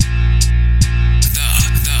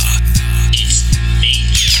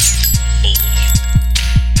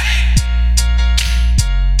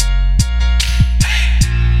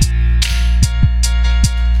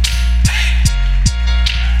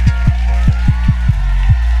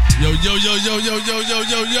Yo. We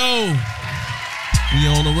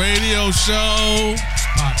on the radio show.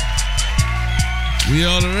 We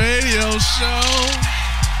on the radio show.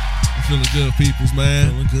 I'm feeling good, peoples, man.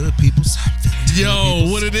 Feeling good, peoples. Yo,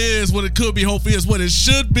 what it is, what it could be, hopefully is what it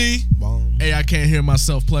should be. Boom. Hey, I can't hear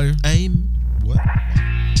myself, player. Aim. What?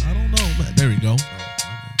 I don't know, man. There we go.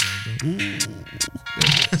 Ooh.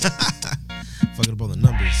 Fucking up on the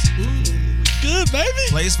numbers. Ooh, good, baby.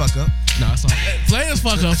 Players fuck up. No, it's all right. Players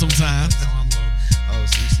fuck up sometimes. Oh,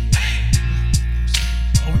 see.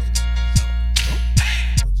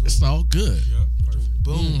 It's all good.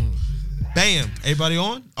 Boom. Bam. Everybody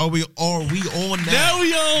on? Are we on now? Now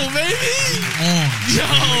we on, baby. Yo,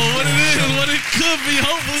 what it is, what it could be,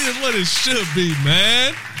 hopefully is what it should be,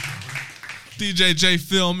 man. DJ J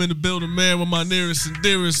Phil, I'm in the building, man, with my nearest and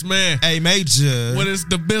dearest, man. Hey, Major. What is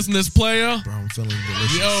the business, player? Bro, I'm feeling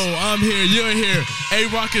delicious. Yo, I'm here, you're here.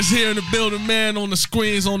 A-Rock is here in the building, man, on the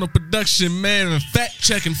screens, on the production, man, and fact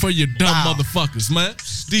checking for you dumb motherfuckers, man.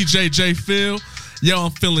 DJ J Phil, yo,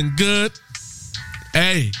 I'm feeling good.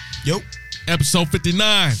 Hey. Yo. Episode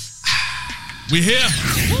 59. We here.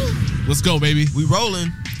 Let's go, baby. We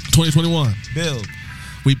rolling. 2021. Build.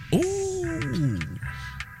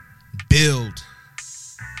 Build.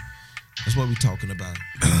 That's what we talking about.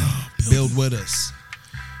 Build with us.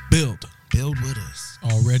 Build with us.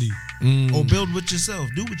 Already. Or build with yourself.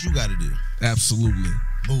 Do what you got to do. Absolutely.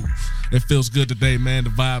 Move. It feels good today, man. The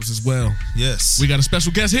vibes as well. Yes. We got a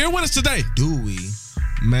special guest here with us today. Do we?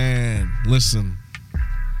 Man, listen.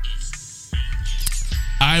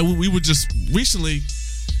 We were just recently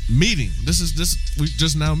meeting. We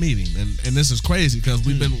just now meeting, and this is crazy because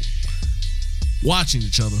we've been watching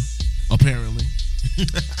each other, apparently.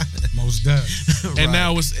 Most definitely. And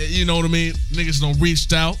now it's, you know what I mean? Niggas done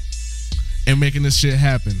reached out and making this shit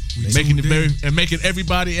happen. Making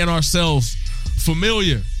everybody and ourselves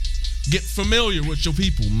familiar. Get familiar with your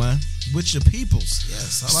people, man. With your peoples.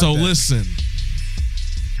 Yes. I like that. Listen.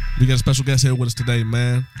 We got a special guest here with us today,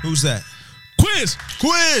 man. Who's that? Quiz.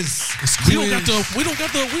 It's We don't got the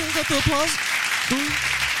applause. Do we?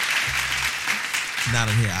 Not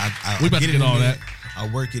in here. We about to get all that. I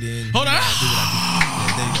work it in. Hold on. I do what I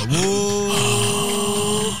do. There you go.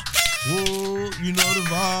 Whoa. You know the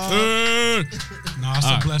vibe. No, it's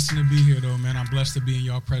a blessing to be here, though, man. I'm blessed to be in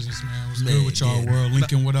y'all presence, man. What's good with y'all, world?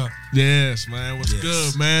 Lincoln, what up? Yes, man. What's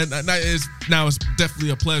good, man? Now it's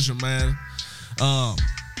definitely a pleasure, man.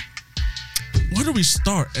 Where do we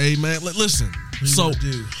start, man? Listen. I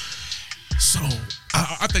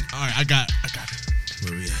think. All right, I got it.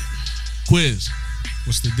 Where we at? Quiz.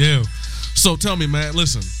 What's the deal? So tell me, man.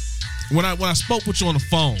 Listen. When I spoke with you on the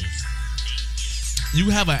phone, you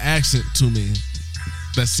have an accent to me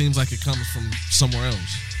that seems like it comes from somewhere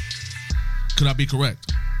else. Could I be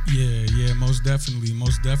correct? Yeah, most definitely.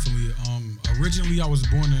 Originally, I was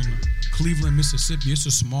born in Cleveland, Mississippi. It's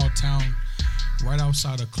a small town right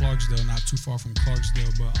outside of Clarksdale, not too far from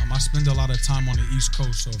Clarksdale. But I spend a lot of time on the East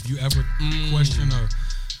Coast. So if you ever question a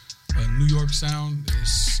New York sound,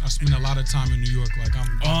 I spend a lot of time in New York. Like I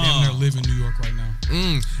damn near live in New York right now.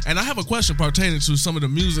 And I have a question pertaining to some of the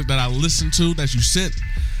music that I listened to that you sent.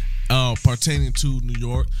 Pertaining to New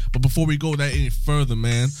York. But before we go that any further,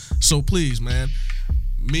 man, so please, man,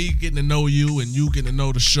 me getting to know you and you getting to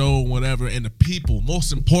know the show and whatever, and the people,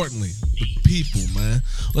 most importantly, the people, man.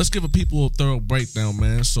 Let's give the people a thorough breakdown,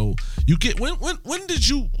 man. So you get when did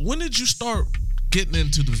you start getting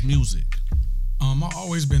into this music? I've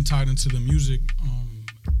always been tied into the music.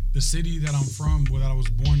 The city that I'm from, where I was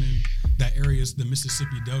born in, that area is the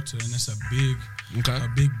Mississippi Delta, and it's a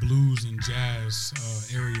big blues and jazz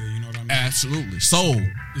area. You know what I mean? Absolutely. Soul.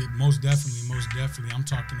 Most definitely. I'm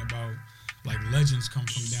talking about like legends come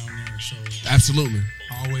from down there. So absolutely.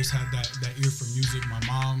 I always had that ear for music. My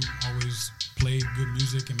mom always played good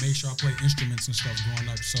music and made sure I played instruments and stuff growing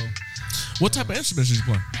up. So what type of instruments did you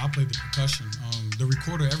play? I played the percussion. The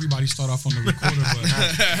recorder, everybody start off on the recorder,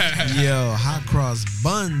 but yo, hot cross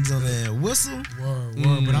buns on that whistle. Word.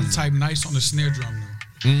 But I'm type nice on the snare drum though.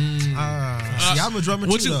 See, I'm a drummer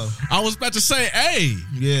too, though. I was about to say, hey.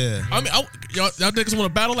 Yeah. I mean, y'all niggas want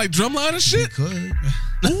to battle like drumline and shit? We could.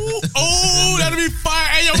 Ooh, that'd be fire.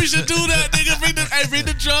 Hey, yo, we should do that, nigga. Bring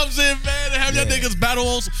the drums in, man, and have y'all niggas battle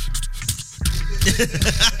on.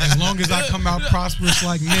 As long as I come out prosperous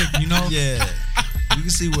like Nick, you know? Yeah. You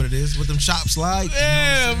can see what it is. What them chops like.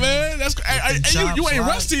 Yeah, you know man. That's you ain't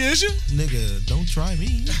rusty, is you? Nigga, don't try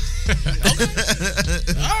me. Okay.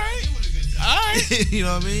 All right. You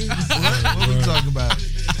know what I mean? What we talking about?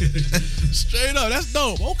 Straight up. That's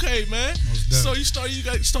dope. Okay, man. definitely. So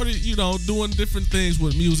you started, doing different things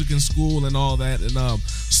with music in school and all that. And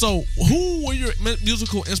so who were your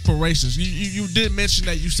musical inspirations? You did mention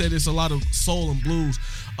that you said it's a lot of soul and blues.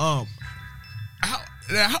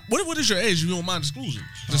 What is your age? If you don't mind disclosing.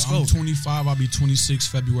 I'm 25. I'll be 26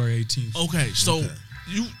 February 18th. Okay, so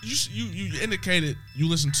you indicated you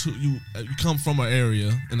listen to you come from an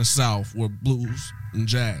area in the South where blues and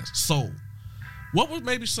jazz, soul. What were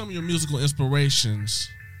maybe some of your musical inspirations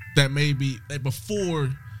that maybe before?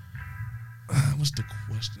 What's the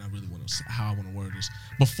question? I really want to say how I want to word this.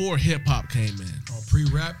 Before hip hop came in,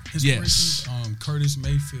 Pre-rap inspirations. Yes. Curtis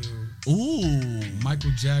Mayfield. Ooh,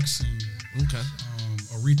 Michael Jackson. okay.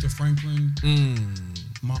 Aretha Franklin. Mm.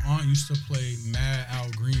 My aunt used to play Mad Al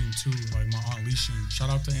Green too, like my aunt Leishan. Shout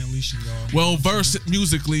out to Aunt Leishan, y'all. Well versed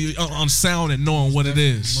musically on sound and knowing what it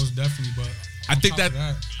is. Most definitely, but I think that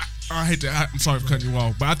I hate to. I'm sorry for cutting you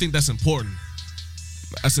off, but I think that's important.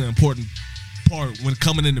 That's an important part when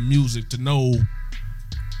coming into music to know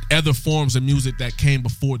other forms of music that came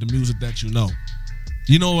before the music that you know.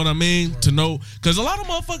 You know what I mean? Right. To know, because a lot of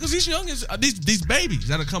motherfuckers, these youngins, these babies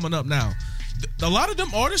that are coming up now, a lot of them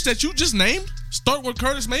artists that you just named, start with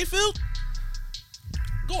Curtis Mayfield.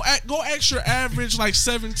 Go ask your average like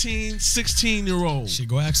 17, 16-year-old. Shit,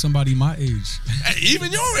 go ask somebody my age.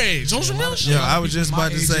 Even your age. On some real shit. Yeah, I was just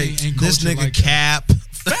about to say, this nigga like cap.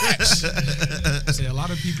 Facts. I say a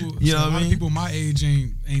lot of people, you know what I mean? A lot of people my age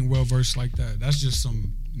ain't well versed like that. That's just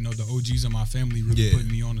some, the OGs of my family really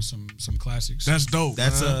putting me on to some classics. That's dope.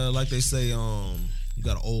 That's like they say, you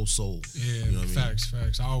got an old soul. Yeah, you know facts.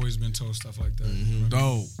 I always been told stuff like that. Mm-hmm.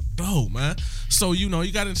 Dope, man. So you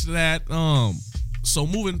got into that. So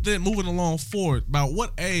moving along forward, about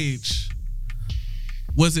what age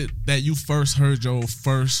was it that you first heard your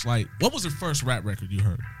first, like, what was the first rap record you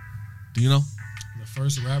heard? Do you know? The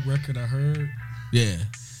first rap record I heard? Yeah.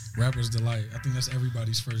 Rapper's Delight. I think that's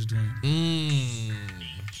everybody's first joint.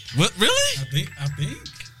 What, really? I think.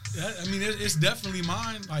 I mean, it's definitely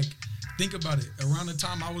mine. Like, think about it. Around the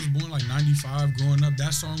time I was born, like 95, growing up,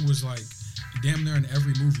 that song was like damn near in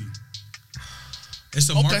every movie. It's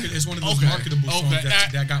a market. It's one of those marketable songs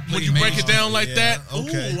that got played. When you break it down like that,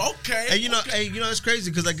 okay. Ooh, okay. And it's crazy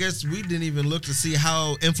because I guess we didn't even look to see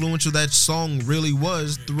how influential that song really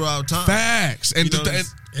was throughout time. Facts, and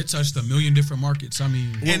it touched a million different markets. I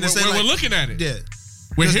mean, and we're looking at it. Yeah,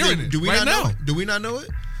 we're hearing it. Do we right not now? know it? Do we not know it?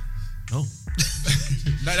 No.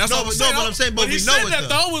 But I'm saying, but we know it. That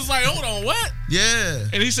though was like, hold on, what? Yeah.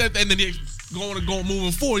 And he said, and then he going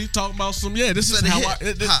moving forward. He talking about some. Yeah, this is how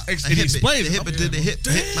he explained it. The hip.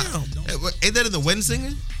 Ain't that in the wedding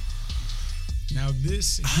singing? Now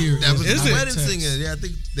this here that was is the wedding singing. Yeah, I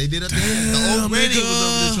think they did at the end. The old granny was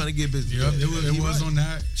over there trying to get busy. Yep, it was on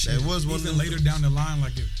that. It was one. Even later down the line,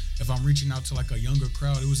 like if I'm reaching out to like a younger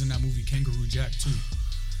crowd, it was in that movie Kangaroo Jack too.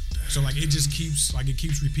 So like it just keeps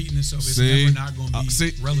repeating itself. It's never not gonna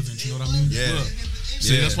be relevant. You know what I mean? Yeah. Look.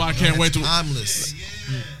 See, that's why I can't wait to. Timeless.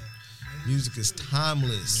 Music is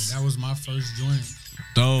timeless. Yeah, that was my first joint.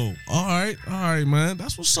 Dope. All right, man.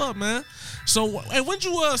 That's what's up, man. So, and when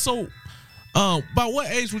you about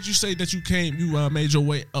what age would you say that you made your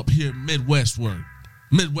way up here Midwestward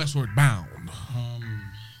bound?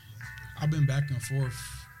 I've been back and forth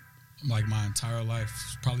like my entire life,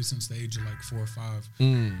 probably since the age of like 4 or 5.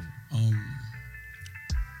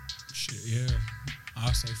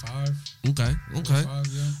 I'll say 5. Okay. 5,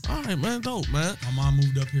 yeah. All right, man. Dope, man. My mom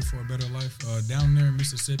moved up here for a better life. Down there in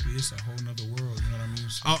Mississippi, it's a whole nother world. You know what I mean?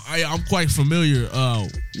 So, I'm quite familiar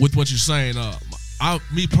with what you're saying.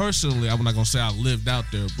 Me personally, I'm not gonna say I lived out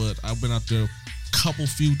there, but I've been out there a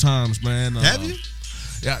few times, man. Have you?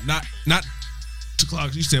 Yeah, not to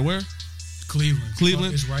Clark. You said where?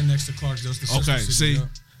 Cleveland. It's right next to Clarksville. Okay, see,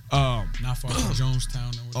 not far from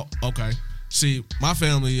Jonestown. Okay. See, my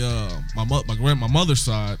family, my mother's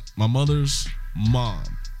side, my mother's mom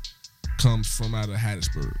comes from out of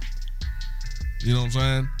Hattiesburg. You know what I'm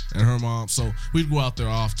saying? And her mom, so we'd go out there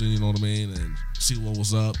often, you know what I mean, and see what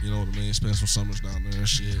was up, you know what I mean, spend some summers down there and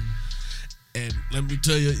shit. And let me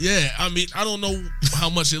tell you, yeah, I mean, I don't know how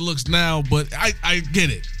much it looks now, but I get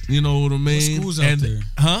it. You know what I mean? What schools out there?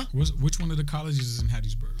 Huh? Which one of the colleges is in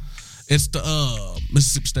Hattiesburg? It's the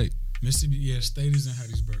Mississippi State. Mississippi, yeah, State is in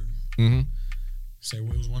Hattiesburg. Mm-hmm. Say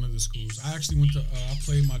it was one of the schools. I actually went to. I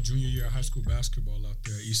played my junior year of high school basketball out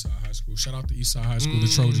there at Eastside High School. Shout out to Eastside High School, the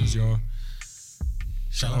Trojans, y'all.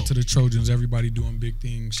 Shout out to the Trojans. Everybody doing big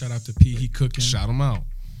things. Shout out to P. He cooking. Shout him out.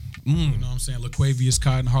 You know what I'm saying? LaQuavius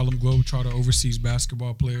Cotton, Harlem Globetrotter, overseas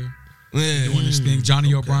basketball player. Yeah. Doing this thing.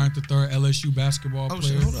 Johnny O'Brien III, LSU basketball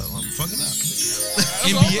player. Hold up, I'm fucking up. That's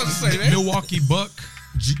what I was about to say, man. Milwaukee Buck.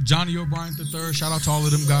 Johnny O'Brien III. Shout out to all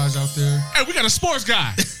of them guys out there. Hey, we got a sports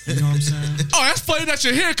guy. You know what I'm saying? Oh, that's funny that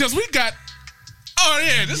you're here because we got. Oh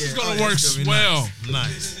yeah, this is gonna work swell.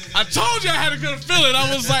 Nice. I told you I had a good feeling.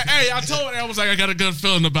 I was like, hey, I got a good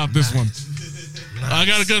feeling about this one. I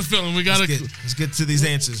got a good feeling. We gotta let's get to these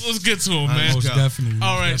answers. Let's get to them, man. Most definitely.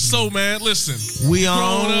 All right, definitely. so man, listen. We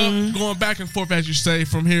growing up, going back and forth as you say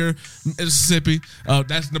from here, Mississippi.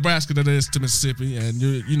 That's Nebraska. That is to Mississippi, and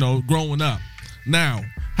you're growing up. Now,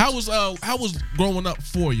 how was growing up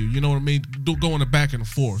for you? You know what I mean? Going back and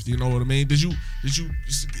forth. You know what I mean? Did you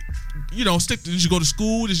stick? Did you go to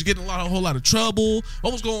school? Did you get in a whole lot of trouble?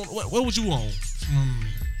 What was going? What was you on?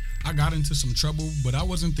 I got into some trouble, but I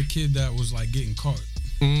wasn't the kid that was like getting caught.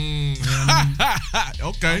 You know what I mean?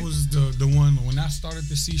 Okay. I was the one when I started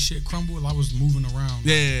to see shit crumble. I was moving around.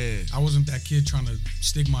 Yeah. I wasn't that kid trying to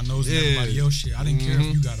stick my nose in everybody else's shit. I didn't care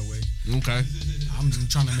if you got away. Okay. I'm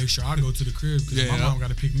trying to make sure I go to the crib because my Yeah. mom got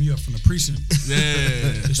to pick me up from the precinct.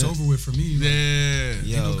 Yeah. It's over with for me.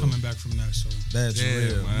 Yeah. Ain't no coming back from that. So That's Yeah,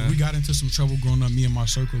 real. man. we got into some trouble growing up, me and my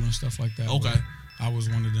circle and stuff like that. Okay. but I was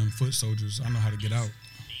one of them foot soldiers. I know how to get out.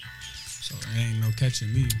 So it ain't no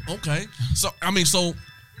catching me. Okay. So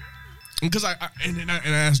because and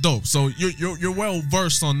that's dope. So you're well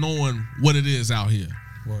versed on knowing what it is out here,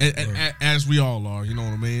 Word, and as we all are. You know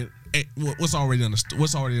what I mean? What's already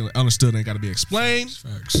understood ain't got to be explained.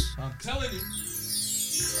 Facts. I'm telling you.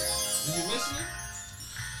 Are you listening?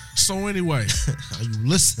 So anyway, Are you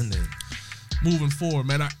listening? moving forward,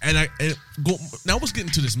 man. Now let's get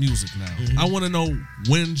into this music now. I want to know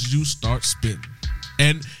when did you start spitting,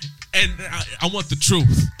 and I want the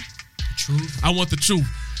truth. Truth. I want the truth.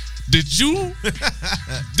 Did you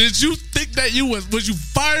think that was you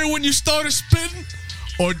fired when you started spitting,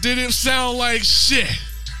 or did it sound like shit?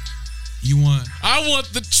 I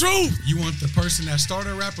want the truth. You want the person that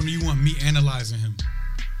started rapping, or you want me analyzing him?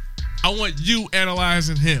 I want you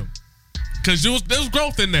analyzing him, cause there's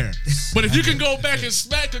growth in there. But if you can go back and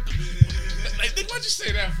smack, why'd you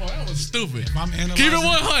say that for? That was stupid. If I'm analyzing, Keep it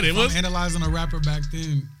 100. If I'm analyzing a rapper back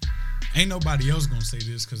then, ain't nobody else gonna say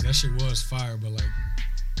this because that shit was fire. But like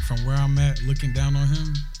from where I'm at, looking down on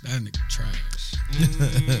him, that nigga trash.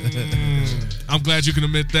 I'm glad you can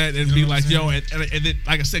admit that and You know be what like, I'm yo, and then,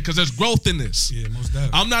 like I said, because there's growth in this. Yeah, most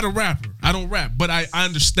definitely. I'm not a rapper. I don't rap, but I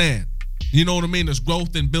understand. You know what I mean? There's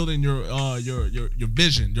growth in building your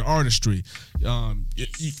vision, your artistry.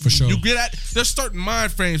 For sure. You get at there's certain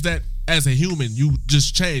mind frames that as a human you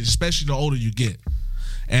just change, especially the older you get.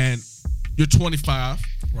 And you're 25,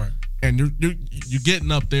 Right. and you're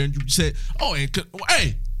getting up there, and you say, "Oh, and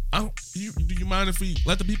hey, do you mind if we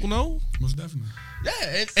let the people know?" Most definitely.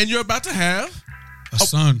 Yeah, and you're about to have A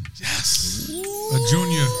son. yes, A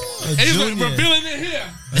junior. and he's revealing it here.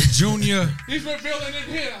 A junior. He's revealing it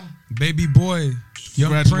here. Baby boy.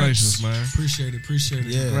 Young Congratulations, Prince. man. Appreciate it.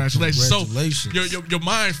 Yeah. Congratulations. Congratulations. So your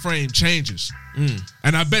mind frame changes,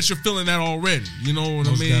 and I bet you're feeling that already. You know what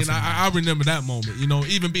Most I mean? definitely. I remember that moment. You know,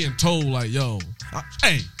 even being told like, "Yo,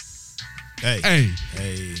 hey, Hey.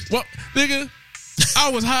 what, nigga." I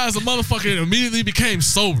was high as a motherfucker and immediately became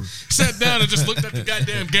sober. Sat down and just looked at the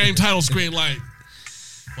goddamn game title screen like,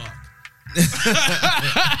 fuck.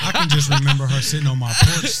 I can just remember her sitting on my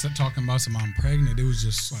porch talking about some I'm pregnant. It was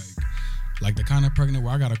just like the kind of pregnant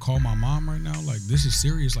where I gotta call my mom right now. Like, this is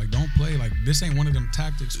serious. Like, don't play. Like, this ain't one of them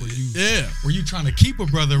tactics where you trying to keep a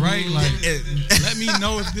brother, right? Like, let me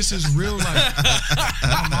know if this is real. Like,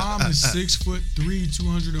 my mom is 6'3",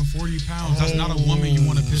 240 pounds. That's not a woman you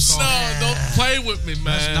want to piss No, off. don't play with me, man.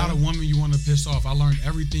 That's not a woman you want to piss off. I learned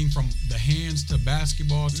everything from the hands to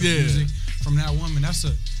basketball to music from that woman.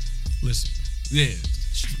 Listen, Yeah.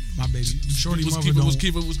 my baby, shorty Was mother keep don't.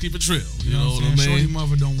 it trill. You know what I'm saying? I Shorty mean?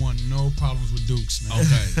 mother don't want no problems with Dukes, man.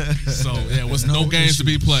 Okay. So, yeah, was no games to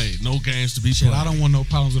be played. No games to be Shit, played. I don't want no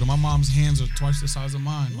problems with her. My mom's hands are twice the size of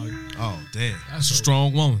mine. Like, Oh, damn. that's That's a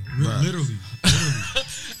strong woman. Literally.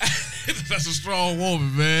 That's a strong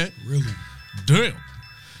woman, man. Really. Damn.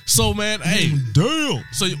 So, man, hey. Damn.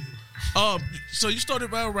 So you started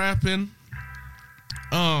by rapping.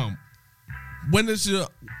 When did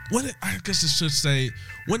I guess it should say,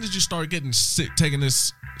 when did you start getting sick, taking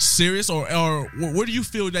this serious, or where do you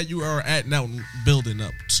feel that you are at now, building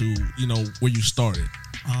up to, where you started?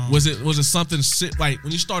 Was it something like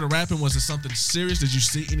when you started rapping? Was it something serious? Did you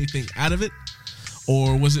see anything out of it,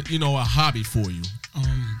 or was it a hobby for you?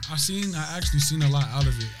 I actually seen a lot out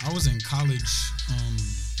of it. I was in college.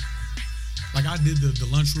 Like I did the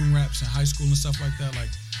lunchroom raps in high school and stuff like that. Like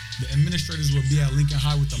the administrators would be at Lincoln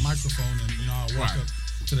High with the microphone, and I'd walk up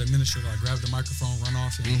to the administrator, I grab the microphone, run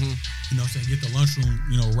off, and get the lunchroom,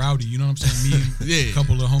 rowdy. You know what I'm saying? Me and a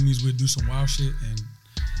couple of homies would do some wild shit, and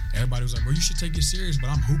everybody was like, bro, you should take it serious. But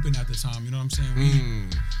I'm hooping at the time. You know what I'm saying?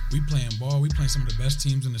 We playing ball. We playing some of the best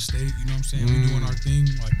teams in the state. You know what I'm saying? We doing our thing.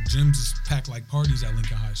 Like gyms is packed like parties at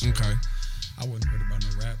Lincoln High. So Okay. I wasn't worried about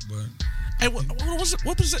no rap, but Hey, what was it?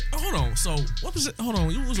 What was it? Hold on. So what was it? Hold on.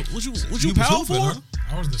 Was you You power was hooping, forward?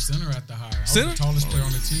 huh? I was the center at the High. I was Center? the tallest player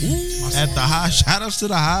on the team. Ooh. My At the son- high, shout outs to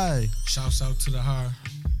the high. Shouts out to the High.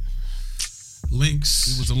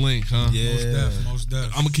 Links. It was a link, huh? Yeah. Most def.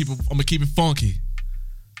 I'm gonna keep it funky.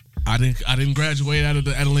 I didn't graduate out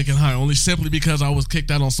of Lincoln High only simply because I was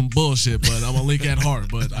kicked out on some bullshit. But I'm a Link at heart.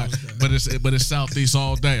 But it's Southeast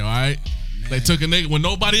all day. All right. They took a nigga when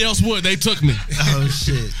nobody else would. They took me. Oh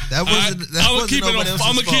shit, that wasn't. I'm wasn't nobody else's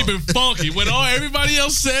gonna keep fault. it funky. When everybody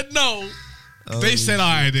else said no, they said, "All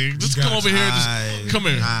right, nigga, just come over here. Aight, Come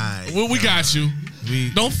here. aight, Well, we got you.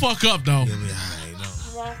 Don't fuck up though.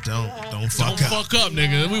 Don't fuck Don't up. fuck up,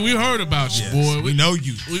 nigga. We heard about you, boy. We know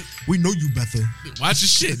you. We know you, Bethel. Watch your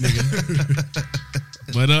shit, nigga.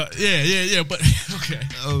 But yeah. But okay.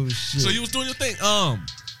 Oh shit. So you was doing your thing.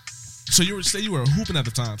 So you were hooping at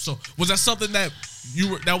the time. So was that something that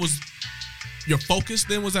that was your focus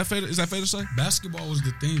then? Was that fair? Is that fair to say? Basketball was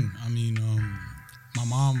the thing. I mean, my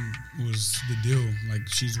mom was the deal. Like,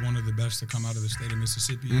 she's one of the best to come out of the state of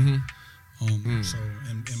Mississippi. So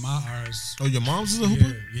in my eyes, Oh, your mom's is a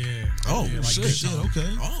hooper? yeah. Oh, yeah, like shit. big Shit, time. okay.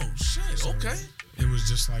 Oh shit. Okay. It was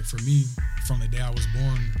just like, for me, from the day I was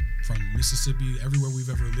born, from Mississippi, everywhere we've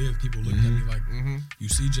ever lived, people looked at me like, you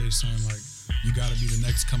CJ, son, like, you got to be the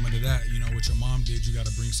next coming to that. You know, what your mom did, you got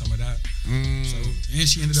to bring some of that. So, and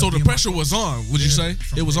she ended up So the being my pressure coach. was on. Would you say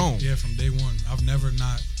from it was day- on? Yeah, from day one. I've never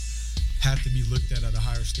not had to be looked at a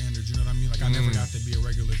higher standard. You know what I mean? Like, I never got to be a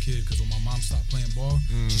regular kid because when my mom stopped playing ball,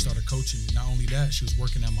 she started coaching. Not only that, she was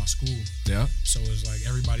working at my school. Yeah. So it's like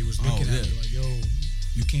everybody was looking at me like, yo,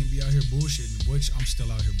 you can't be out here bullshitting, which I'm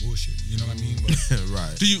still out here bullshitting. You know what I mean? But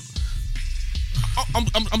Right. Do you?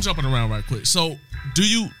 I'm jumping around right quick. So do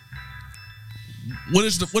you?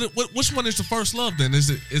 Which one is the first love then? Is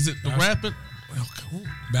it the rapping? Well, cool.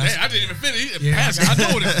 Hey, I didn't even finish. Yeah, I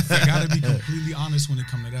know it is. I gotta be completely honest when it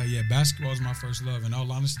comes to that. Yeah, basketball is my first love. In all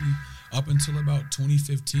honesty, up until about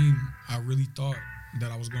 2015, I really thought that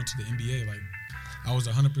I was going to the NBA. Like, I was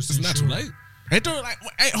 100% It's not sure. too late. Ain't there, like,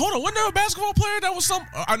 hey, hold on. Wasn't there a basketball player that was some?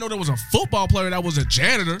 I know there was a football player that was a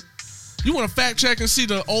janitor. You want to fact check and see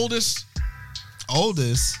the oldest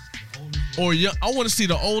Oldest or young? I want to see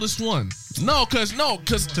the oldest one. No, cause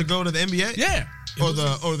to go to the NBA? yeah. Or the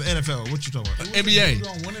NFL? What you talking about?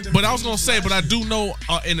 NBA. But I was gonna say, but I do know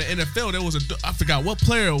in the NFL there was I forgot what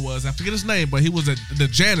player it was. I forget his name, but he was the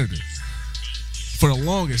janitor for the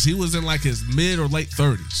longest. He was in like his mid or late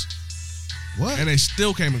 30s, What? and they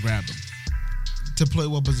still came and grabbed him. To play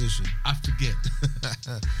what position? I forget.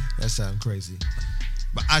 That sounds crazy.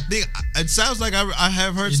 But I think it sounds like I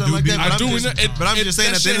have heard It something do like be that. like But that I'm just, sometimes. but I'm just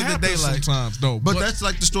saying that at the end shit of the day, happens like. sometimes though. But that's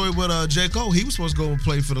like the story with J. Cole. He was supposed to go and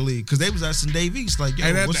play for the league because they was asking Dave East like, "Yo,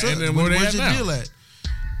 And that- what's up? and then where they Where's at your now? deal at?"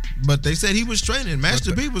 But they said he was training.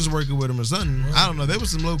 Master B was working with him or something. I don't know. There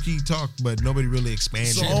was some low key talk, but nobody really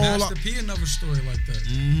expanded. So- it. all Master P, another story like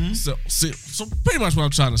that. So pretty much what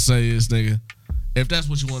I'm trying to say is, nigga, if that's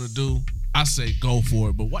what you want to do, I say go for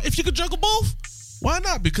it. But why, if you could juggle both, why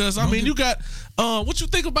not? Because I mean, you got what you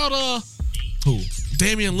think about Who?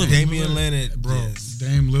 Damian Lillard? Damian Lillard, Bro, yes.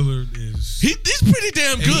 Dame Lillard is He's pretty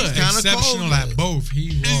damn good. He's kinda exceptional cold, at both.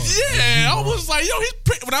 He raw. Yeah, I was like, yo, he's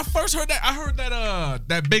pretty. When I first heard that, I heard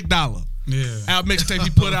that Big Dollar Yeah. out mixtape he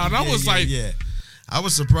put out, and I was like, yeah. I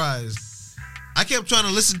was surprised. I kept trying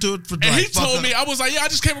to listen to it for. and like, he told me, I was like, yeah, I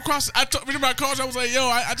just came across. Remember I called you? I was like, yo,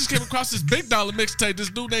 I just came across this Big Dollar mixtape. This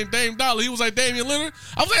dude named Dame Dollar. He was like Damian Lillard.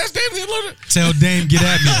 I was like, that's Damian Lillard. Tell Dame get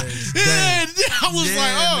at me. Yeah, I was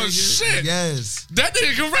like, oh nigga. shit, Yes, that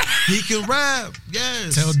nigga can rap. he can rap.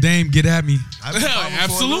 Yes, Tell Dame get at me. I've been following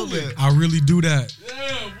for a little Absolutely. bit. I really do that.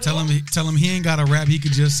 Yeah, Tell him he ain't got to rap. He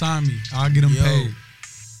could just sign me. I'll get him Yo. paid.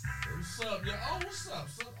 What's up, yo? Oh, what's up,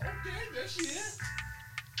 son? Okay, there she is.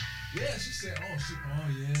 Yeah, she said,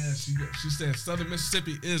 she said Southern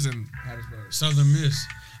Mississippi is in Hattiesburg. Southern Miss.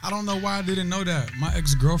 I don't know why I didn't know that. My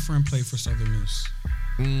ex-girlfriend played for Southern Miss.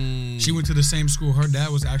 She went to the same school. Her dad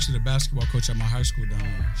was actually the basketball coach at my high school down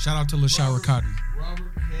there. Shout out to LaShira Cotton.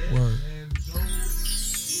 Robert Head Word. and Joe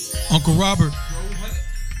Uncle Robert.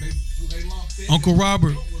 Hunt. They locked in. Uncle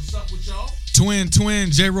Robert. What's up with y'all? Twin.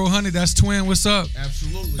 J-Ro Honey. That's Twin. What's up?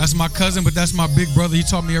 Absolutely. That's my cousin, but that's my big brother. He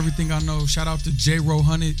taught me everything I know. Shout out to J-Ro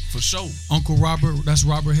Honey. For sure. Uncle Robert. That's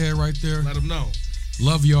Robert Head right there. Let them know.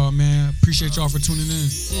 Love y'all, man. Appreciate y'all for tuning in.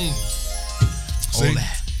 See,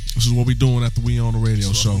 this is what we doing after we on the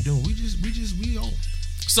radio show. We on.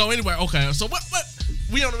 So anyway, okay. So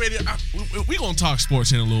we on the radio. We gonna talk sports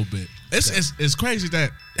here in a little bit. It's crazy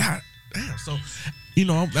that damn. So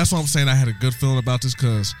that's why I'm saying I had a good feeling about this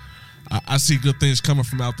because I see good things coming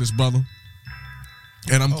from out this brother,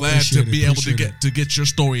 and I'm glad to be able to get your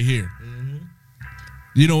story here. Mm-hmm.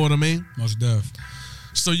 You know what I mean? Most def.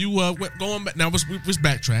 So you going back now? Let's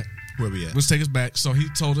backtrack. Where we at? Let's take us back. So he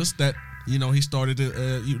told us that he started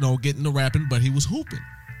to getting to rapping, but he was hooping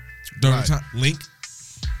during the time. Link.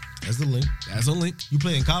 That's the link. As a link. You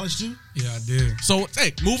play in college too? Yeah, I did. So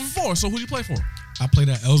hey, moving forward. So who do you play for? I played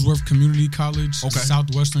at Ellsworth Community College, Okay.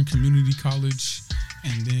 Southwestern Community College,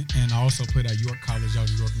 and I also played at York College out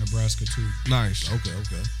of York, Nebraska too. Nice. Okay.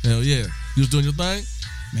 Hell yeah. You was doing your thing.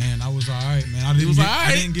 Man, I was all right, man. I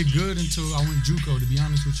didn't get good until I went JUCO, to be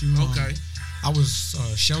honest with you. Okay. I was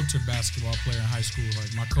a sheltered basketball player in high school.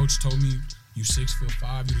 Like, my coach told me, you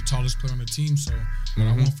 6'5", you're the tallest player on the team, so what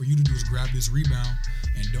I want for you to do is grab this rebound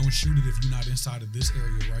and don't shoot it if you're not inside of this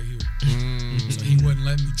area right here. So he wouldn't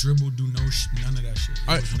let me dribble, do none of that shit.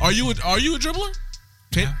 Are you a dribbler?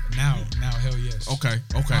 Now, hell yes. Okay.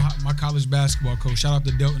 My college basketball coach, shout out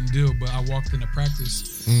to Delton Dill, but I walked into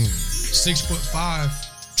practice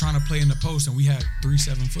 6'5", trying to play in the post, and we had 3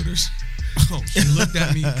 7-footers. He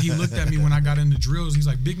looked at me when I got in the drills. He's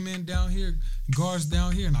like, big man down here, guards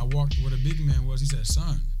down here. And I walked where the big man was. He said,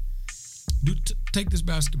 son, take this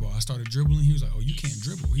basketball. I started dribbling. He was like, oh, you can't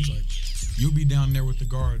dribble. He's like, you'll be down there with the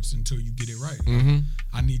guards until you get it right. Mm-hmm.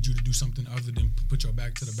 I need you to do something other than put your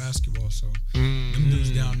back to the basketball. So them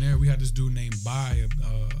dudes down there, we had this dude named Bai,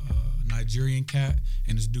 a Nigerian cat,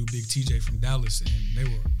 and this dude Big TJ from Dallas, and they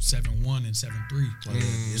were 7'1" and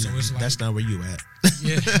 7'3". So it's like, that's not where you at.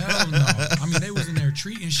 Yeah, hell no. I mean, they was in there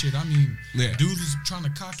treating shit. I mean, Yeah. dudes was trying to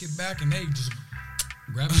cock it back, and they just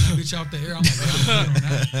grabbing that bitch out the air. I'm like, yeah, I'm good on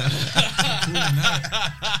that. I'm cool on that.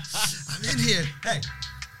 I'm in here. Hey,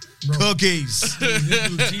 Bro, cookies. this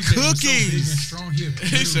dude TJ was so big and Cookies. strong.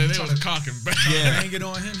 He said they was cocking back. Yeah. Hang it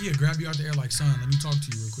on him. He'll grab you out the air like, son, let me talk to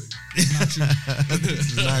you real quick. It's not you.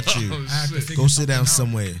 It's not you. Oh, I have to shit. figure Go sit down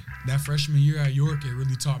something out. somewhere. That freshman year at York, it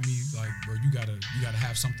really taught me, like, bro, you gotta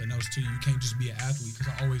have something else too. You can't just be an athlete.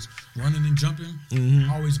 Because I always running and jumping.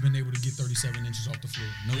 Always been able to get 37 inches off the floor,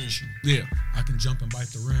 no issue. Yeah. I can jump and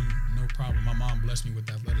bite the rim, no problem. My mom blessed me with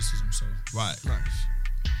athleticism, so Right. Nice.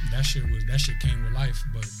 that shit came with life.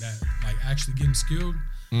 But that, like, actually getting skilled,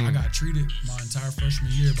 I got treated my entire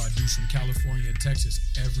freshman year by dudes from California and Texas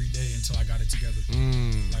every day until I got it together.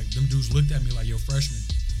 Like, them dudes looked at me like, yo, freshman,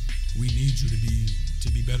 we need you to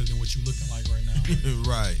be better than what you looking like right now. Like,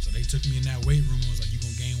 Right. so they took me in that weight room and was like, you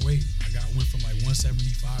gonna gain weight. I went from like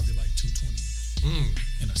 175 to like 220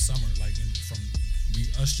 in a summer. Like,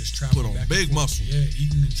 us just traveling Put on back big and forth. muscle. Yeah,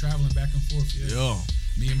 eating and traveling back and forth. Yeah. Yo.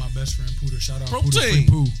 Me and my best friend Pooter. Shout out Protein.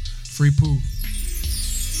 Pooter. Free Poo.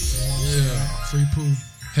 Yeah. Free Poo.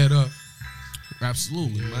 Head up.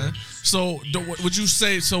 Absolutely, man. So, would you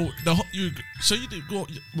say so? You did go.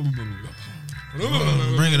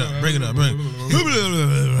 Bring it up.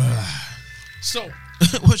 So,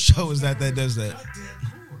 What show is that does that?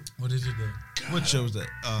 What is it there? What show is that?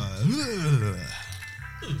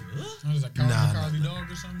 What is that, Nah. Carly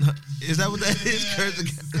Dog or something? Is that what that is?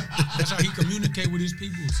 That's how he communicate with his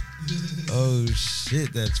peoples. Oh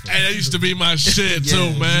shit, that's funny. hey, that used to be my shit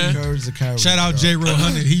too, man. Courage the Cowardly Shout out Dog. J. Roll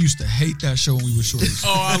 100. He used to hate that show when we were short.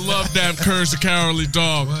 Oh, I love that Courage the Cowardly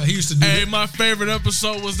Dog. Well, he used to do Hey, that. my favorite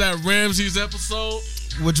episode was that Ramsey's episode.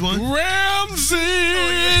 Which one? Ramsey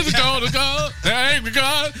is gonna go. Thank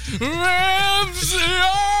God. Ramsey.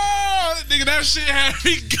 Oh, nigga, that shit had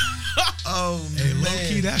me. Oh Hey, man. low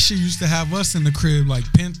key, that shit used to have us in the crib like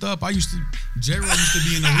pent up. J-Roll used to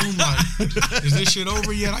be in the room like, is this shit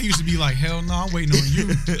over yet? I used to be like, hell no, I'm waiting on you.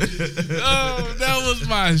 Oh, that was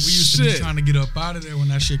my We used to be shit. trying to get up out of there when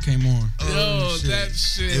that shit came on. Yo, that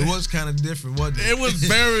shit. It was kind of different, wasn't it? It was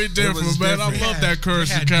very different, was man. different. I love that Courage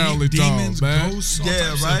They the had Cowardly demons, Dog, man. ghosts, all Yeah,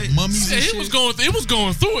 types of right? mummies Yeah, and he shit. was going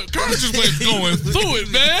through it. Courage was going through it,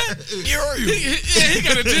 man. He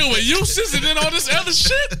got to deal with uses and then all this other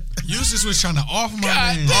shit. Eustace was trying to off my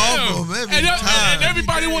God man. damn. Awful, every And, time, and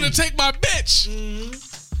everybody every want to day. take my bitch. And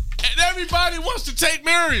everybody wants to take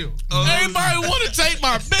Muriel. Oh. Everybody want to take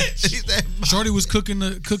my bitch. Shorty was cooking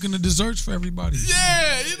the desserts for everybody.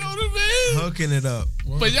 Yeah, you know what I mean? Hooking it up.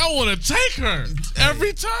 But y'all want to take her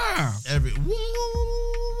every time.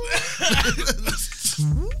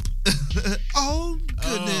 Oh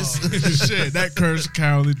goodness. Oh, shit, that Courage the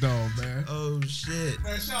Cowardly Dog, man. Oh shit.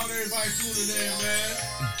 Man, shout out everybody tuning in, man.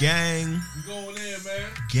 Gang. We going in, man.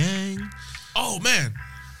 Gang. Oh, man.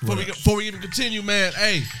 Before we even continue, man,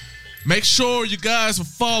 hey, make sure you guys are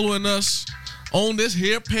following us on this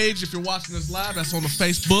here page. If you're watching this live, that's on the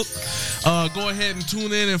Facebook. Go ahead and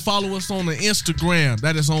tune in and follow us on the Instagram.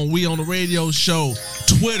 That is on We On The Radio Show.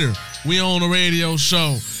 Twitter, We On The Radio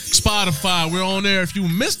Show. Spotify, we're on there. If you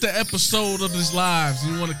missed the episode of this live,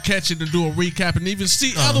 you want to catch it and do a recap and even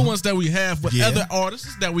see other ones that we have with other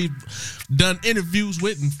artists that we've done interviews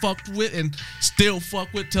with and fucked with and still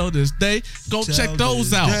fuck with till this day, go check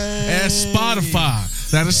those out at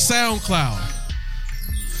Spotify. That is SoundCloud.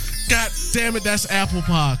 God damn it, that's Apple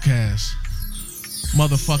Podcasts.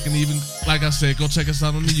 Motherfucking even, like I said, go check us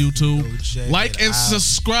out on the YouTube. Like and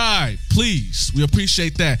subscribe, please. We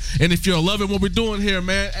appreciate that. And if you're loving what we're doing here,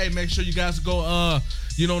 man, hey, make sure you guys go,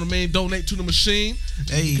 you know what I mean, donate to the machine.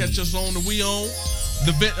 Hey. Catch us on the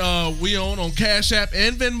We On Cash App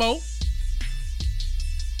and Venmo.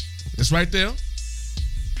 It's right there.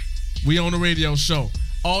 We On The Radio Show.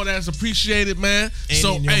 All that's appreciated, man. And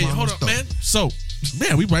so, hey, hold up, man. So,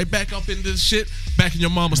 man, we right back up in this shit. Back in your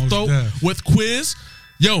mama's throat with Quiz.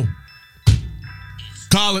 Yo,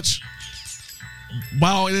 college.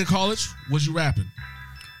 While in college, was you rapping?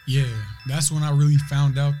 Yeah, that's when I really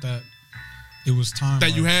found out that it was time.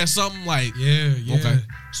 That you had something like. Yeah. Okay.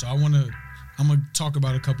 So I'm gonna talk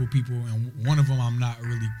about a couple people, and one of them I'm not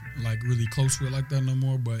really close with like that no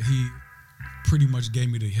more. But he pretty much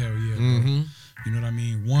gave me the hell yeah. Mm-hmm. Bro. You know what I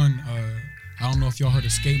mean? One, I don't know if y'all heard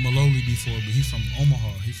of Skate Maloli before, but he's from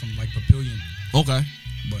Omaha. He's from like Papillion. Okay.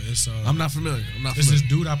 But it's I'm not familiar. It's this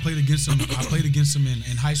dude I played against him. I played against him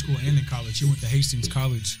in high school and in college. He went to Hastings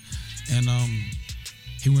College, and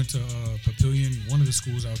he went to Papillion, one of the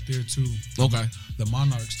schools out there too. Okay. The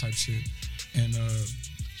Monarchs type shit, and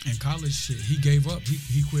in college shit, he gave up.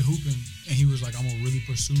 He quit hooping, and he was like, I'm gonna really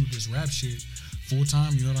pursue this rap shit full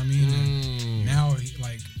time. You know what I mean? And now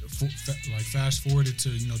fast forwarded to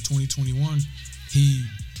 2021, he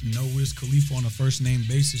know Wiz Khalifa on a first name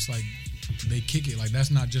basis. Like they kick it. Like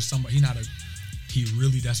that's not just somebody.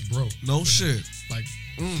 That's bro. No shit. Like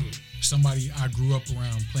somebody I grew up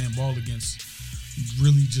around playing ball against,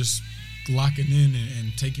 really just locking in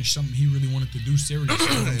and taking something he really wanted to do serious. You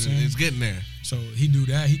know what I'm saying? It's getting there. So he do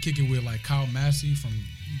that. He kick it with like Kyle Massey from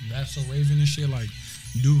That's So Raven and shit. Like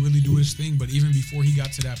dude really do his thing. But even before he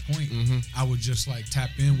got to that point, I would just like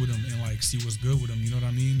tap in with him and like see what's good with him. You know what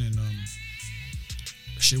I mean? And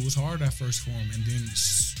shit was hard at first for him, and then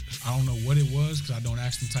I don't know what it was because I don't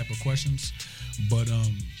ask them type of questions, but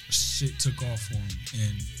shit took off for him,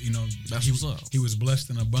 and that's what's up. He was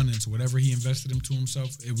blessed in abundance. Whatever he invested into himself,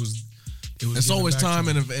 it was. It's always time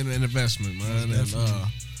and investment, man.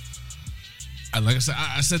 And like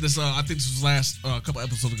I said this. I think this was last couple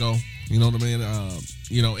episodes ago. You know what I mean?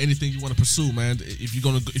 Anything you want to pursue, man.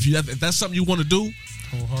 If that's something you want to do,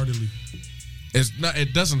 wholeheartedly.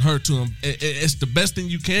 It doesn't hurt to him. It's the best thing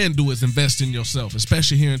you can do is invest in yourself,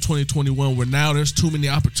 especially here in 2021, where now there's too many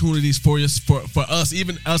opportunities for us,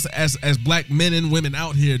 even us as black men and women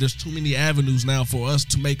out here. There's too many avenues now for us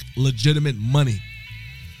to make legitimate money.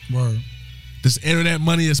 Word. This internet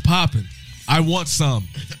money is popping. I want some.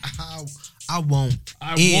 I want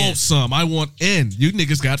some. I want in. You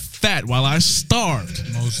niggas got fat while I starved.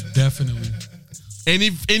 Most definitely.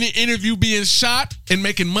 Any interview being shot and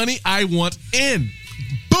making money, I want in.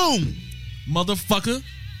 Boom. Motherfucker.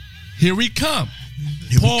 Here we come.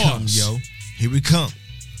 Here we come, yo. Here we come.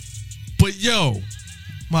 But yo,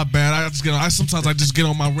 my bad. Sometimes I just get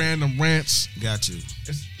on my random rants. Got you.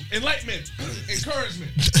 It's enlightenment,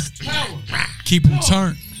 encouragement, power. Keep them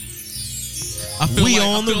turned. We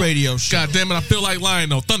on the radio show. God damn it, I feel like lying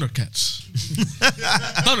though. Thundercats.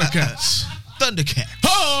 Thundercats.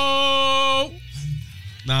 Oh!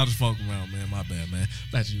 Nah, I'm just fucking around, man. My bad, man.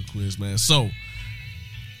 Back to you, Quiz, man. So,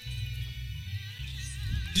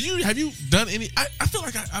 have you done any? I feel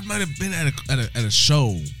like I might have been at a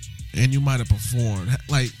show, and you might have performed.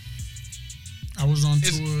 Like, I was on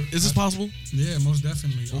tour. Is this possible? Yeah, most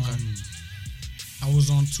definitely. Okay. I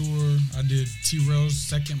was on tour. I did T-Rail's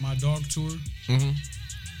second My Dog tour.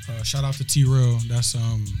 Mm-hmm. Shout out to T-Rail. That's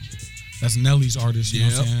Nelly's artist. You know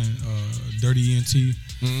what I'm saying? Dirty ENT.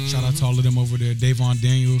 Mm-hmm. Shout out to all of them over there. Davon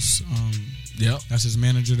Daniels. Yep. That's his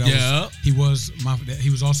manager. He was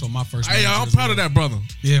also my first manager. Hey, I'm proud of that brother.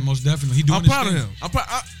 Yeah, most definitely. I'm proud of him.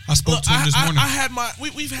 I spoke to him this morning. I had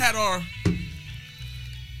we've had our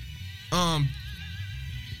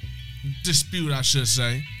dispute, I should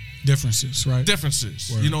say. Differences, right?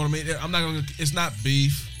 Differences. Word. You know what I mean? I'm not gonna. It's not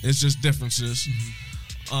beef. It's just differences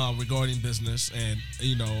regarding business, and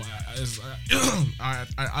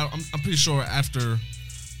I'm pretty sure after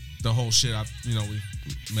the whole shit, we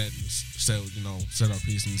met and said our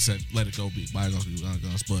piece and said let it go, be bygones, be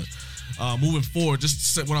bygones. But moving forward,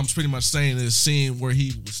 what I'm pretty much saying is seeing where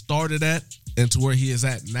he started at and to where he is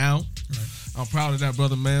at now. Right. I'm proud of that,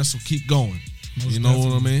 brother, man. So keep going. Most you know what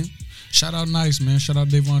I definitely. mean? Shout out Nice, man. Shout out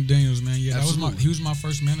Davon Daniels, man. Yeah, Absolutely. he was my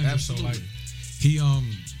first manager. Absolutely. So like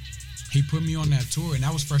he put me on that tour, and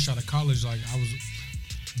I was fresh out of college. Like I was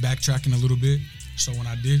backtracking a little bit. So when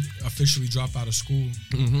I did officially drop out of school,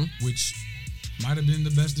 which might have been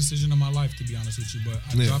the best decision of my life, to be honest with you, but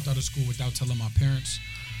I dropped out of school without telling my parents.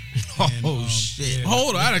 And, Shit. yeah,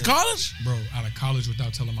 Hold on, out of college? bro, out of college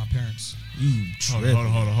without telling my parents. You tripping. Hold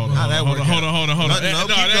on. How'd that work out? Hold on. No,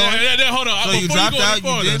 Hold on. So you Before dropped go any out, you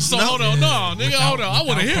further, didn't So know? hold on. No, nigga, hold on. I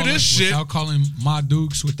want to hear calling- this shit. Without calling my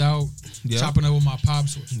Dukes, without Yeah. chopping up with my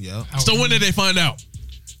pops. Yeah. So when did they find out?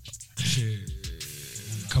 Shit,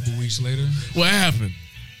 a couple weeks later, What happened?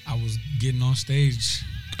 I was getting on stage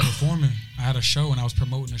performing. I had a show and I was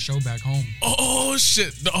promoting a show back home. Oh,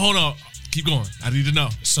 shit. Hold on. Keep going. I need to know.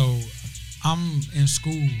 So I'm in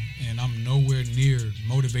school and I'm nowhere near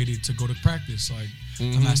motivated to go to practice. Like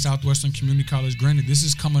I'm at Southwestern Community College. Granted, this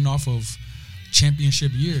is coming off of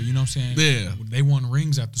championship year. You know what I'm saying? Yeah. They won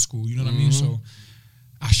rings at the school. You know what I mean? So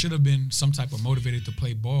I should have been some type of motivated to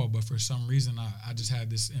play ball, but for some reason I just had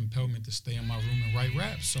this impediment to stay in my room and write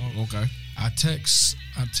raps. So Okay. I text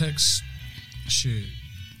shit.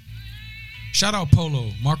 Shout out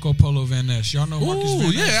Polo, Marco Polo Van Ness. Y'all know Marcus Ooh,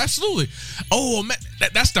 Van yeah, Ness? absolutely. Oh, man.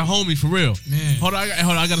 That's the homie for real. Man. Hold on.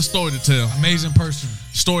 I got a story to tell. Amazing person.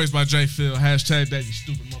 Stories by J Phil. Hashtag that, you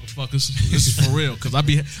stupid motherfuckers. This is for real. Because I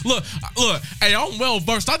be look. Hey, I'm well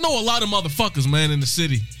versed. I know a lot of motherfuckers, man, in the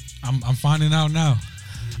city. I'm finding out now.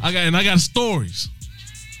 I got stories.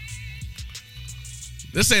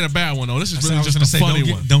 This ain't a bad one though. This is I really was just gonna a say,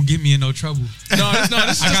 funny one. don't get me in no trouble. No,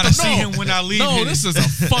 this is I gotta just see him when I leave No, here. this is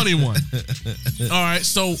a funny one. All right,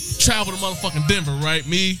 so travel to motherfucking Denver, right?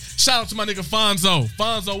 Me. Shout out to my nigga Fonzo.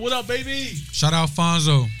 Fonzo, what up, baby? Shout out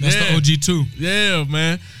Fonzo. That's Yeah. the OG too. Yeah,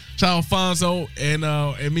 man. Shout out Fonzo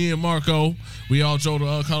and me and Marco. We all drove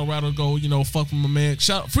to Colorado to go, fuck with my man.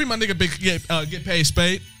 Free my nigga Big Get Paid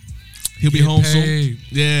Spade. He'll be Get home paid. soon.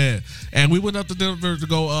 Yeah. And we went up to Denver to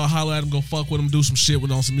go holler at him, go fuck with him, do some shit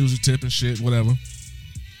with on some music tip and shit, whatever.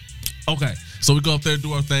 Okay. So we go up there,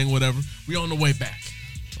 do our thing, whatever. We on the way back.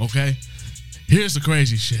 Okay. Here's the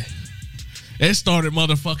crazy shit. It started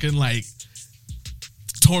motherfucking like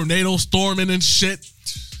tornado storming and shit.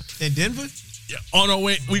 In Denver? Yeah, on our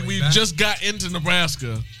way, we back? just got into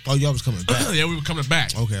Nebraska. Oh, y'all was coming back. Yeah, we were coming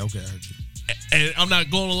back. Okay, I heard you. And I'm not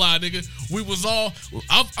gonna lie, nigga. We was all.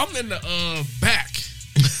 I'm in the back.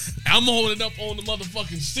 I'm holding up on the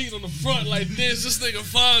motherfucking seat on the front like this. This nigga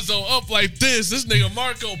Fonzo up like this. This nigga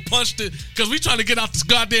Marco punched it because we trying to get out this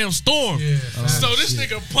goddamn storm. Yeah. So this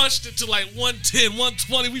nigga punched it to like 110,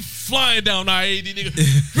 120. We flying down I-80, nigga.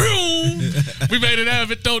 Vroom. We made it out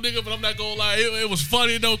of it though, nigga. But I'm not gonna lie, it was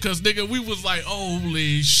funny though, cause nigga, we was like,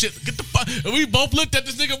 holy shit, get the fuck. And we both looked at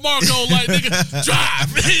this nigga Marco like, nigga,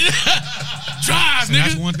 drive, drive, So nigga.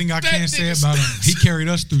 that's one thing I That can't say nigga- about him. He carried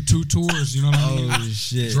us through 2 tours. You know what I mean? Oh,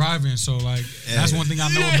 shit. Driving. So like that's one thing I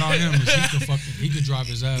know about him is he could drive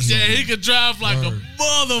his ass. Yeah, off. he could drive like Word. a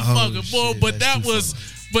motherfucker, Oh, boy. But that's that too was,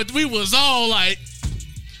 but we was all like,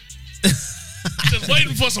 just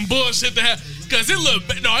waiting for some bullshit to happen. Cause it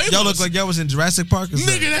looked, no, it Y'all was, look like y'all was in Jurassic Park or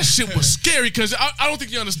something? nigga, that shit was scary. Cause I don't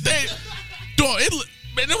think you understand, dog.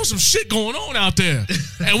 Man, there was some shit going on out there,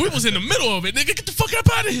 and we was in the middle of it. Nigga, get the fuck up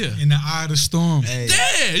out of here. In the eye of the storm. Hey,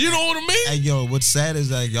 Yeah, you know what I mean. hey, yo, what's sad is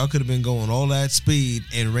that y'all could have been going all that speed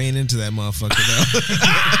and ran into that motherfucker.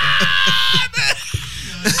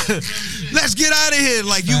 Let's get out of here.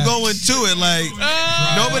 Like, you going to it. Like,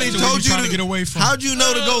 nobody So told what you you trying to get away from? How'd you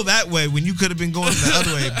know to go that way when you could have been going the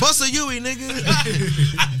other way? Bust a Yui,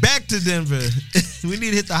 nigga. Back to Denver. We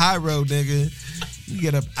need to hit the high road, nigga. You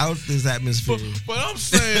get up out this atmosphere. But I'm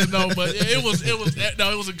saying though, but it was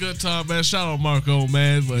a good time, man. Shout out Marco,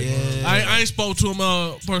 man. But Yeah. I ain't spoke to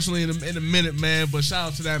him personally in a minute, man. But shout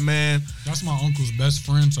out to that man. That's my uncle's best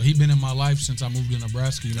friend. So he been in my life since I moved to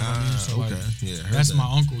Nebraska. You know what I mean? So like, okay. Yeah, heard that's that. my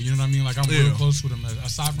uncle. You know what I mean? Like I'm Yeah. real close with him.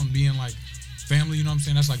 Aside from being like family, you know what I'm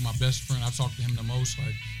saying? That's like my best friend. I talk to him the most.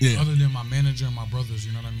 Like Yeah. other than my manager and my brothers,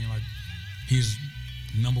 you know what I mean? Like he's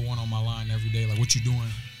number one on my line every day. Like what you doing?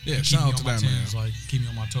 Yeah, Keep shout me out on to my that man. tens, like keep me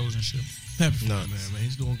on my toes and shit. Happy for that man.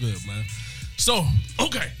 He's doing good, man. So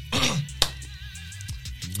okay,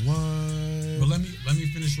 But let me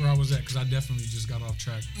finish where I was at because I definitely just got off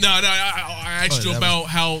track. no, I asked Oh, you that about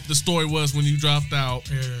how the story was when you dropped out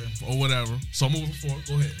Yeah. or whatever. So moving forward,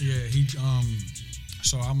 go ahead. Yeah,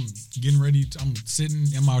 so I'm getting ready I'm sitting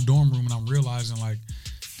in my dorm room and I'm realizing like,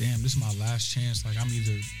 damn, this is my last chance. Like I'm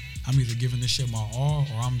either giving this shit my all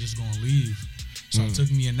or I'm just gonna leave. So I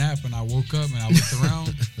took me a nap and I woke up and I looked around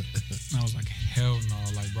and I was like, hell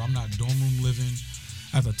no. Like, bro, I'm not dorm room living.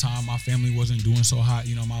 At the time, my family wasn't doing so hot.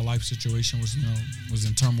 You know, my life situation was, was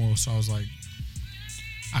in turmoil. So I was like,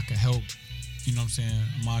 I could help. You know what I'm saying?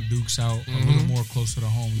 My Duke's out a little more closer to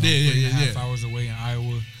home. You know, 3.5 hours away in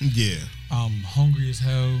Iowa. Yeah. I'm hungry as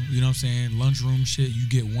hell. You know what I'm saying? Lunchroom shit. You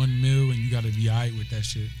get one meal and you got to be all right with that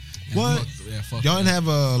shit. And What? Y'all didn't have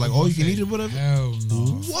like all you can eat or whatever? Hell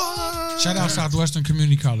no. What? Shout out Southwestern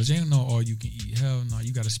Community College. Ain't no all you can eat. Hell no.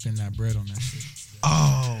 You got to spend that bread on that shit.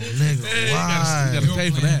 Oh, nigga, why? You gotta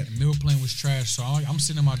pay for that. Meal plan was trash. So I'm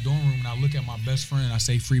sitting in my dorm room and I look at my best friend. I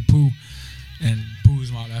say, "Free Pooh," and Pooh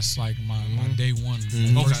is that's like my day one.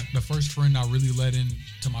 The first friend I really let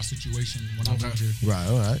into my situation when I moved here. Right,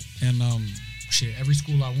 all right. And shit, every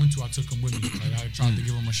school I went to, I took him with me. Like I tried to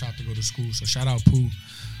give him a shot to go to school. So shout out Pooh.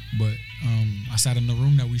 But I sat in the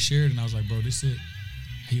room that we shared and I was like, bro, this it.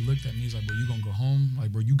 He looked at me. He's like, bro, you gonna go home?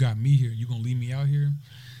 Like, bro, you got me here. You gonna leave me out here?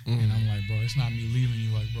 And I'm like, bro, it's not me leaving you.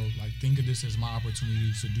 Like, bro, like think of this as my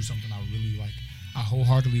opportunity to do something I really like. I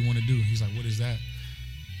wholeheartedly want to do. He's like, what is that?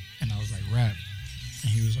 And I was like, rap. And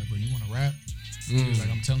he was like, bro, you want to rap? He was like,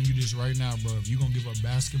 I'm telling you this right now, bro. If you gonna give up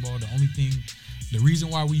basketball, the reason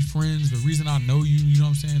why we friends, the reason I know you, you know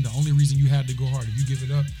what I'm saying? The only reason you had to go hard, if you give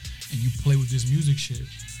it up and you play with this music shit,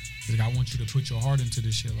 like I want you to put your heart into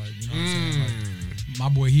this shit. Like, you know what I'm saying? Like, my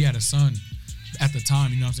boy, he had a son at the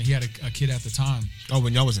time, you know what I'm saying? He had a kid at the time. Oh,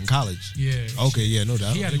 when y'all was in college? Yeah. Okay, yeah, no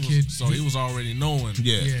doubt. He had a kid. So he was already knowing.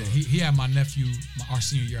 Yeah, he had my nephew our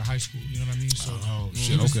senior year of high school. You know what I mean? So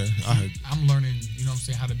shit, okay. I heard. I'm learning, you know what I'm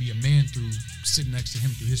saying, how to be a man through sitting next to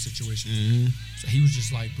him through his situation. So he was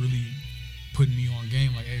just like really putting me on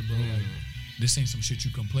game, like, hey, bro, like this ain't some shit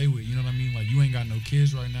you can play with. You know what I mean? Like, you ain't got no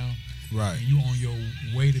kids right now. Right. And you on your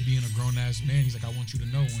way to being a grown-ass man. He's like, I want you to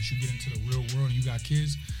know, once you get into the real world and you got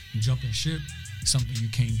kids, you jumping ship, it's something you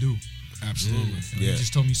can't do. Absolutely. He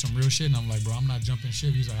just told me some real shit, and I'm like, bro, I'm not jumping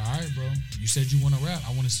ship. He's like, all right, bro, you said you want to rap.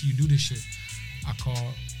 I want to see you do this shit. I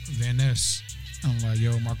call Van Ness. I'm like,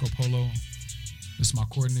 yo, Marco Polo, this is my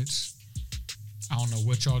coordinates. I don't know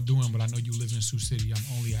what y'all doing, but I know you live in Sioux City.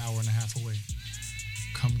 I'm only an hour and a half away.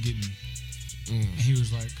 Come get me. And he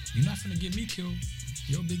was like, you're not finna get me killed.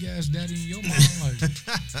 Your big ass daddy and your mom, like,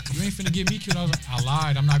 you ain't finna get me killed. I was like, I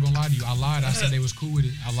lied. I'm not gonna lie to you. I lied. I said they was cool with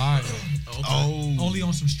it. I lied. Okay. Oh. Only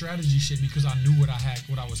on some strategy shit because I knew what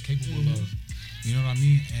I was capable of. You know what I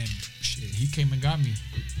mean? And shit, he came and got me.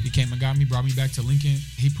 He came and got me, brought me back to Lincoln.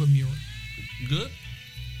 He put me on. You good?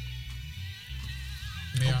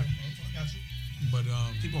 Yeah. Okay. I got you. But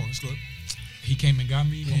Keep going. It's good. he came and got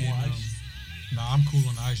me. more And, ice? Nah, I'm cool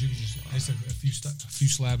on the ice. You can just there's a few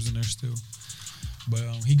slabs in there still. But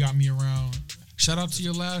he got me around. Shout out to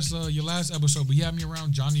your last episode, but he had me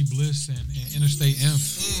around Johnny Bliss and Interstate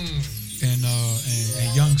Inf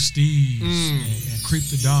and Young Steve and Creep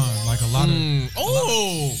the Don, like a lot of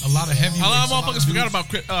heavy. A lot of motherfuckers forgot about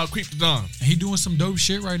Creep the Don. And he doing some dope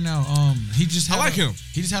shit right now. He just had I like him.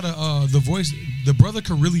 He just had the voice. The brother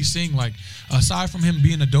could really sing. Like aside from him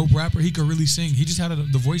being a dope rapper, he could really sing. He just had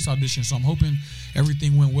the voice audition, so I'm hoping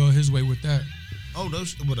everything went well his way with that. Oh,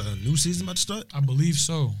 what a new season about to start? I believe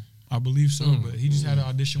so. But he just had an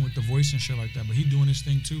audition with the voice and shit like that. But he doing his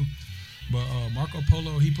thing too. But Marco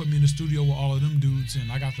Polo, he put me in the studio with all of them dudes,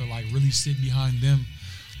 and I got to like really sit behind them.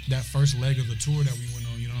 That first leg of the tour that we went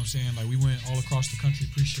on, you know what I'm saying? Like we went all across the country.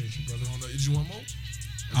 Appreciate you, brother. Did you want more?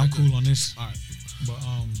 I'm cool on this. All right. But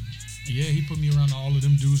yeah, he put me around all of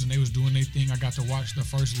them dudes, and they was doing their thing. I got to watch the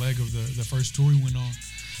first leg of the first tour we went on.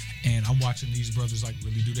 And I'm watching these brothers like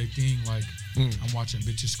really do their thing. Like I'm watching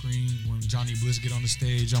Bitches Scream when Johnny Bliss get on the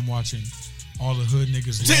stage. I'm watching all the hood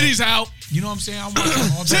niggas. Titties out. You know what I'm saying? I'm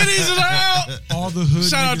watching all the Titties is out. All the hood.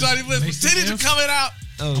 Shout niggas, out Johnny Bliss. Titties are coming out.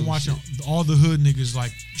 I'm watching all the hood niggas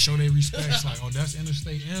like show their respects. Like, oh, that's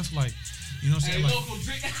Interstate Inf. Like, you know what I'm saying? Hey, Like, local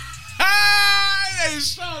drink. Hey,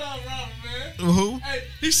 shout out Robert, man. Who? Hey,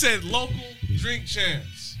 he said local drink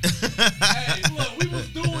champs. Hey, look, we was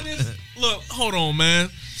doing this. Look, hold on,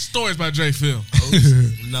 man. Stories by J. Phil.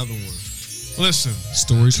 Another one. Listen.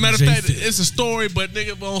 stories from Matter of J. fact, Phil. it's a story, but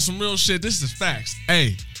nigga, on some real shit. This is facts.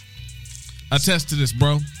 Hey, attest to this,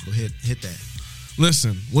 bro. Go hit that.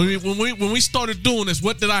 Listen, when we started doing this,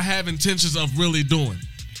 what did I have intentions of really doing?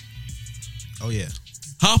 Oh yeah.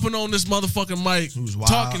 Hopping on this motherfucking mic, Who's wild,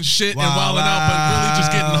 talking shit and wild wilding out, but really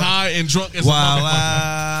just getting out. high and drunk as a Wild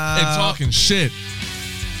motherfucker. And talking shit.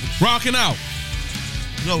 Rocking out.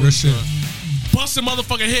 You know Real what shit. shit. busting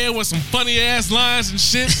motherfucking head with some funny ass lines and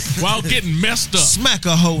shit while getting messed up. Smack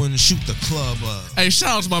a hoe and shoot the club up. Hey, shout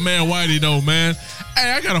out to my man Whitey though, man.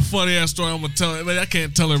 Hey, I got a funny ass story I'm gonna tell it. I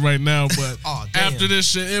can't tell it right now, but Oh, damn. after this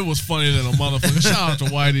shit, it was funnier than a motherfucker. Shout out to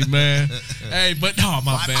Whitey, man. Hey, but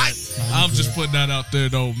my bad. I'm just putting that out there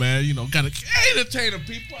though, man. You know, gotta entertain the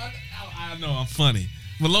people. I know I'm funny.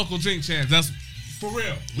 But local drink champs, that's for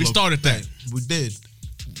real. We started that. We did.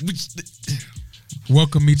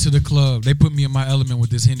 Welcome me to the club. They put me in my element with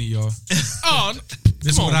this Henny, y'all. Oh,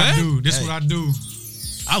 This come what on, I man. do. This what I do.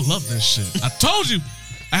 I love this shit. I told you,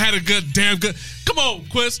 I had a damn good. Come on,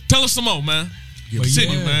 Quiz, tell us some more, man. But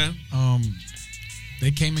Continue, yeah, man.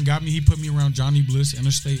 They came and got me. He put me around Johnny Bliss,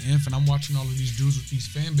 Interstate Inf, and I'm watching all of these dudes with these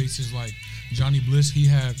fan bases. Like Johnny Bliss, he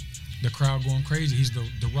had the crowd going crazy. He's the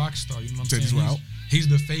rock star. You know what I'm Titties saying? were out. He's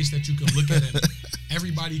the face that you can look at and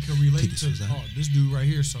everybody can relate to. Oh, this dude right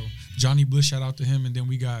here. So Johnny Bliss, shout out to him. And then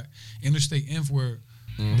we got Interstate Inf, where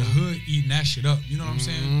the hood eating that shit up. You know what I'm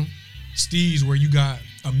saying? Steez, where you got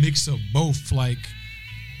a mix of both, like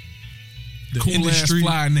the Cool industry, ass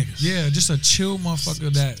fly niggas. yeah, just a chill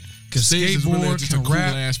motherfucker that can Steez is really skateboard, just a can cool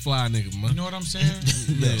rap. ass fly nigga, man. You know what I'm saying?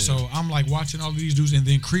 Yeah. So I'm like watching all of these dudes, and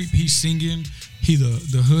then Creep, he's singing. He the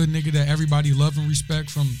hood nigga that everybody love and respect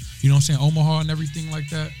from, you know what I'm saying, Omaha and everything like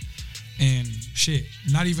that. And shit,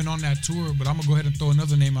 not even on that tour, but I'm gonna go ahead and throw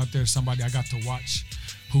another name out there. Somebody I got to watch,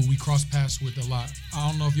 who we cross paths with a lot. I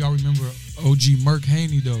don't know if y'all remember OG Merk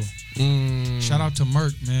Haney though. Shout out to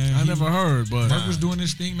Merk, man. I never heard, but Merk was doing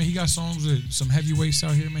this thing, man. He got songs with some heavyweights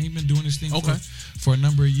out here, man. He been doing this thing Okay. for a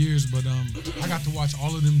number of years. But I got to watch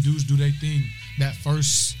all of them dudes do their thing that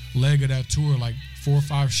first leg of that tour, like 4 or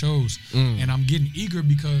 5 shows. And I'm getting eager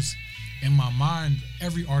because in my mind,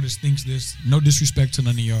 every artist thinks this. No disrespect to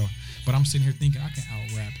none of y'all, but I'm sitting here thinking I can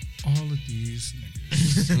out-rap all of these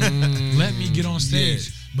niggas. Let me get on stage.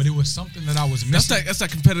 Yeah. But it was something that I was missing. that's that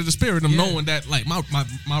competitive spirit of Yeah. knowing that like my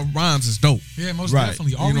rhymes is dope. Yeah, most Right.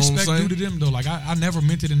 definitely. All You know what I'm respect saying? due to them though. Like I never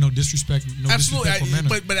meant it in no disrespect, Absolutely, disrespectful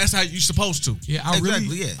manner. but that's how you supposed to. Yeah, I Exactly,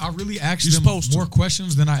 really asked You're them supposed to. more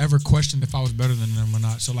questions than I ever questioned if I was better than them or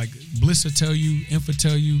not. So like Bliss will tell you, Inf will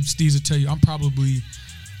tell you, Steez will tell you, I'm probably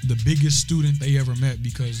the biggest student they ever met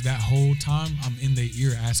because that whole time I'm in their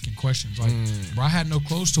ear asking questions. Like, bro, I had no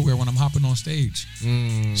clothes to wear when I'm hopping on stage.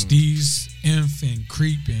 Steez, Inf, and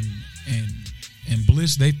Creep and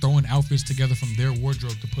Bliss, they throwing outfits together from their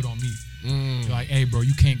wardrobe to put on me. They're like, hey, bro,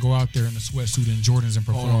 you can't go out there in a sweatsuit and Jordans and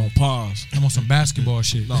perform. Hold on, pause. I'm on some basketball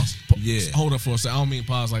shit. No, Yeah. Hold up for a second. I don't mean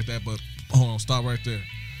pause like that, but hold on, stop right there.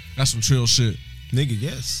 That's some trill shit. Nigga,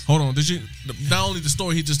 yes. Hold on, did you not only the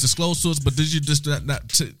story he just disclosed to us, but did you just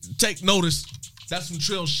take notice? That's some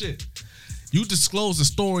trill shit. You disclosed the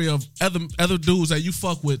story of other dudes that you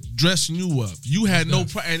fuck with dressing you up. You had no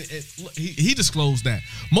and he disclosed that.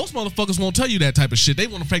 Most motherfuckers won't tell you that type of shit. They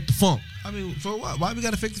want to fake the funk. I mean, for what? Why we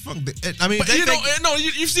gotta fake the funk? I mean, But they you know, think, no,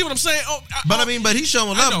 you see what I'm saying? but he's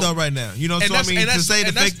showing I love know. though right now. You know, And so I mean, to say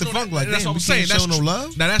to fake the funk like that's that, what we I'm saying. can't show That's no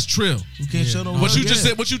love. Now that's trill. We can't show no love. What you just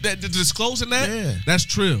yeah. said, disclosing that, Yeah. that's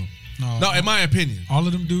trill. No, in my opinion. All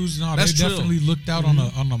of them dudes, no, That's they true. definitely looked out on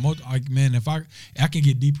a like, man, if I can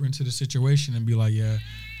get deeper into the situation and be like, yeah,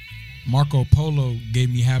 Marco Polo gave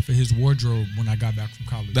me half of his wardrobe when I got back from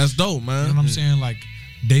college. That's dope, man. You know what I'm saying? Like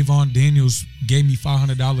Davon Daniels gave me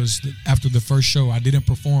 $500 after the first show. I didn't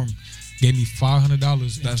perform. Gave me $500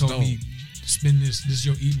 and That's told dope. me, spend this is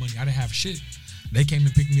your eat money. I didn't have shit. They came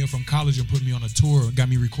and picked me up from college and put me on a tour, got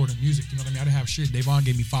me recording music. You know what I mean? I didn't have shit. Davon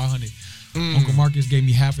gave me $500. Uncle Marcus gave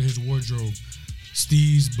me half of his wardrobe.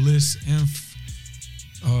 Steez, Bliss, Inf,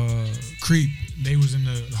 Creep, they was in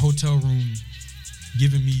the hotel room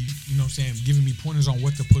giving me, you know what I'm saying, giving me pointers on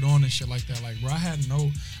what to put on and shit like that. Like, bro,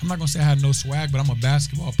 I'm not gonna say I had no swag, but I'm a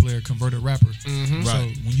basketball player, converted rapper. So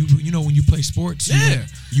Right. when you play sports, Yeah.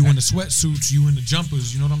 you in the sweatsuits, you in the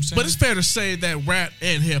jumpers, you know what I'm saying? But it's fair to say that rap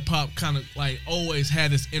and hip hop kind of like always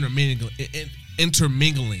had this intermingling.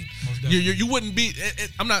 Most definitely. You wouldn't be.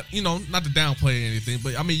 I'm not, not to downplay anything,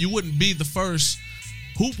 but I mean, you wouldn't be the first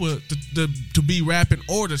hooper to be rapping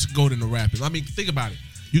or to go into rapping. I mean, think about it.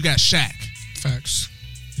 You got Shaq. Facts.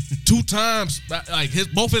 2 times, like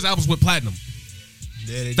both his albums went platinum.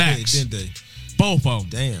 Yeah, they Facts. did, didn't they? Both of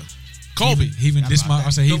them. Damn. Kobe. He even dissed my. I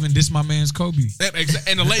say he even dissed my man's Kobe.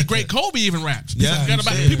 And the late great Kobe even raps. Yeah,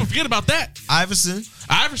 People forget about that. Iverson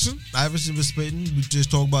was spitting. We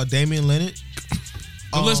just talked about Damian Leonard.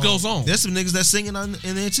 The list goes on. There's some niggas that singing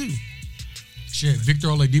in there too. Shit, Victor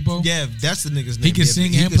Oladipo. Yeah, that's the nigga's name. He can Yeah,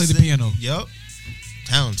 sing he and can play the sing. piano. Yup.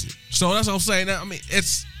 Talented. So that's what I'm saying. I mean,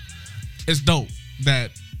 it's dope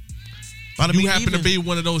that But I you mean, happen to even- be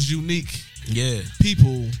one of those unique Yeah.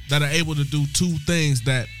 people that are able to do 2 things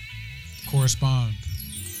that correspond.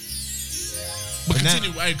 But And that-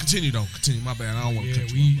 continue. Hey, continue though. Continue. My bad. I don't want to Yeah,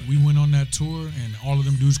 cut you off. we went on that tour, and all of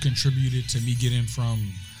them dudes contributed to me getting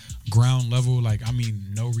from ground level. Like, I mean,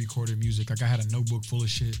 no recorded music. Like, I had a notebook full of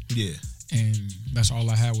shit, Yeah. and that's all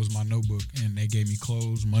I had was my notebook. And they gave me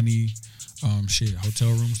clothes, money, hotel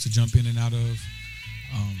rooms to jump in and out of.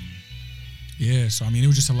 Yeah, so I mean, it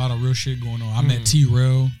was just a lot of real shit going on. I met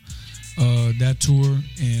T-Rail that tour,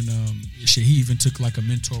 and he even took like a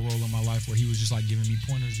mentor role in my life where he was just like giving me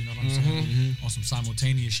pointers, you know what I'm saying? On some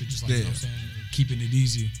simultaneous shit, just like, you know what I'm saying? Keeping it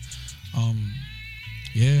easy.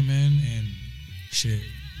 Yeah, man, and shit,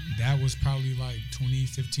 that was probably like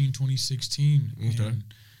 2015, 2016. Okay. And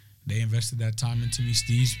they invested that time into me.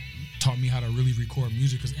 Steve's taught me how to really record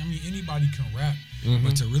music, because I mean, anybody can rap,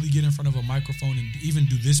 but to really get in front of a microphone and even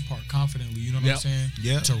do this part confidently, you know what I'm saying?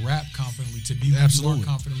 Yeah. To rap confidently, to be who you Absolutely. are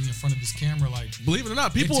confidently in front of this camera, like, Believe it or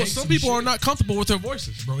not, people. takes Some some people are shit. not comfortable with their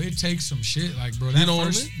voices. bro, it takes some shit. Like, bro, that know what I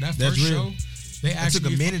first mean? that That's first real. show, they It asked took a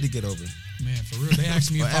me, minute to get over. man, for real, they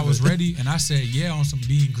asked me if I was ready, and I said yeah on some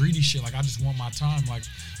being greedy shit. Like, I just want my time. Like,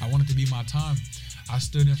 I want it to be my time. I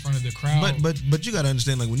stood in front of the crowd. But you gotta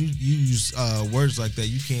understand, like when you use words like that,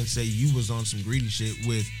 you can't say you was on some greedy shit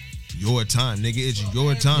with your time, nigga. It's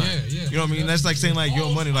your time. Yeah. You know what I mean? That's like saying like your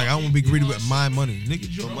money. Like I won't be greedy with my money, nigga.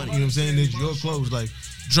 It's your money. You know what I'm saying? It's your clothes. Like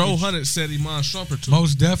Joe Hunnett said Iman Shumpert too.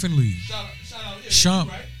 Most definitely, Shout out, yeah, Shump.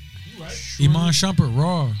 You right. Iman Shumpert,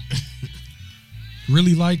 raw.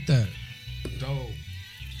 Really like that. Dope.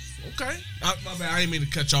 Okay. My bad. I didn't mean to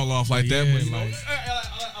cut y'all off like that, Yeah, but you know, like-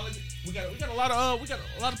 we got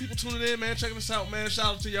a lot of people tuning in, man. Checking us out, man.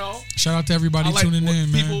 Shout out to y'all. Shout out to everybody I like tuning when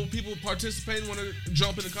in, man. people participating, want to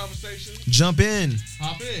jump in the conversation. jump in.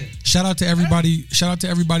 Hop in. Shout out to everybody. Shout out to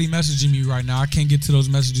everybody messaging me right now. I can't get to those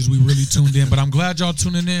messages. We really tuned in, but I'm glad y'all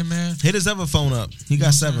tuning in, man. Hit his other phone up. He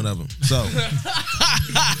got 7 of them. So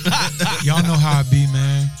Y'all know how I be,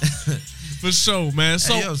 man. For sure, man.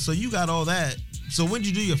 So hey, yo, so you got all that. So when did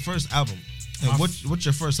you do your first album? And My- what's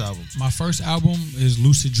your first album? My first album is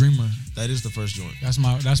Lucid Dreamer. That is the first joint. That's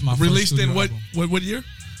my first released studio in what album. what year?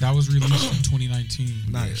 That was released in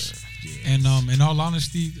 2019. Nice. Yeah. And in all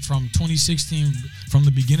honesty, from 2016, from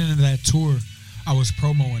the beginning of that tour, I was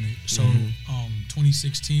promoting it. So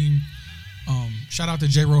 2016, shout out to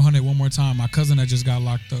J. Rohunnet one more time. My cousin that just got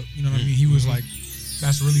locked up. You know what I mean? He was like,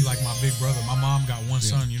 that's really like my big brother. My mom got one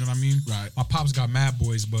son. You know what I mean? Right. My pops got mad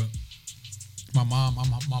boys, but my mom,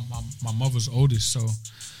 my mother's oldest. So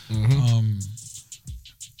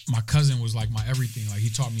my cousin was like my everything. Like he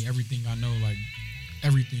taught me everything I know, like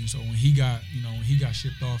everything. So when he got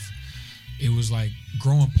shipped off, it was like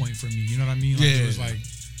growing point for me. You know what I mean? Like Yeah. It was like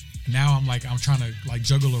now I'm trying to like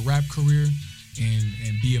juggle a rap career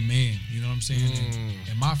and be a man. You know what I'm saying?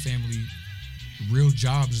 And my family, real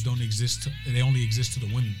jobs don't exist. They only exist to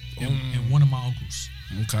the women and one of my uncles.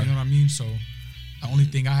 Okay. You know what I mean? So the only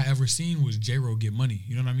thing I ever seen was J-Ro get money.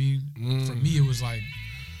 You know what I mean? For me, it was like,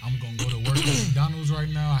 I'm going to go to work at McDonald's right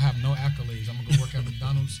now. I have no accolades. I'm going to go work at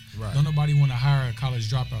McDonald's. Right. Don't nobody want to hire a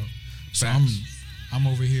college dropout. So Facts. I'm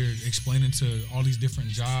over here explaining to all these different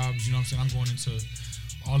jobs. You know what I'm saying? I'm going into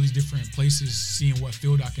all these different places, seeing what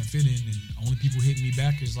field I can fit in. And only people hitting me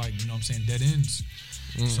back is like, you know what I'm saying, dead ends.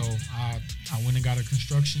 So I went and got a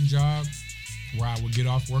construction job where I would get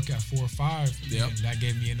off work at 4 or 5. Yep. And that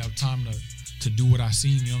gave me enough time to do what I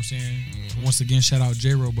seen, you know what I'm saying? Once again, shout out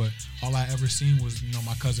J-Ro, but all I ever seen was, you know,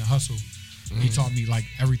 my cousin Hustle. He taught me like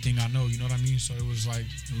everything I know, you know what I mean? So it was like,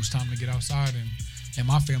 it was time to get outside. And in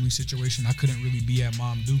my family situation, I couldn't really be at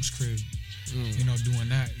Mom Duke's crib, you know, doing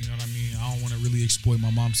that, you know what I mean? I don't want to really exploit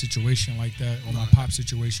my mom's situation like that or my pop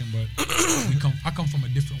situation, but I come from a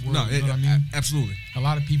different world, you know what I mean? Absolutely. A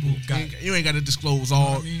lot of people got, You ain't got to disclose you know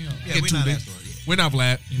all. what I mean? Yeah, Get we're too not big. that smart. Yeah. We're not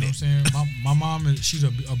Vlad. You know what I'm saying? My mom, she's a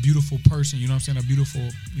beautiful person. You know what I'm saying? A beautiful,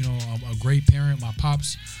 you know, a great parent. My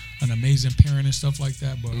pop's an amazing parent and stuff like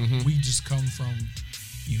that. But we just come from,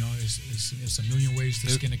 you know, it's a million ways to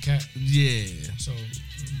skin a cat. Yeah. So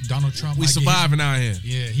Donald Trump, We might get surviving out here.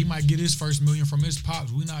 he might get his first million from his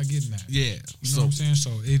pops. We're not getting that. Yeah. You know So what I'm saying? So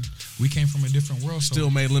we came from a different world. So still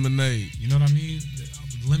made lemonade. you know what I mean?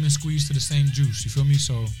 Lemon squeeze to the same juice. You feel me?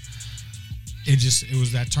 So it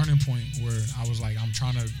was that turning point where I was like, I'm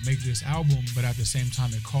trying to make this album, but at the same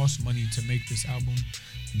time, it costs money to make this album.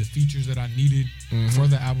 The features that I needed for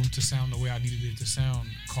the album to sound the way I needed it to sound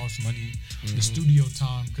cost money. The studio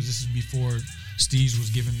time, because this is before Steez was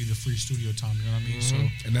giving me the free studio time. You know what I mean? So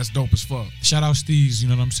And that's dope as fuck. shout out Steez. You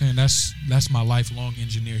know what I'm saying? That's my lifelong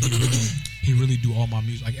engineer. He really do all my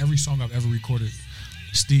music. Like every song I've ever recorded,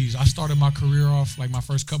 Steez. I started my career off like my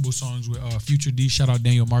first couple songs with Future D. Shout out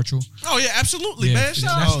Daniel Marshall. Oh yeah, absolutely, Yeah, man.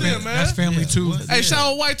 Shout out to them, man. That's family too. what? Hey, shout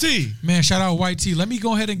out YT. Man, shout out YT. Let me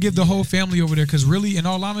go ahead and give the whole family over there, because really, in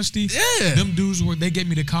all honesty, Yeah. them dudes they gave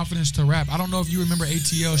me the confidence to rap. I don't know if you remember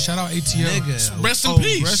ATL. Shout out ATL. Nigga. Rest in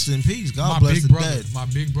peace. Rest in peace. God My bless big the brother, dead. my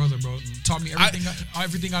big brother, bro, taught me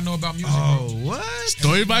everything I know about music, Oh, bro. what?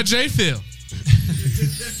 Story by J Phil.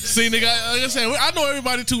 See, nigga, like I said, I know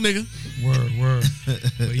everybody too, nigga. Word.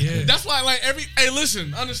 But yeah, That's why, like, hey,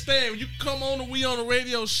 listen, understand, when you come on We on the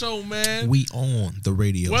radio show, man. We on the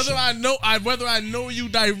radio Whether show. whether I know you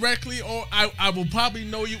directly or I will probably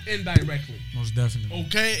know you indirectly. most definitely.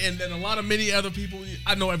 Okay, and then many other people.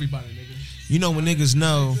 I know everybody, nigga. You know when niggas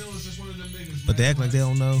know, Phil is just one of them niggas, but they man. act like they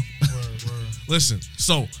don't know. Word. Listen,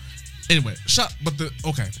 so anyway,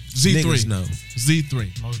 Z3, Niggas know.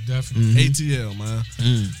 Z3, Most definitely. ATL, man.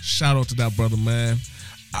 Shout out to that brother, man.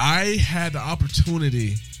 I had the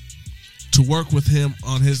opportunity to work with him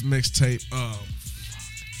on his mixtape.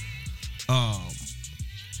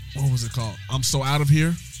 What was it called? I'm So Out of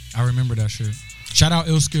Here. I remember that shit. Shout out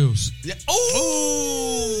Ill Skills. Yeah.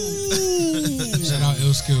 Oh. Shout out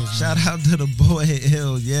Ill Skills. Man. Shout out to the boy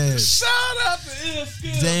Hill, yes. Shout out to Ill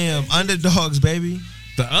Skills. Damn, underdogs, baby.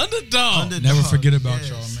 The underdog. Never forget about yes.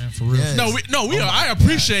 y'all, man. For real. Yes. I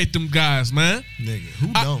appreciate them guys, man. Nigga, who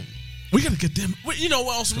don't? We gotta get them. You know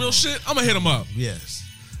what? On some real shit, I'm gonna hit him up. Yes.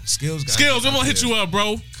 Skills, guys. Skills, I'm gonna hit you up,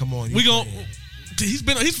 bro. Come on, We you gonna.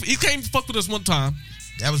 playing. He came fuck with us one time.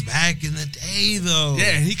 That was back in the day, though.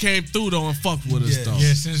 Yeah, he came through though and fucked with us Yeah. though.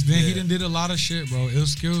 Yeah, since then he Yeah. done did a lot of shit, bro. Ill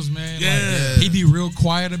Skills, man. Yeah. Like, he be real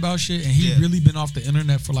quiet about shit, and he Yeah. really been off the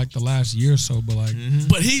internet for like the last year or so. But like,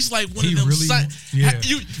 But he's like one He of them. really- yeah.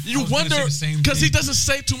 You I was gonna wonder say the same because he thing. doesn't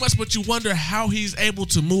say too much, but you wonder how he's able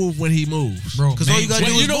to move when he moves. bro, 'Cause all you gotta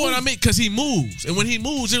Well, do you is know move. what I mean? Because he moves, and when he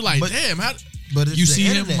moves, you're like, But- damn, how? But it's you the see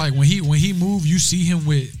him internet. like when he move, you see him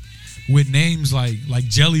with names like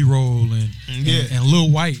Jelly Roll and Yeah. and Lil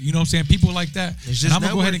White. You know what I'm saying? People like that. It's just And I'm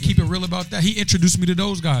gonna go ahead and networking. keep it real about that. He introduced me to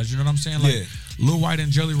those guys. You know what I'm saying? Like Yeah. Lil White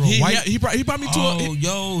and Jelly Roll. He brought me to Oh,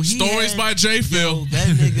 yo, he Stories had- by J Yo, Phil. that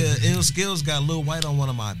nigga Ill Skills got Lil White on one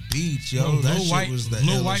of my beats, yo. Bro, that Lil shit White, was the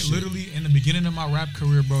Lil illest White shit. literally in the beginning of my rap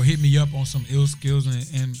career, bro, hit me up on some Ill Skills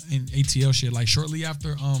and ATL shit. Like shortly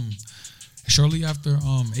after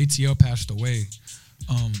ATL passed away,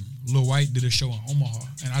 Lil White did a show in Omaha,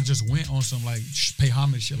 and I just went on some like pay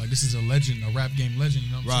homage shit. Like this is a legend, a rap game legend.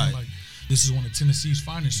 You know what I'm saying? Right. Like this is one of Tennessee's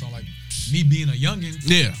finest. So like me being a youngin,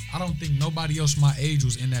 Yeah. I don't think nobody else my age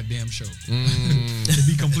was in that damn show. To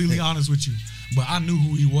be completely honest with you, but I knew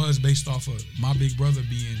who he was based off of my big brother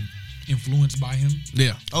being influenced by him.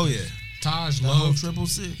 Yeah. Oh yeah, Taj the whole loved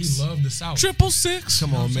 666. he loved the South. 666.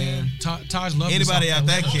 Come on, man. Taj loved Anybody the out South.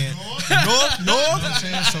 that can't. North. You know what I'm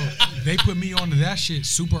saying? So they put me onto that shit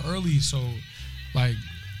super early. So like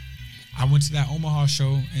I went to that Omaha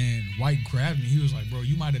show and White grabbed me. He was like, "Bro,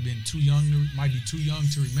 you might have been too young, might be too young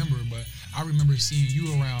to remember, but I remember seeing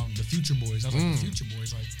you around the Future Boys." I was like, "The Future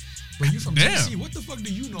Boys, like, bro, you from Damn. Tennessee? What the fuck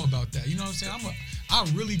do you know about that?" You know what I'm saying? I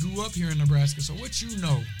really grew up here in Nebraska, so what you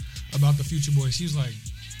know about the Future Boys? He's like,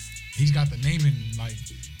 he's got the naming like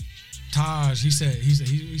Taj. He said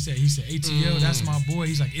ATL. That's my boy.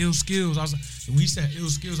 He's like Ill Skills. I was like, and when he said Ill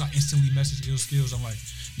Skills, I instantly messaged Ill Skills. I'm like,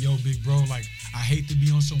 yo, big bro, like I hate to be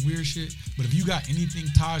on some weird shit, but if you got anything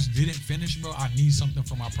Taj didn't finish, bro, I need something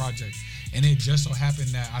for my project. And it just so happened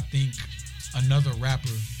that I think another rapper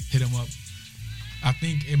hit him up. I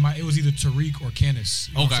think it was either Tariq or Candace.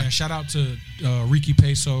 You know what I'm Okay. saying? Shout out to Ricky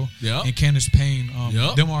Peso Yep. and Candace Payne.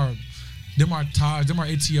 Yep. Them are Taj, them are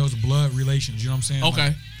ATL's blood relations. You know what I'm saying? Okay.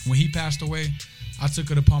 Like, when he passed away, I took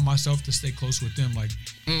it upon myself to stay close with them. Like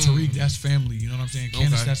Tariq, that's family. You know what I'm saying?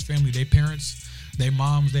 Candace, Okay. that's family. They parents, they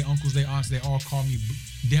moms, they uncles, they aunts, they all call me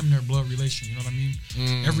damn near blood relation. You know what I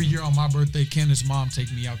mean? Every year on my birthday, Candace's mom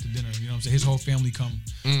take me out to dinner. You know what I'm saying? His whole family come.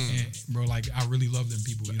 And bro, like I really love them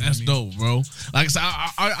people. You know That's what I mean? dope, bro. Like I said,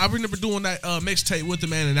 I remember doing that mixtape with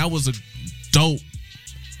him, man, and that was a dope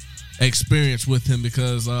experience with him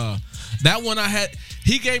because that one I had,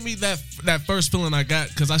 he gave me that first feeling I got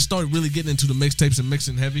because I started really getting into the mixtapes and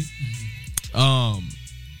mixing heavy.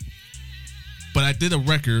 But I did a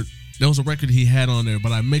record. There was a record he had on there,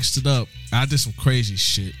 but I mixed it up. I did some crazy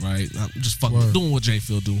shit, right? I'm just fucking Word. doing what J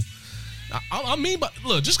Phil do. I mean, but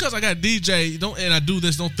look, just because I got DJ, and I do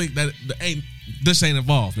this, don't think that this ain't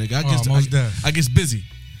involved, nigga. I get busy.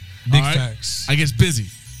 Big All right? facts. I get busy.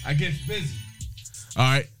 All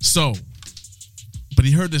right, so, but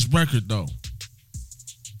he heard this record though.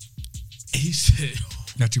 He said,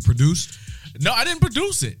 That you produced? No, I didn't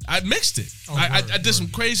produce it. I mixed it. Oh, I word, did some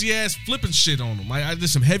crazy ass flipping shit on them. I did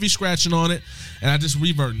some heavy scratching on it, and I just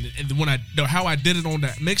reverted it. And when how I did it on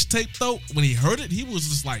that mixtape though, when he heard it, he was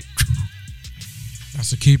just like,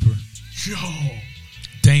 That's a keeper. "Yo."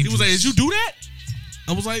 Dangerous. He was like, "Did you do that?"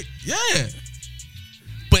 I was like, "Yeah."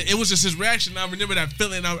 But it was just his reaction. I remember that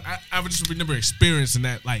feeling. I just remember experiencing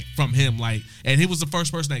that, like, from him. Like, and he was the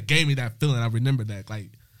first person that gave me that feeling. I remember that. Like,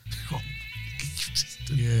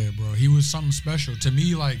 Yeah, bro. He was something special. To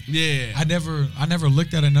me, like, yeah. I never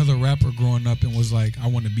looked at another rapper growing up and was like, I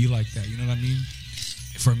want to be like that. You know what I mean?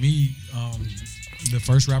 For me, the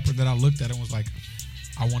first rapper that I looked at and was like,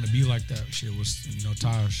 I want to be like that shit was,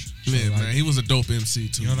 Taj. So, Yeah, like, man. He was a dope MC,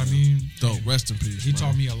 too. You know what I man. mean? Dope. Rest in peace. He man.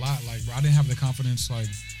 taught me a lot. Like, bro, I didn't have the confidence. Like,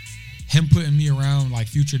 him putting me around, like,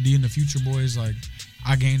 Future D and the Future Boys, like,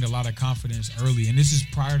 I gained a lot of confidence early. And this is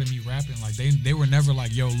prior to me rapping. Like, they were never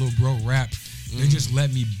like, yo, little bro, rap. They just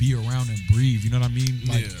let me be around and breathe. You know what I mean?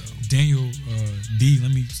 Like, Yeah. Daniel D,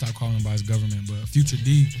 let me stop calling him by his government, but Future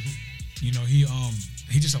D,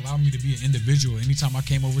 he just allowed me to be an individual. Anytime I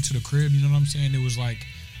came over to the crib, you know what I'm saying? It was like,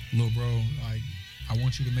 little bro, like, I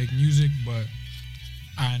want you to make music, but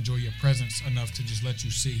I enjoy your presence enough to just let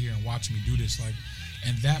you sit here and watch me do this. Like,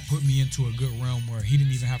 and that put me into a good realm where he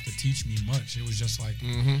didn't even have to teach me much. It was just like,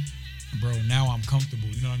 bro, now I'm comfortable.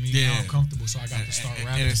 You know what I mean? Yeah. Now I'm comfortable, so I got to start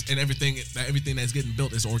rapping. And everything that's getting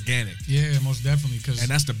built is organic. Yeah, most definitely. Cause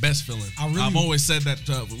And that's the best feeling. I've always said that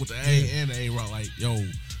with the A and the A Rock, like, yo,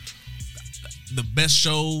 the best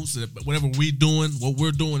shows, whatever we're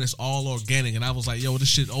doing is all organic. And I was like, yo, this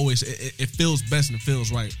shit always, it feels best and it feels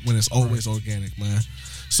right when it's always organic, man.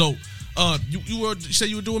 So, you said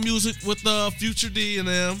you were doing music with Future D and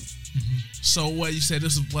them. Mm-hmm. So what you said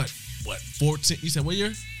this is what 14? You said what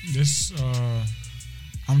year? This,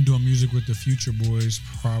 I'm doing music with the Future Boys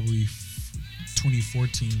probably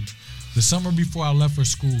 2014. The summer before I left for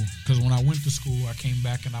school. Because when I went to school, I came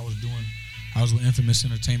back and I was with Infamous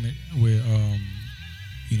Entertainment with,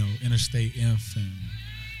 Interstate Inf and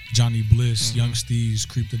Johnny Bliss, Young Steez,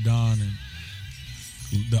 Creep the Don, and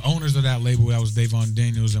the owners of that label, that was Davon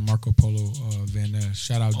Daniels and Marco Polo Van Ness.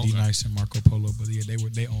 Shout out D Nice and Marco Polo, but yeah,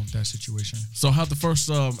 they owned that situation. So how'd the first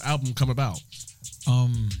album come about?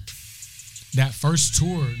 That first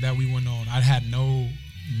tour that we went on, I had no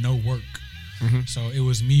work. So it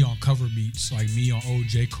was me on cover beats, like me on old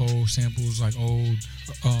J. Cole samples, like old.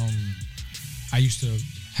 I used to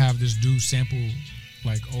have this dude sample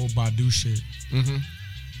like old Badu shit,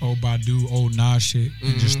 old Badu, old Nas shit,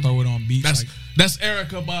 and just throw it on beats. That's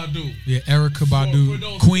Erykah Badu. Yeah, Erykah Badu, For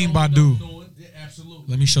those Queen who don't Badu. know it, yeah, absolutely.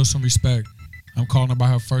 Let me show some respect. I'm calling her by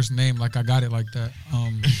her first name like I got it like that.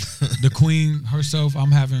 The queen herself,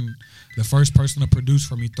 I'm having the first person to produce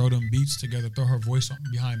for me, throw them beats together, throw her voice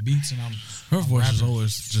behind beats, and Her voice is rapping.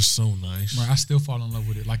 always just so nice. I still fall in love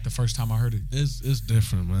with it like the first time I heard it. It's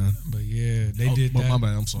different, man. But yeah, they did that. My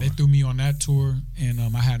bad, I'm sorry. They threw me on that tour, and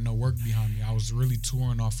I had no work behind me. I was really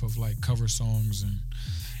touring off of like cover songs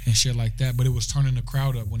and shit like that. But it was turning the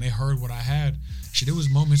crowd up when they heard what I had. Shit, there was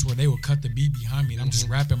moments where they would cut the beat behind me, and I'm just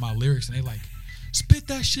rapping my lyrics, and they like, spit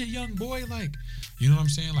that shit, young boy. Like, you know what I'm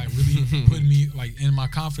saying? Like, really putting me like in my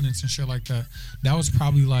confidence and shit like that. That was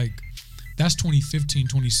probably like, that's 2015,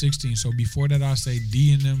 2016. So before that, I say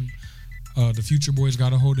D and them, the Future Boys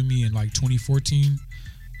got a hold of me in like 2014.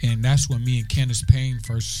 And that's when me and Candace Payne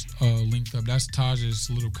first linked up. That's Taj's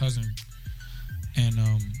little cousin. And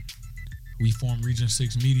we formed Region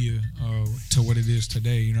 6 Media to what it is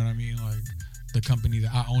today. You know what I mean? Like, the company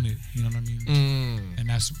that I own it, you know what I mean? And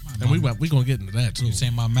that's And we gonna get into that too. You know what I'm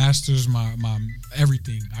saying? My masters, my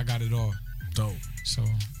everything, I got it all. Dope. So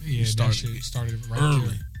yeah, that shit started right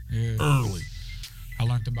early. there. Yeah. Early. I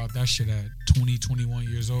learned about that shit at 20, 21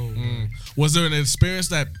 years old. Was there an experience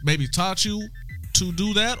that maybe taught you to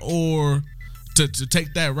do that, or to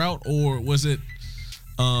take that route, or was it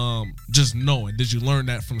just knowing? Did you learn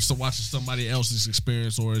that from watching somebody else's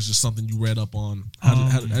experience, or is it just something you read up on?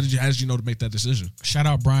 How did you know to make that decision? Shout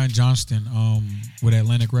out Brian Johnston with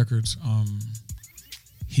Atlantic Records.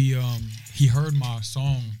 He heard my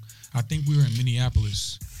song. I think we were in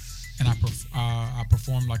Minneapolis, and I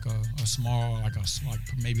performed like a small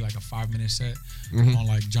maybe like a 5-minute set on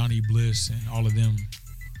like Johnny Bliss and all of them,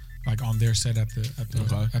 like on their set at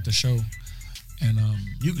the show. And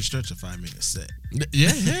you can stretch a 5-minute set. Yeah,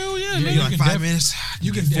 hell yeah. Yeah, You like 5 minutes?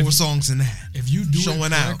 You get 4 songs in that. If you do Showing it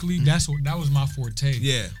correctly, that was my forte.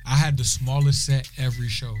 Yeah. I had the smallest set every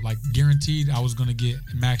show. Like, guaranteed I was gonna get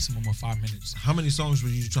a maximum of 5 minutes. How many songs were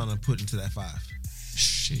you trying to put into that 5?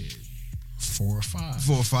 Shit. 4 or 5.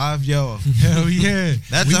 4 or 5, yo. Hell yeah.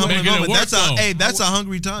 That's We a hungry making it moment. work, That's though. that's a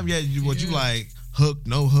hungry time. Yeah, you like, hook,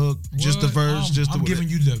 no hook, just the verse, just the. I'm giving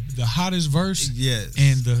you the hottest verse, yes,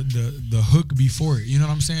 and the hook before it. You know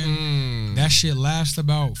what I'm saying? That shit lasts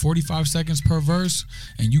about 45 seconds per verse,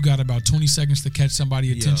 and you got about 20 seconds to catch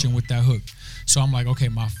somebody's attention with that hook. So I'm like, okay,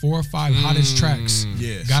 my 4 or 5 hottest tracks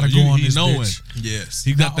gotta go on this bitch. Yes,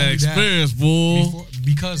 he got that experience, boy.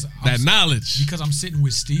 Because that knowledge. Because I'm sitting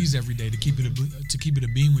with Steez every day to keep it a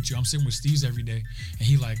beam with you. I'm sitting with Steez every day, and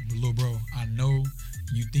he like, little bro, I know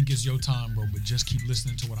you think it's your time, bro, but just keep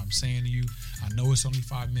listening to what I'm saying to you. I know it's only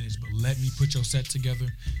 5 minutes, but let me put your set together.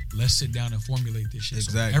 Let's sit down and formulate this shit.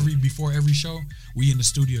 Exactly. So before every show, we in the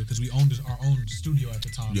studio because we owned our own studio at the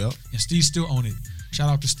time. Yep. And Steez still own it. Shout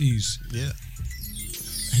out to Steez. Yeah.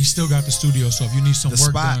 He still got the studio, so if you need some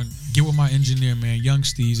work done, get with my engineer, man, Young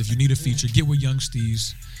Steez. If you need a feature, get with Young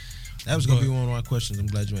Steez. That was gonna be one of my questions. I'm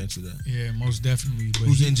glad you answered that. Yeah, most definitely. But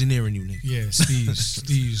who's engineering you, nigga? Yeah,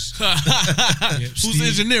 Steez. Who's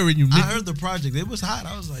engineering you, nigga? I heard the project. It was hot.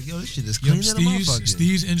 I was like, yo, this shit is clean than a motherfucker.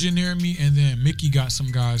 Steez engineering me, and then Mickey got some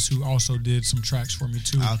guys who also did some tracks for me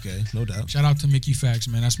too. Okay, no doubt. Shout out to Mickey Fax,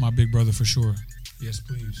 man. That's my big brother for sure. Yes,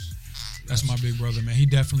 please. That's my big brother, man. He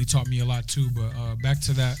definitely taught me a lot too. But back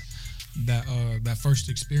to that first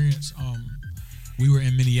experience. We were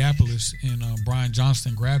in Minneapolis, and Brian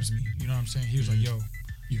Johnston grabs me. You know what I'm saying? He was like, yo,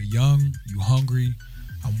 you're young, you hungry.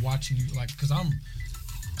 I'm watching you, like, because I'm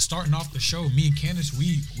starting off the show. Me and Candace,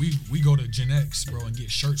 we go to Gen X, bro, and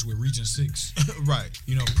get shirts with Region 6. Right.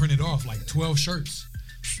 You know, printed off, like 12 shirts.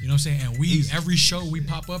 You know what I'm saying? And every show we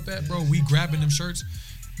pop up at, bro, we grabbing them shirts.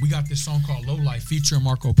 We got this song called Low Life featuring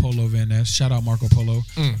Marco Polo Van Ness. Shout out Marco Polo.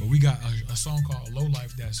 But we got a song called Low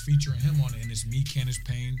Life that's featuring him on it, and it's me, Candace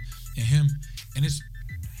Payne, and him. And it's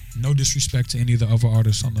no disrespect to any of the other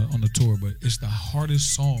artists on the tour, but it's the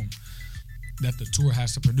hardest song that the tour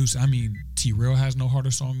has to produce. I mean, T-Rail has no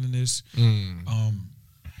harder song than this.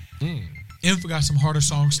 Inf got some harder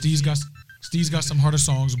songs. Steez got some harder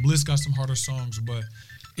songs. Bliss got some harder songs, but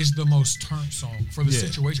it's the most turned song for the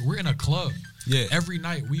situation. We're in a club. Yeah. Every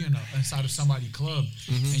night we inside of somebody's club,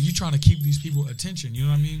 and you trying to keep these people attention. You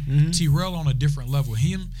know what I mean? T-Rail on a different level.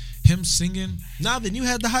 Him singing. Nah, then you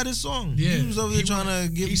had the hottest song. Yeah, he was over there trying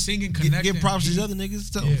to get props to these other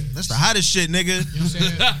niggas. That's the hottest shit, nigga. You know what I'm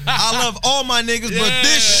saying? I love all my niggas, but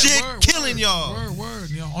this shit killing y'all. Word.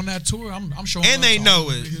 You know, on that tour, I'm showing. And they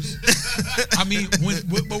know it. I mean,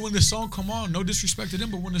 when the song come on, no disrespect to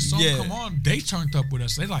them, but when the song come on, they turned up with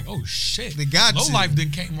us. They like, oh shit, they got Low Life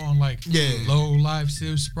then came on like Low Life,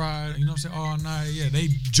 Civ Sprite, you know what I'm saying? All night, yeah, they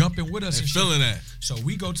jumping with us. They and feeling shit. that. So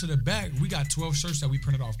we go to the back. We got 12 shirts that we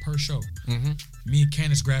printed off per show. Me and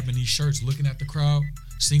Candace grabbing these shirts, looking at the crowd,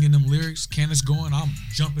 singing them lyrics. Candace going, I'm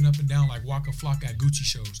jumping up and down like Waka Flocka at Gucci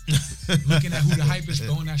shows. Looking at who the hype is,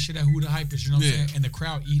 throwing that shit at who the hype is, you know what I'm saying? And the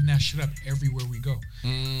crowd eating that shit up everywhere we go.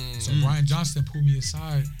 So Brian Johnston pulled me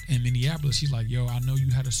aside in Minneapolis. He's like, yo, I know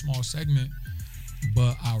you had a small segment,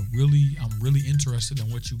 but I'm really interested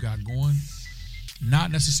in what you got going.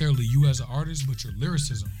 Not necessarily you as an artist, but your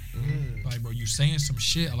lyricism. Like, bro, you saying some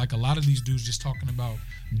shit. Like, a lot of these dudes just talking about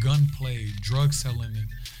gunplay, drug selling. And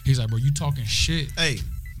he's like, bro, you talking shit. Hey,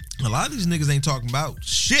 a lot of these niggas ain't talking about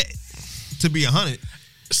shit, to be 100.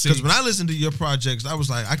 Because when I listened to your projects, I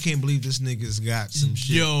was like, I can't believe this nigga's got some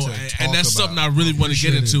shit. Yo, and that's something I really want to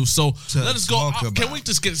get into. So let us go. Can we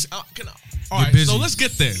just get? All right, so let's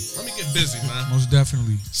get there. Let me get busy, man. Most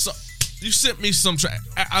definitely. So you sent me some track.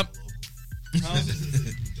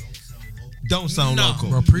 Don't sound local.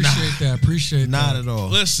 Bro, appreciate that. Not at all.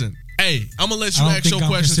 Listen, hey, I'm gonna let you ask your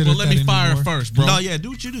questions, but let me fire first, bro. No, yeah, do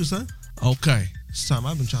what you do, son. Okay. This time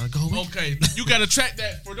I've been trying to go with. Okay, you got a track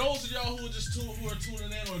that for those of y'all who are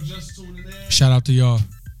tuning in or just tuning in. Shout out to y'all.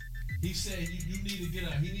 He said you need to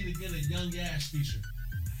get a Young Yash feature.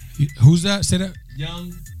 Who's that? Say that.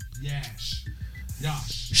 Young Yash.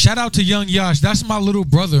 Shout out to Young Yash. That's my little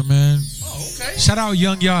brother, man. Oh, okay. Shout out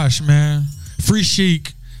Young Yash, man. Free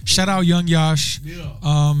Chic. Shout out Young Yash. Yeah.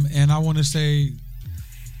 And I want to say,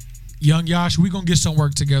 Young Yash, we gonna get some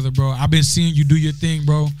work together, bro. I've been seeing you do your thing,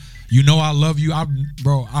 bro. You know I love you.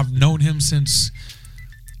 I've known him since.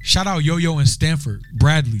 Shout out Yo-Yo and Stanford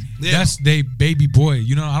Bradley. Yeah. That's they baby boy.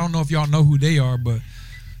 You know, I don't know if y'all know who they are, but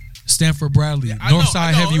Stanford Bradley,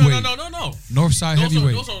 Northside Heavyweight. No. Northside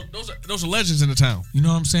Heavyweight. Those are legends in the town. You know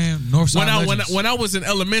what I'm saying? Northside legends. When I was in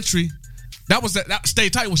elementary, that Stay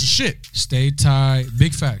Tight was the shit. Stay Tight,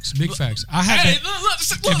 big facts. I had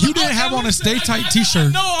if you didn't have on a Stay Tight t-shirt,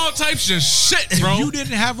 I know all types of shit, bro. If you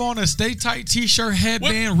didn't have on a Stay Tight t-shirt,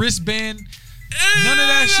 headband, wristband, None of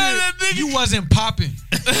that nigga. shit. You wasn't popping.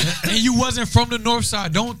 And you wasn't from the north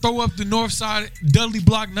side. Don't throw up the north side, Dudley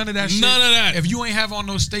Block, none of that shit. None of that. If you ain't have on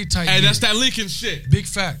no state type Hey, gear. that's that Lincoln shit. Big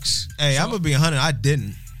facts. Hey, I'm gonna be 100. I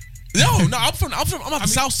didn't. No, I'm on the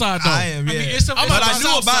south side though. I am. Yeah. I mean, it's a- I'm but on I the knew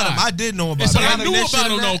south about side. him. I did know about It's him. a But I lot of knew connection about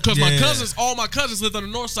in them that. though, because Yeah. all my cousins lived on the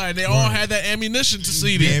north side. They all had that ammunition to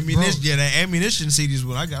see The them. ammunition, that ammunition CD is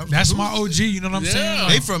what I got. That's my OG, you know what I'm Yeah. saying?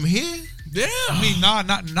 They from here? Yeah, I mean,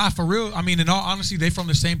 not for real. I mean, in all honesty, they from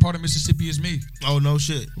the same part of Mississippi as me. Oh no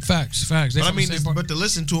shit. Facts. They But I from mean, the same part. but to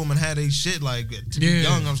listen to them and have they shit like to be Yeah.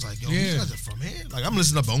 young, I was like, yo, these Yeah. guys are from here. Like I'm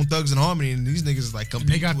listening to Bone Thugs and Harmony, and these niggas is like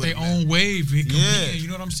competing. They got with their them, man. own wave. They competing, Yeah. you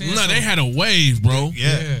know what I'm saying? no, So- they had a wave, bro.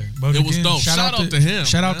 Yeah. But It was dope. Shout out to him,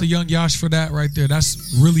 Shout out man. to Young Yash for that right there.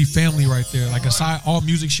 That's really family right there. Like aside, all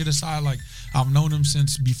music shit aside, like I've known him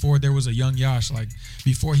since before there was a Young Yash. Like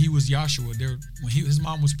before he was Joshua. There when his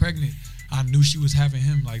mom was pregnant, I knew she was having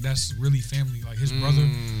him. Like that's really family. Like his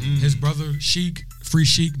brother Sheik, Free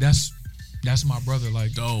Sheik. That's my brother.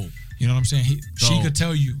 Like Dope. you know what I'm saying? She Dope. could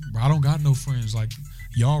tell you, bro, I don't got no friends. Like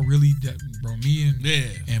y'all really, bro. Me and Yeah.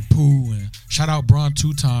 and Pooh and shout out Bron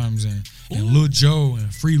 2 times and Lil Joe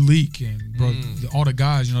and Free Leak and bro, all the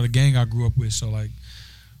guys. You know the gang I grew up with. So like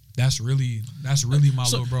that's really my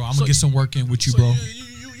So- little bro. I'm so- gonna get some work in with you, So bro.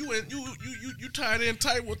 you tied in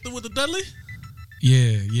tight with the Dudley?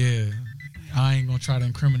 Yeah. I ain't gonna try to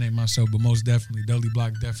incriminate myself, but most definitely, Dudley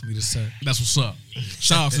Block definitely the set. That's what's up.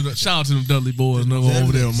 Shout out to them Dudley boys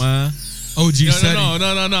over there, man. OG No. Seti.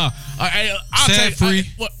 I'll Sad take free.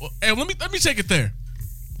 Hey, let me take it there.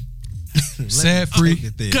 Sad free.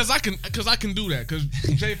 Get there. Cause I can do that. Cause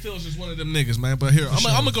Jay Phil's just one of them niggas, man. But here, I'm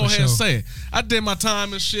gonna go for ahead and sure. say it. I did my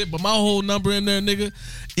time and shit, but my whole number in there, nigga.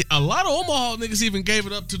 A lot of Omaha niggas even gave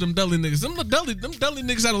it up to them Dudley niggas. Them Dudley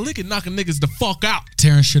niggas out of Lincoln knocking niggas the fuck out.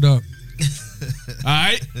 Tearing shit up. All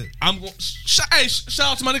right, I'm going. Shout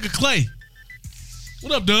out to my nigga Clay.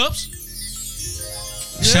 What up, Dubs?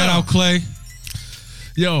 Shout out Clay.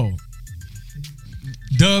 Yo,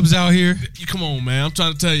 Dubs out here. come on, man. I'm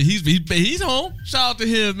trying to tell you, he's home. Shout out to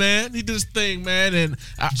him, man. He did his thing, man. And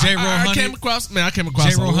I came across a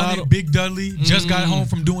J-Ro lot Honey, of Big Dudley just got home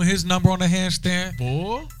from doing his number on the handstand.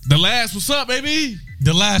 boy. The last, what's up, baby?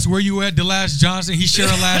 The last, where you at? The last Johnson. He shared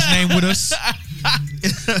a last name with us.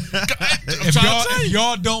 If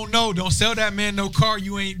y'all don't know, don't sell that man no car.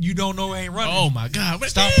 You don't know ain't running. Oh my God!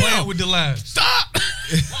 Stop Damn. playing with the last. Stop.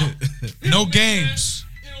 No games.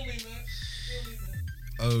 You don't mean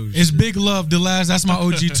that. Oh, It's big love. The last. That's my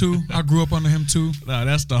OG too. I grew up under him too. Nah,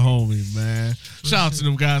 that's the homie, man. Shout out to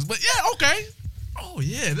them guys. But yeah, okay. Oh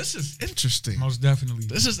yeah, this is interesting. Most definitely.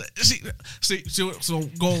 This is see. So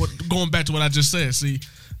going back to what I just said. See,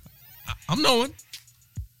 I'm knowing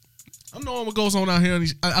what goes on out here in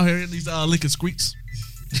these Lincoln streets.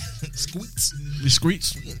 squeaks. These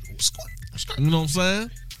streets. You know what I'm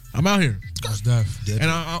saying? I'm out here, Most def.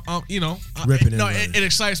 and I'm Ripping it, and no, running. it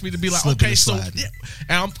excites me to be like, Slipping okay, and so sliding.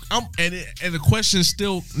 yeah, and the question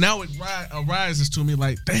still now it arises to me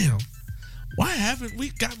like, damn, why haven't we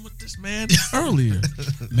gotten with this man earlier?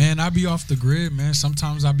 Man, I be off the grid, man.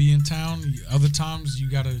 Sometimes I be in town. Other times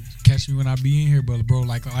you gotta catch me when I be in here. But bro,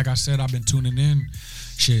 like I said, I've been tuning in.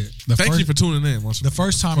 Shit. Thank you for tuning in. The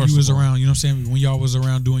first time First you was of all. around, you know what I'm saying? When y'all was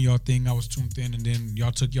around doing y'all thing, I was tuned in, and then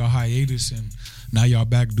y'all took y'all hiatus, and now y'all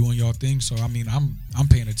back doing y'all thing. So I mean, I'm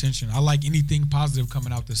paying attention. I like anything positive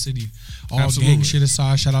coming out the city. All Absolutely. gang shit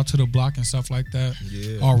aside, shout out to the block and stuff like that.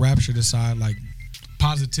 Yeah. All rap shit aside, like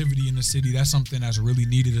positivity in the city. That's something that's really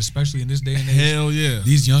needed, especially in this day and age. Hell yeah.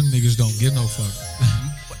 These young niggas don't give no fuck.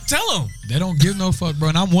 Tell him. They don't give no fuck, bro.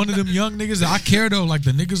 And I'm one of them young niggas that I care though. Like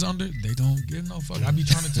the niggas under, they don't give no fuck. I be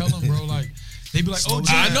trying to tell them, bro. Like they be like, OG.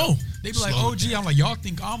 I know. They be like, OG. I'm like, y'all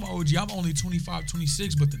think I'm an OG. I'm only 25,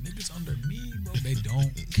 26, but the niggas under me, bro, they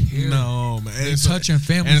don't care. No, man. They touching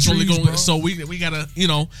family and it's only trees, going. bro. So we gotta, That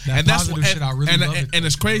and that's positive what, shit, I really and, love and, it, and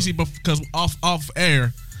it's though, crazy because off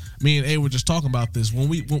air, me and A were just talking about this. When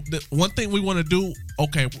the one thing we want to do,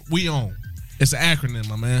 okay, we own. It's an acronym,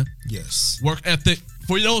 my man. Yes. Work ethic.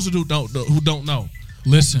 For those who don't know,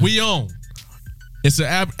 Listen, we own. It's an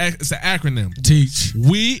acronym. teach.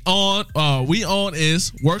 We on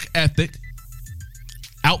is work ethic,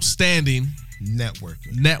 outstanding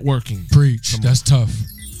networking. Preach. That's tough.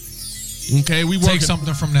 Okay, we Take working.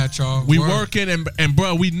 something from that, y'all. We Word. working and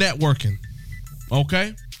bro, we networking.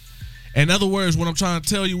 Okay? In other words, what I'm trying to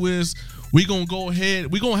tell you is we gonna go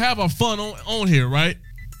ahead, we gonna have our fun on here, right?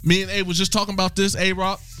 Me and A was just talking about this,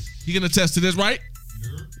 A-Rock. You can attest to this, right?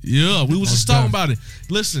 Yeah, we was just talking about it.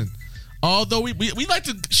 Listen, although we like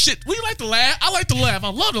to shit, we like to laugh. I like to laugh. I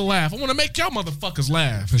love to laugh. I want to make y'all motherfuckers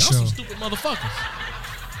laugh. For y'all sure. some stupid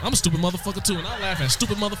motherfuckers. I'm a stupid motherfucker too, and I laugh at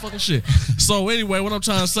stupid motherfucking shit. So anyway, what I'm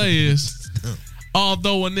trying to say is,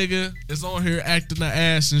 although a nigga is on here acting the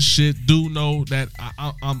ass and shit, do know that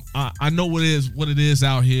I know what it is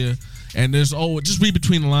out here, and there's just read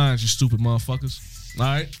between the lines, you stupid motherfuckers. All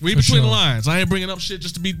right, read between the lines. I ain't bringing up shit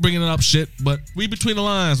just to be bringing up shit, but read between the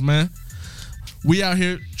lines, man. We out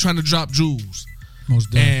here trying to drop jewels, Most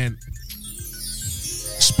definitely. and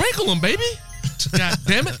sprinkle them, baby. God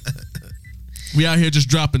damn it. We out here just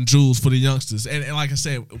dropping jewels for the youngsters, and like I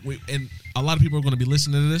said, and a lot of people are going to be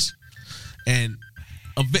listening to this, and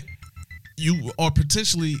you are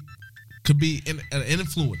potentially could be an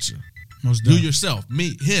influencer. Most You definitely. yourself,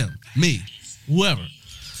 me, him, me, whoever.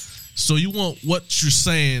 So you want what you're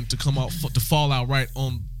saying to come out to fall out right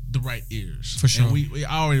on the right ears, For sure. And we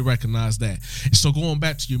already recognize that. So going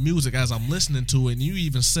back to your music, as I'm listening to it, and you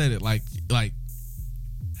even said it like I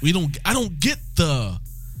don't get the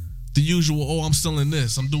usual. Oh, I'm selling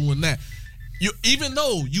this, I'm doing that. Even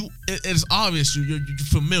though it's obvious you're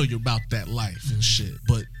familiar about that life and shit,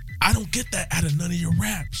 but I don't get that out of none of your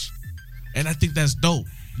raps, and I think that's dope.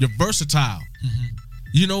 You're versatile.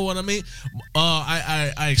 You know what I mean?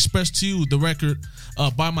 I expressed to you the record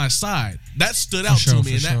By My Side. That stood out to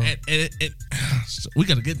me. And we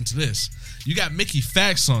got to get into this. You got Mickey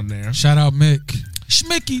Fax on there. Shout out Mick.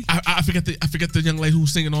 Schmicky. I forget the young lady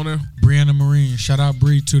who's singing on there. Brianna Marine. Shout out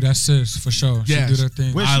Bree too. That's sis for sure. Yes. She do that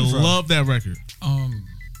thing. Where's I she from? love that record.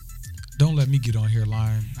 Don't let me get on here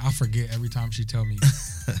lying. I forget every time she tell me.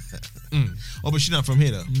 Oh, but she's not from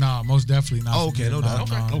here though. Nah, most definitely not. Oh, okay, no doubt.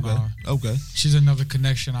 Okay. She's another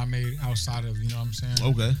connection I made outside of, you know what I'm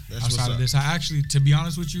saying? Okay. That's what's Outside of up. this. I actually, to be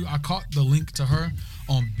honest with you, I caught the link to her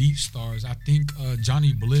on BeatStars. I think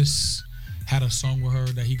Johnny Bliss had a song with her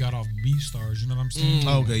that he got off BeatStars. You know what I'm saying?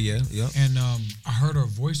 Okay, yeah. And I heard her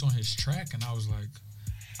voice on his track, and I was like,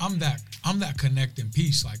 I'm that connecting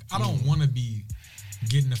piece. Like, I don't want to be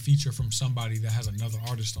getting a feature from somebody that has another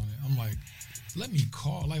artist on it. I'm like, let me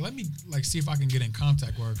see if I can get in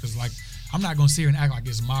contact with her, because like I'm not gonna sit here and act like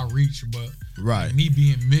it's my reach, but Right. like, me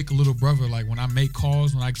being Mick, little brother, like when I make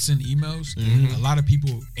calls, when I send emails, a lot of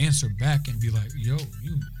people answer back and be like, yo,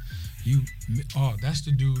 you oh, that's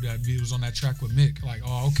the dude that was on that track with Mick. Like,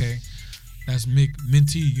 oh, okay, that's Mick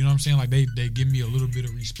Minty. You know what I'm saying? Like they give me a little bit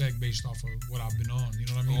of respect based off of what I've been on. You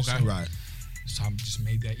know what I mean? Okay. So, Right. so I just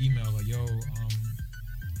made that email like, yo,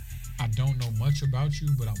 I don't know much about you,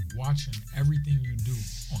 but I'm watching everything you do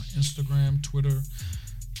on Instagram, Twitter,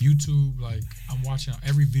 YouTube. Like, I'm watching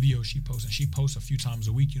every video she posts, and she posts a few times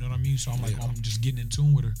a week. You know what I mean? So I'm like, I'm just getting in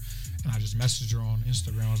tune with her, and I just messaged her on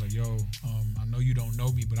Instagram. I was like, yo, I know you don't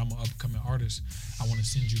know me, but I'm an upcoming artist. I want to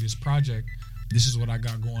send you this project. This is what I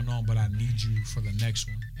got going on, but I need you for the next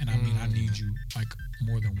one. And I mean, I need you like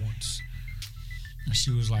more than once. And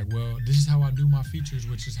she was like, well, this is how I do my features,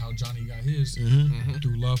 which is how Johnny got his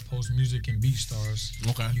through Love Post Music and BeatStars.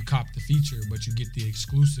 Okay. You cop the feature, but you get the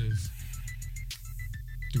exclusive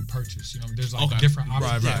through purchase. You know, there's like different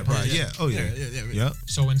options. Right. Yeah. Oh yeah. Yep.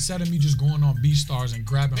 So instead of me just going on BeatStars and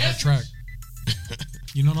grabbing her track,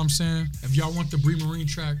 you know what I'm saying? If y'all want the Bree Marine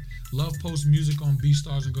track, Love Post Music on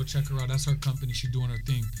BeatStars and go check her out. That's her company. She doing her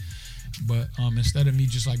thing. But instead of me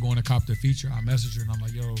just like going to cop the feature, I message her and I'm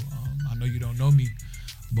like, yo, I know you don't know me,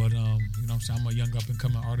 but you know what I'm saying, I'm a young up and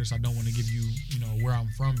coming artist. I don't want to give you, where I'm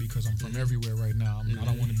from, because I'm from everywhere right now. I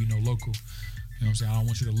don't want to be no local. You know what I'm saying? I don't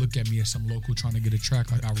want you to look at me as some local trying to get a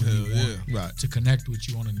track. Like, I really want to connect with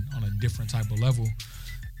you on a different type of level.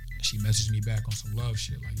 And she messaged me back on some love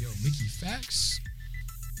shit. Like, yo, Mickey Fax,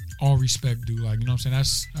 all respect, dude. Like, you know what I'm saying?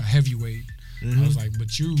 That's a heavyweight. I was like,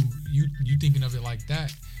 but you thinking of it like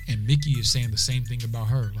that. And Mickey is saying the same thing about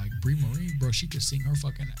her. Like, Bree Marine, bro, she could sing her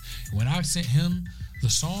fucking. When I sent him the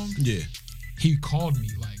song, he called me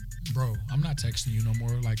like, bro, I'm not texting you no more.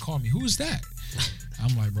 Like, call me. Who is that?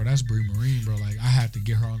 I'm like, bro, that's Bree Marine, bro. Like, I had to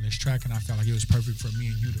get her on this track, and I felt like it was perfect for me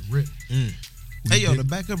and you to rip. Hey, yo, to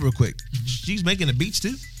back up real quick, she's making the beats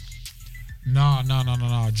too? Nah.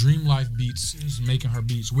 Dream Life Beats is making her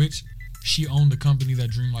beats, which she owned the company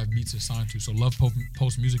that Dream Life Beats is signed to. So Love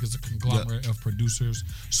Post Music is a conglomerate of producers,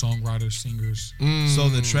 songwriters, singers. So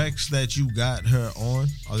the tracks that you got her on,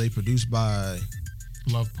 are they produced by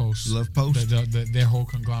Love Post? Love Post? Their whole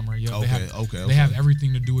conglomerate. Yo, Okay. They have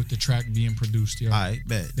everything to do with the track being produced. Yo. All right,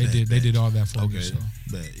 bet. They did all that for me. Okay, So.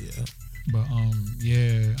 bet, yeah. But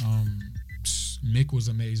Mick was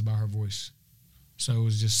amazed by her voice. So it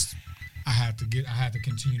was just, I had to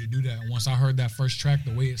continue to do that. And once I heard that first track,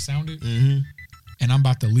 the way it sounded, and I'm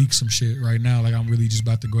about to leak some shit right now. Like, I'm really just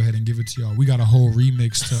about to go ahead and give it to y'all. We got a whole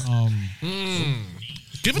remix to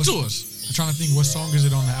Give it to us. I'm trying to think, what song is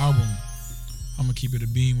it on the album? I'm gonna keep it a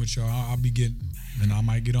bean with y'all. I'll be getting And I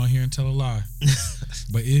might get on here and tell a lie.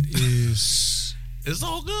 But it is. It's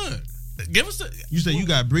all good. Give us the. You said you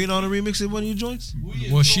got Breen on the remix of one of your joints?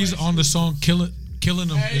 Well, she's on the song Killing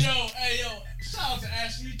Them. Hey yo! Shout out to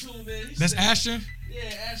Ashton. You tuned in. That's Ashton? Yeah,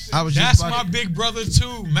 Ashton. I was That's just my big brother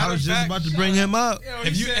too. Matter I was of just fact, about to bring him up. Yo,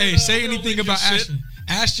 if he you said, say we'll anything leak about your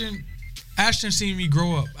shit. Ashton seen me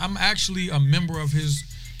grow up. I'm actually a member of his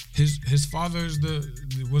father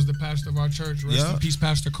was the pastor of our church. Rest in peace,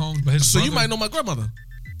 Pastor Combs. But his So brother, you might know my grandmother,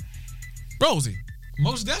 Rosie.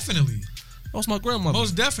 most definitely. That's my grandmother.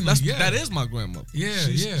 Most definitely, yeah. That is my grandmother.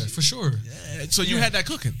 Yeah, for sure. Yeah. So you had that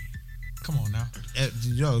cooking. Come on now.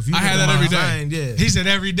 Yo, if you I had that every day. Mind, yeah. He said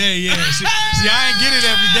every day, yeah. See, I ain't get it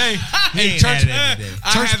every day. He ain't had it every day.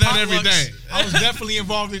 I had that every day. I was definitely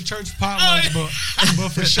involved in church potlucks, but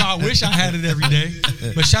for sure, I wish I had it every day.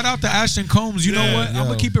 But shout out to Ashton Combs. You know what? I'm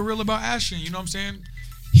gonna keep it real about Ashton. You know what I'm saying?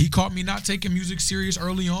 He caught me not taking music serious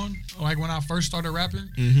early on, like when I first started rapping,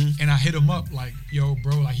 and I hit him up like, "Yo,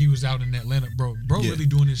 bro," like he was out in Atlanta, bro. Really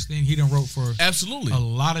doing his thing. He done wrote for absolutely a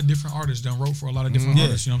lot of different artists. Done wrote for a lot of different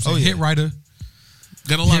artists. You know what I'm saying? Hit writer.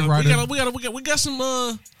 Got a lot. We got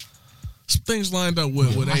some things lined up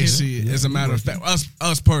with AC. As a matter of fact,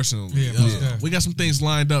 us personally, we got some things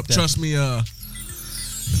lined up. Trust me.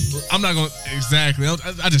 I'm not gonna exactly.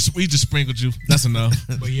 We just sprinkled you. That's enough.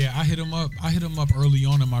 But yeah, I hit him up early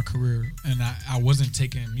on in my career, and I wasn't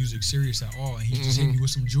taking music serious at all. And he just hit me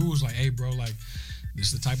with some jewels, like, "Hey, bro, like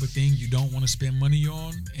this is the type of thing you don't want to spend money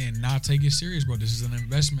on and not take it serious, bro. This is an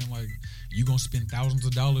investment. Like you gonna spend thousands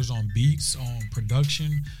of dollars on beats, on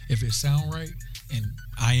production, if it sound right." And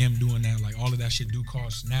I am doing that. Like all of that shit do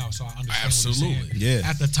cost now, so I understand what you're saying. Yeah.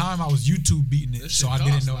 At the time, I was YouTube beating it, so I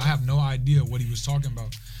didn't know. I have no idea what he was talking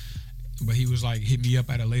about. But he was like, hit me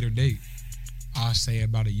up at a later date. I say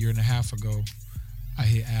about a year and a half ago, I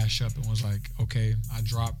hit Ash up and was like, okay, I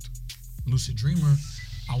dropped Lucid Dreamer.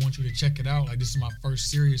 I want you to check it out. Like this is my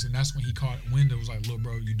first serious, and that's when he caught wind. It was like, look,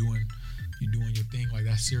 bro, you doing your thing. Like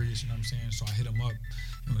that's serious. You know what I'm saying? So I hit him up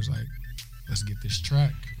and was like, let's get this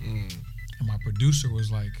track. And my producer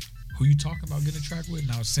was like, who you talking about getting a track with?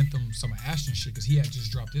 And I sent him some of Ashton shit because he had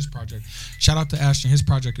just dropped his project. Shout out to Ashton. His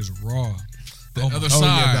project is raw. The other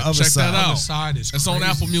side. Check that out. The other side is it's crazy. on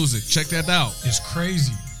Apple Music. Check that out. It's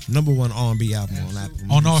crazy. #1 R&B album on Apple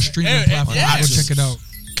Music. On all streaming platforms. Go check it out.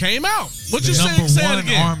 Came out. What you The saying? Say it #1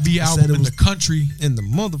 again. R&B album in the country. In the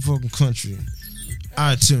motherfucking country.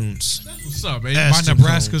 iTunes. What's up, baby? By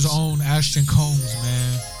Nebraska's own Ashton Combs,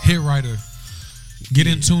 man. Hit writer. Get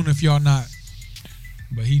in tune if y'all not.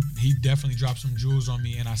 But he definitely dropped some jewels on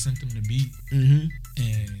me, and I sent him the beat.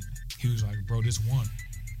 And he was like, bro, this one.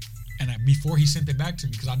 And before he sent it back to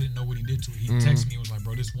me, because I didn't know what he did to it, he texted me and was like,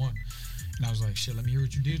 bro, this one. And I was like, shit, let me hear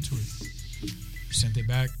what you did to it. Sent it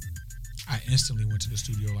back. I instantly went to the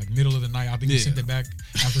studio, like middle of the night. I think he sent it back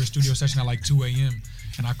after the studio session at like 2 a.m.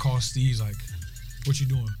 And I called Steve, like, what you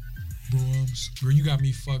doing? Bro, you got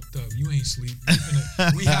me fucked up. You ain't sleep.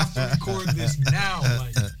 We have to record this now.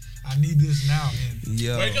 Like, I need this now. And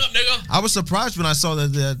Yo. Wake up, nigga. I was surprised when I saw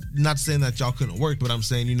that. Not saying that y'all couldn't work, but I'm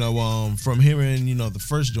saying, from hearing, the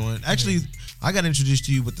first joint. Actually, I got introduced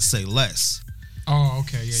to you with the Say Less. Oh,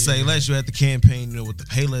 okay, yeah. Say Less. You had the campaign, with the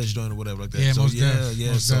Payless joint or whatever like that. Yeah, so most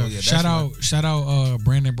yeah. Shout out,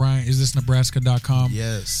 Brandon Bryant. Is this Nebraska.com?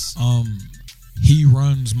 Yes. He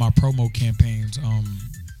runs my promo campaigns.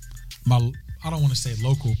 I don't want to say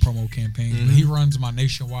local promo campaigns, but he runs my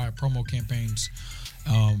nationwide promo campaigns.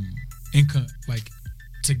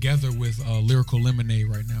 Together with Lyrical Lemonade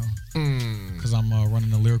right now, because I'm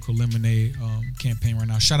running a Lyrical Lemonade campaign right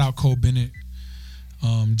now. Shout out Cole Bennett,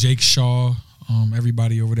 Jake Shaw,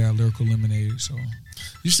 everybody over there at Lyrical Lemonade. So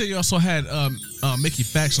you said you also had Mickey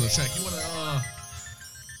Fax on the track. You want to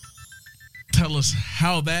tell us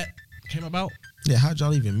how that came about? Yeah, how'd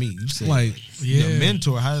y'all even meet? You said your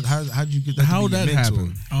mentor. How'd you get that? How to be that your mentor?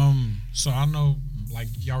 happened? So I know, like,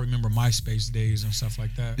 y'all remember MySpace days and stuff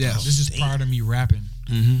like that. Yeah. This is prior to me rapping.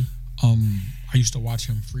 I used to watch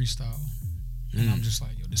him freestyle, and I'm just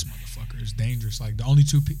like, yo, this motherfucker is dangerous. Like the only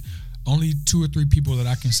two or three people that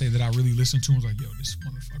I can say that I really listen to was like, yo, this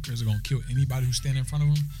motherfucker is gonna kill anybody who's standing in front of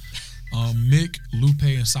him. Mick, Lupe,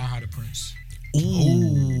 and Sci-Hi the Prince.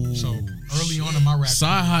 Ooh. So early on in my rap,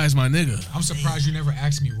 Sci-Hi is my nigga. I'm surprised you never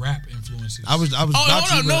asked me rap influences. I was. No.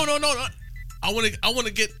 I want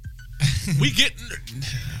to get. We get.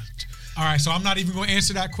 All right, so I'm not even going to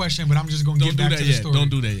answer that question, but I'm just going to get back to the story. Don't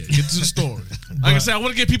do that yet. Get to the story. Like I said, I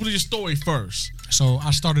want to get people to your story first. So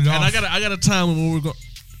I started off, and I got a time when we're going.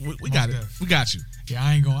 We got it. We got you. Yeah,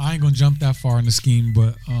 I ain't gonna jump that far in the scheme,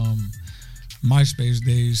 but MySpace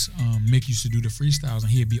days, Mick used to do the freestyles,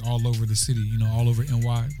 and he'd be all over the city, all over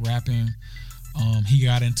NY rapping. He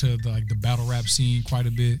got into the battle rap scene quite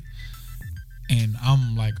a bit, and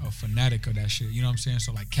I'm like a fanatic of that shit. You know what I'm saying?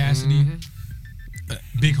 So like Cassidy,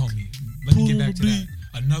 big homie. Let me get back to that.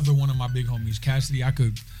 Another one of my big homies, Cassidy. I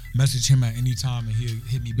could message him at any time and he'll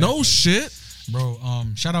hit me back. No shit. Bro,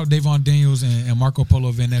 shout out Davon Daniels and Marco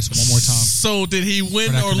Polo Van Ness one more time. So did he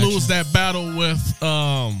win that or connection. lose that battle with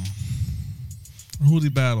who did he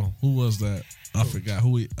battle? Who was that? I forgot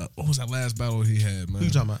who he. What was that last battle he had, man? Who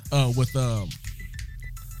you talking about? With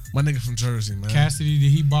my nigga from Jersey, man. Cassidy,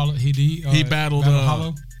 did he battle? He battled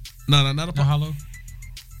Hollow. No, not Not a Hollow.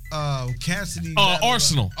 Cassidy.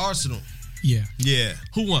 Arsenal. Arsenal. Yeah, Yeah.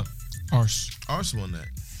 Who won? Ars won that.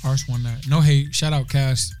 won that. No hate. Shout out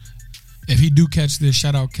Cass. If he do catch this,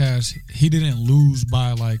 shout out Cass. He didn't lose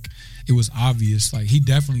by like it was obvious. Like he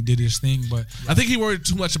definitely did his thing, but I think he worried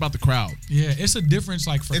too much about the crowd. yeah, it's a difference.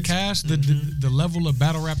 Like for Cass, the level of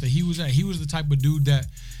battle rap that he was at, he was the type of dude that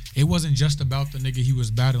it wasn't just about the nigga he was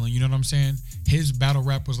battling. You know what I'm saying? His battle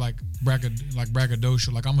rap was like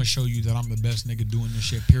braggadocio. Like I'm gonna show you that I'm the best nigga doing this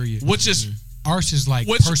shit. Period. Which is Ours is like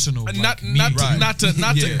personal. Not like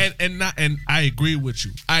and I agree with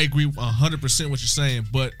you. I agree 100% what you're saying.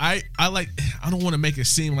 But I don't want to make it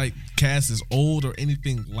seem like Cass is old or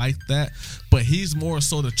anything like that. But he's more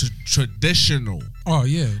so the traditional. Oh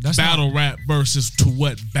yeah, that's battle rap versus to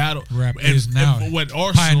what battle rap is now. And what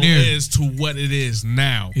Arsenal Pioneer. is to what it is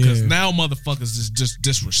now. Because Yeah. now motherfuckers is just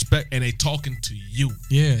disrespect and they talking to you.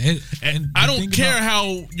 Yeah, And I don't care how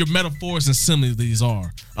your metaphors and similes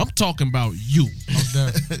are. I'm talking about you.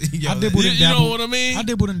 I dibbled and You know dabbled. what I mean? I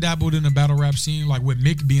dibbled and dabbled in the battle rap scene, like with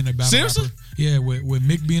Mick being a battle Seriously? rapper. Yeah, with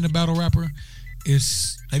Mick being a battle rapper,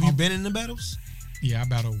 it's Have you been in the battles? yeah, I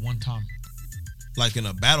battled one time. Like in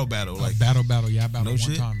a battle, like Like battle, yeah, I battled No one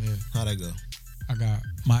shit? time. Yeah, how'd that go? I got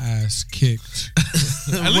my ass kicked. At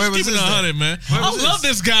least Where was keep it this at? 100, man. Where I was love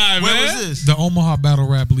this? this guy, Where man. was this? The Omaha Battle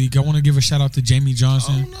Rap League. I want to give a shout out to Jamie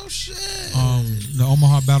Johnson. Oh no shit. The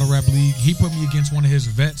Omaha Battle Rap League. He put me against one of his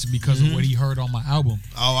vets because of what he heard on my album.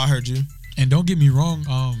 Oh, I heard you. And don't get me wrong.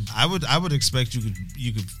 I would expect you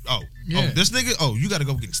could. Oh, Yeah. this nigga. Oh, you got to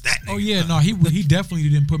go against that. Nigga. Oh yeah, no, he definitely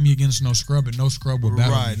didn't put me against no scrub, and no scrub would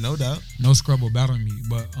battle Right, me. no doubt. No scrub will battle me.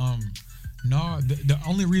 But no, the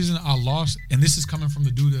only reason I lost, and this is coming from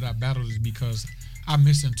the dude that I battled, is because I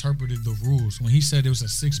misinterpreted the rules. When he said it was a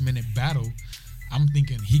 6-minute battle, I'm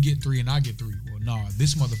thinking he get 3 and I get 3. Well, no,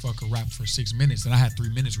 this motherfucker rapped for 6 minutes, and I had 3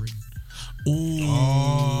 minutes written.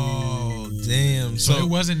 Oh, damn. So it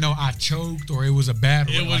wasn't no I choked or it was a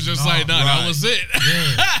battle. It was just nah. like, nah, that Right. was it.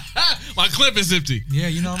 Yeah. My clip is empty. Yeah,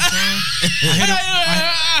 you know what I'm saying?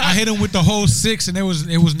 I hit him with the whole 6 and it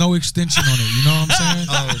was no extension on it, you know what I'm saying?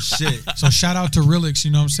 Oh shit. So shout out to Relix,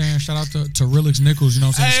 you know what I'm saying? Shout out to Relix Nichols, you know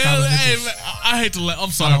what I'm saying? Skylar Hey, Nichols. man, I hate to I'm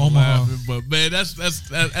sorry Out for of Omaha. laughing, but man, that's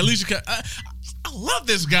at least you can. I love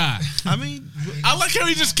this guy. I mean, I like how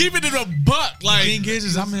he just keep it in a buck. Like, The thing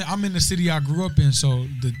is I'm in the city I grew up in, so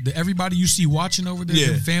the everybody you see watching over there, Yeah.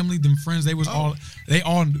 them family, them friends, they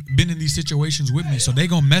all been in these situations with me, so they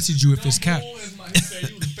gonna message you if it's cap. He said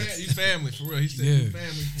you family for real. He said Yeah, you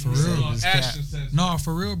family for real. Ashton says No,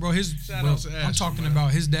 for real, bro. Shout Bro, out to I'm Ashton, talking man.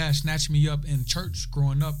 about his dad snatched me up in church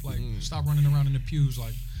growing up. Like, stop running around in the pews.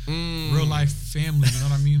 Like, real life family. You know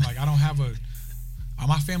what I mean? Like, I don't have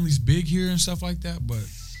my family's big here and stuff like that, but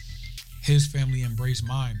his family embraced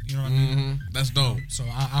mine. You know what I mean? That's dope. So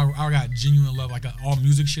I got genuine love. Like, all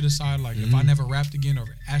music shit aside, like, if I never rapped again or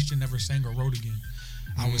Ashton never sang or wrote again,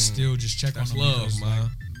 I would still just check That's on him love, because, man.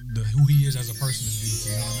 like, who he is as a person is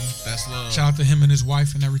beautiful. You know what I mean? That's love. Shout out to him and his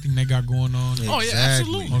wife and everything they got going on. Oh yeah, Exactly.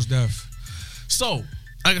 absolutely. Most def. So,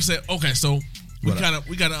 like I said, okay, so we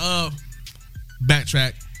gotta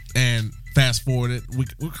backtrack and fast forward it.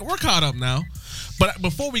 We're caught up now, but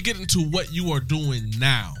before we get into what you are doing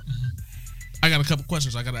now, I got a couple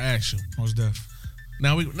questions I gotta ask you. Most def.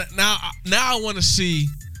 Now I want to see.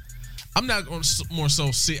 I'm not going to more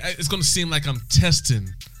so see. It's going to seem like I'm testing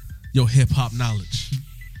your hip hop knowledge,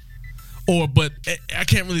 but I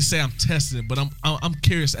can't really say I'm testing it. But I'm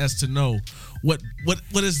curious as to know what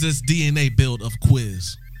is this DNA build of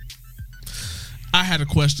quiz. I had a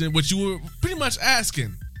question, which you were pretty much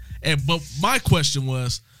asking, but my question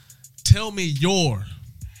was, tell me your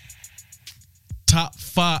top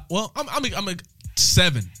 5. Well, I'm a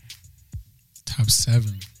 7, Top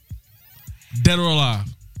 7. dead or alive.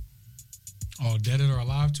 Oh, dead or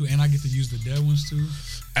alive too, and I get to use the dead ones too.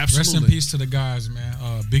 Absolutely. Rest in peace to the guys,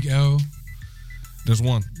 man. Big L. There's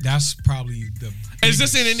one. That's probably the. Is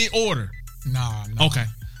this in biggest- any order? Nah. Okay,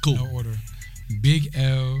 cool. No order. Big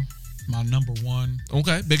L, my number 1.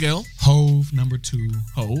 Okay, Big L. Hove, number 2.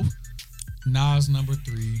 Hove. Nas, number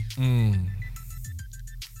 3.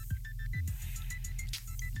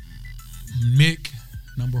 Mick,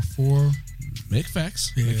 number 4. Make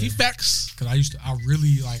facts. Yeah. Keep facts. Cause I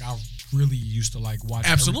really used to like watch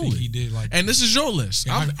Absolutely. everything he did. Like, And this is your list.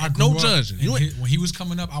 yeah, I no grew up judging. in You ain't- when he was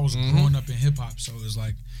coming up, I was growing up in hip hop, so it was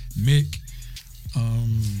like Mick.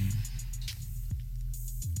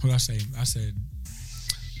 What did I say? I said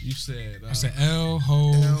You said. L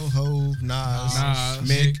Ho, L, Hov, Nas, Nas,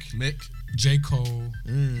 Mick. J Cole,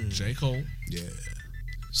 J. Cole, Yeah.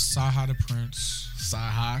 Saha the Prince.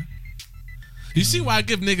 Sci-Hi. You see why I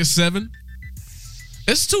give niggas 7?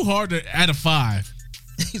 It's too hard to add a 5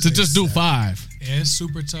 to just do 5. Yeah, it's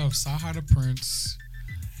super tough. Saha the Prince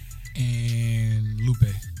and Lupe.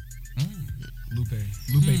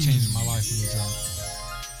 Lupe changed my life when he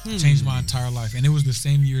dropped. Changed my entire life. And it was the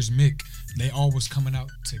same year as Mick. They all was coming out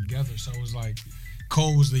together. So it was like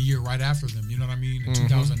Cole was the year right after them. You know what I mean? In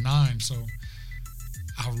 2009. So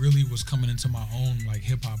I really was coming into my own, like,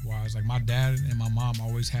 hip-hop wise. Like, my dad and my mom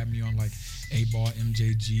always had me on, like, 8-Ball,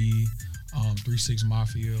 MJG, 3-6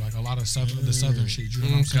 Mafia, like, a lot of the Southern shit. You know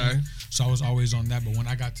what I'm saying? So I was always on that. But when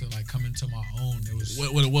I got to, like, come into my own, it was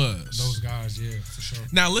What it was. those guys, yeah, for sure.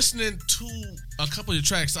 Now, listening to a couple of your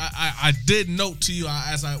tracks, I did note to you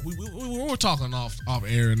as we were talking off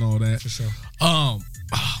air and all that. For sure. Oh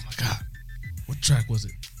my God, what track was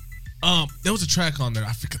it? There was a track on there.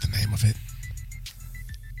 I forget the name of it,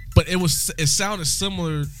 but it sounded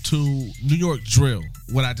similar to New York drill.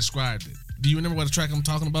 What I described it. Do you remember what the track I'm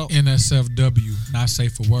talking about? NSFW, not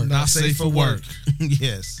safe for work. Not safe for work.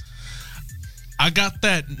 Yes. I got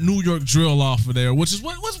that New York drill off of there, which is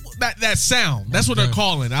what's that sound. That's what they're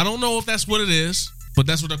calling. I don't know if that's what it is, but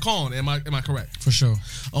that's what they're calling. Am I correct? For sure.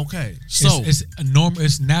 Okay, so it's normal.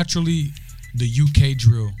 It's naturally the UK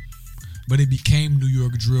drill, but it became New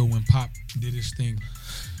York drill when Pop did his thing.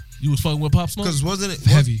 you was fucking with Pop Smoke? Because wasn't it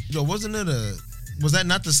Heavy. wasn't it was that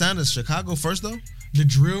not the sound of Chicago first though? The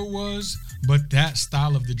drill was, but that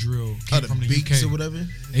style of the drill came from the beats UK. or whatever.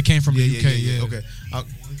 It came from the UK. Yeah. Okay.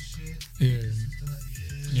 Yeah.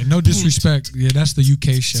 Yeah. No disrespect. Yeah, that's the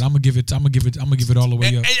UK shit. I'm gonna give it all the way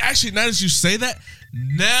up. And actually, now that you say that,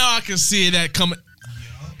 now I can see that coming.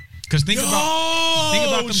 Because think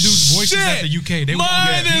about them dudes' voices at the UK. They was on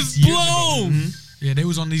Mine these is beats years blown. ago. Yeah, they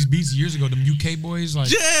was on these beats years ago. Them UK boys, like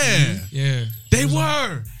yeah, They was on-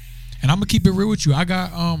 were. And I'm gonna keep it real with you. I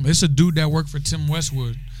got it's a dude that worked for Tim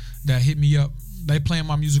Westwood that hit me up. They playing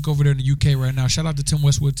my music over there in the UK right now. Shout out to Tim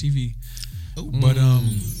Westwood TV. But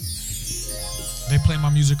they play my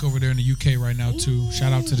music over there in the UK right now too.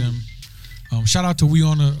 Shout out to them. Shout out to We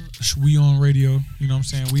On Radio. You know what I'm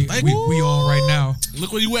saying? We on right now.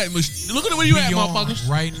 Look where you at. Look at where you at, We on motherfuckers.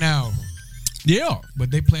 right now. Yeah. But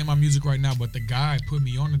they playing my music right now. But the guy put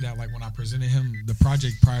me onto that. Like when I presented him the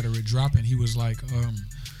project prior to it dropping, he was like,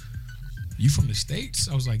 "You from the States?"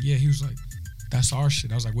 I was like, "Yeah." He was like, "That's our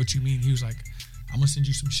shit." I was like, "What you mean?" He was like, "I'm gonna send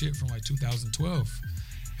you some shit from like 2012,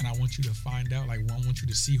 and I want you to find out. Like, I want you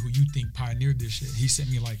to see who you think pioneered this shit." He sent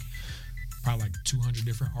me like probably like 200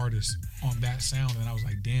 different artists on that sound, and I was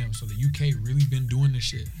like, "Damn!" So the UK really been doing this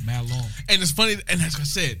shit mad long. And it's funny, and as I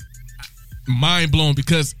said, mind blown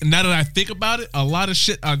because now that I think about it, a lot of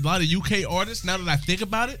UK artists. Now that I think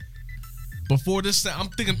about it, before this, I'm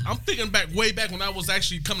thinking way back when I was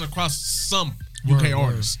actually coming across some UK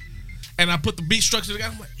artists, and I put the beat structure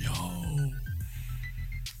together. I'm like, yo,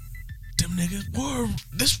 them niggas were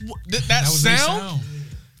that was sound, their sound.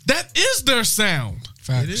 that is their sound.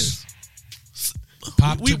 Facts. It is.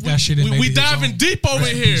 Pop took that shit and made we it his diving own. deep over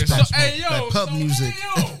Rest in here. peace, So, Pop Smoke. hey yo, That pub so, music.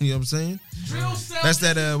 Hey, yo, You know what I'm saying? drill sound That's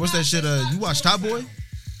that. What's that shit? You watch Top Boy?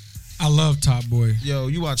 I love Top Boy. Yo,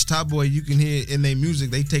 you watch Top Boy, you can hear in their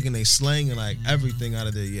music they taking their slang and like everything out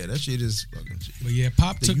of there. Yeah, that shit is fucking shit. But yeah,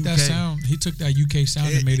 Pop The took that UK. sound. He took that UK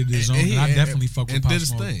sound and made it his own. And I definitely fuck with and Pop did his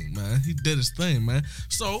Smoke. thing, man. He did his thing, man.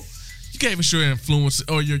 So you gave us your influence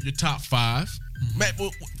or your top 5. Man,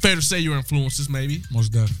 well, fair to say your influences, maybe. Most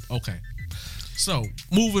def. Okay. So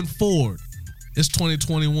moving forward, it's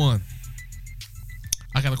 2021.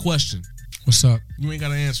 I got a question. What's up? You ain't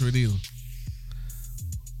gotta answer it either.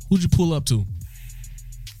 Who'd you pull up to? You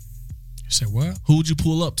said what? Who'd you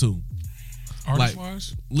pull up to? Artist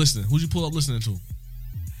wise? Listen, who'd you pull up listening to?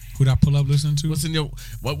 Who'd I pull up listening to? What's in your?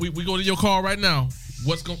 What we go to your car right now?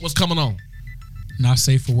 What's coming on? Not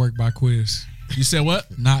Safe for Work by Quiz. You said what?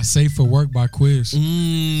 Not Safe for Work by Quiz.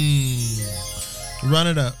 Run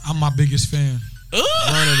it up. I'm my biggest fan. Run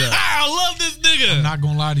it up. I love this nigga. I'm not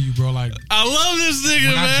gonna lie to you, bro. Like I love this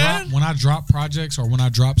nigga, man. when I drop projects or when I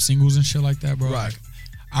drop singles and shit like that, bro. Right. Like,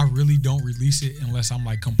 I really don't release it unless I'm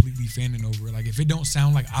like completely fanning over it. Like if it don't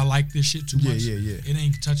sound like I like this shit too much, Yeah. it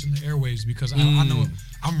ain't touching the airwaves because I know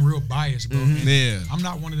I'm real biased, bro. And Yeah. I'm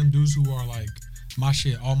not one of them dudes who are like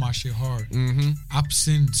all my shit hard. Mm-hmm. I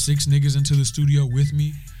send 6 niggas into the studio with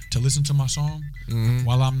me to listen to my song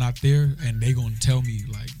while I'm not there, and they gonna tell me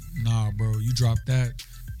like, nah, bro, you drop that,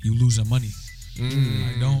 you losing money.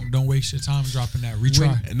 Like, don't waste your time dropping that.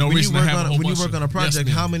 Retry. And no reason to have a whole when you bunch work of on a project,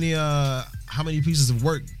 yes how many pieces of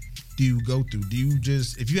work do you go through? Do you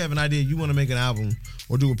just, if you have an idea, you want to make an album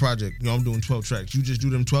or do a project, you know, I'm doing 12 tracks, you just do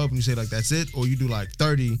them 12 and you say like that's it, or you do like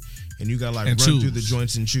 30 and you got like And run choose. through the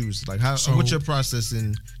joints and choose? Like how? So- what's your process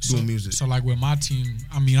in doing music? So like with my team,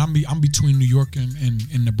 I mean, I'm between New York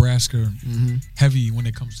and Nebraska, heavy when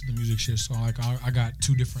it comes to the music shit. So like I got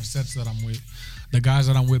 2 different sets that I'm with. The guys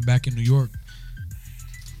that I'm with back in New York,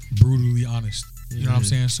 brutally honest. You know what I'm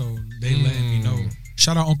saying? So they letting me know.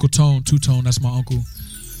 Shout out Uncle Tone, Two Tone. That's my uncle.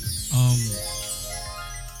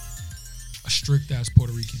 A strict ass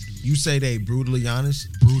Puerto Rican dude. You say they brutally honest.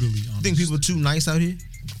 Brutally honest. You think people too nice out here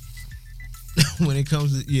when it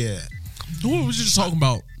comes to Who are we just talking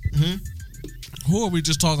about? Who are we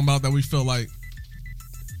just talking about that we feel like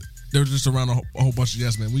they're just around a whole bunch of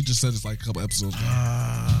yes men? We just said this like a couple episodes ago.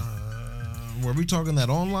 Were we talking that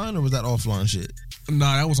online or was that offline shit?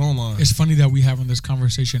 Nah, that was online. It's funny that we having this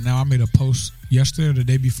conversation now. I made a post yesterday or the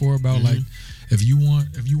day before about like if you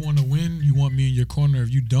want to win, you want me in your corner.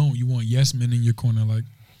 If you don't, you want yes men in your corner. Like,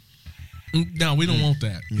 No, we don't want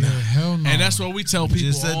that. yeah, hell no. And that's what we tell people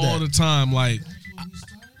just said all that. the time. Like,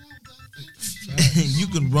 You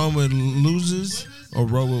can run with losers or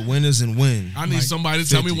roll with winners and win. I need Like somebody to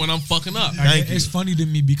tell me 50. when I'm fucking up. Thank you. It's funny to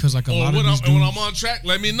me because like a Or lot of when these I'm, when dudes, I'm on track,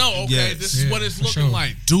 let me know. Okay, Yes. this is Yeah, what it's for looking sure.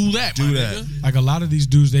 like. Do that, Do my that. nigga. like a lot of these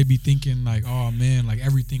dudes, they be thinking like, oh man, like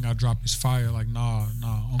everything I drop is fire. Like nah.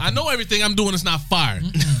 I know everything I'm doing is not fire.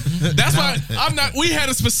 That's why I'm not. We had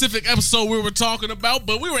a specific episode we were talking about,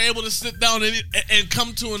 but we were able to sit down and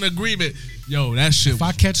come to an agreement. Yo, that shit. If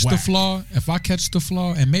I catch the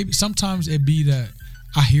flaw, and maybe sometimes it be that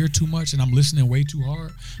I hear too much and I'm listening way too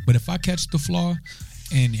hard. But if I catch the flaw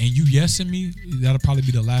and you yesing me, that'll probably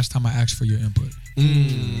be the last time I ask for your input.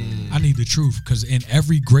 I need the truth because in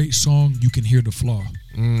every great song you can hear the flaw.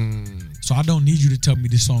 So I don't need you to tell me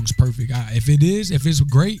this song's perfect. If it's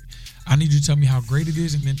great, I need you to tell me how great it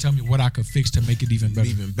is and then tell me what I could fix to make it even better.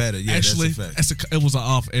 Even better. Yeah, Actually, that's a fact. it was an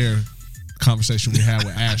off-air conversation we had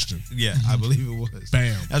with Ashton. Yeah, I believe it was.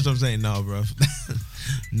 Bam. That's what I'm saying. No, bro.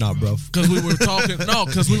 Nah, bro. Because we were talking. No,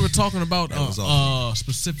 because we were talking about That was awful.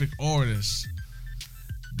 specific artists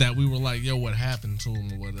that we were like, "Yo, what happened to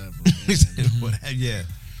him or whatever." Yeah.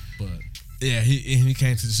 But yeah, he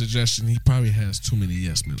came to the suggestion he probably has too many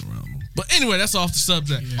yes men around him. But anyway, that's off the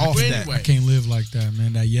subject. Yeah. Off But that. anyway, I can't live like that,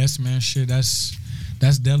 man. That yes man shit, that's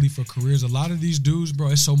deadly for careers. A lot of these dudes, bro,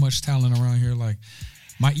 it's so much talent around here. Like,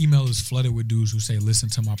 my email is flooded with dudes who say, listen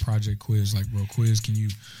to my project Quiz. Like, bro, Quiz, can you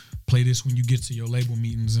play this when you get to your label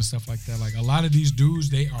meetings and stuff like that? Like, a lot of these dudes,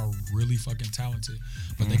 they are really fucking talented,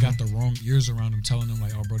 but they got the wrong ears around them telling them,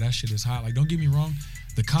 like, oh, bro, that shit is hot. Like, don't get me wrong.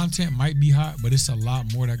 The content might be hot, but it's a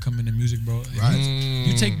lot more that come into music, bro. Right.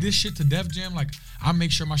 You take this shit to Def Jam, like, I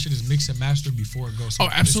make sure my shit is mixed and mastered before it goes. So Oh,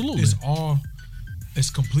 absolutely. It's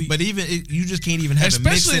complete. But even you just can't even have a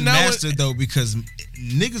mix Especially and now master though, because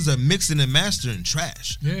niggas are mixing and mastering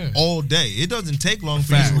trash all day. It doesn't take long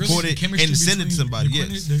for you to record it and send it to somebody.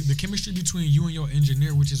 Yes, the chemistry between you and your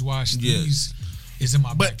engineer, which is why Steve's is in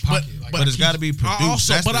my back But pocket. Like, but it's got to be produced. I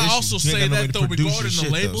also, That's but the I issue. also You ain't say got no way that to though, produce regarding your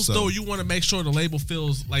the shit, labels, so. though, you want to make sure the label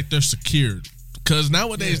feels like they're secured. Because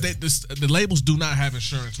nowadays, the labels do not have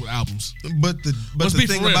insurance with albums. But the Let's be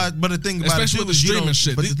thing for real. about Especially it with the streaming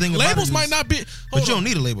shit. But the thing about labels it is, might not be. But you hold on. don't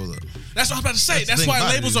need a label though. That's what I was about to say. That's the That's thing why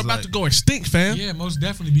about it labels is are about like- to go extinct, fam. yeah, most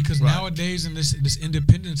definitely, because nowadays in this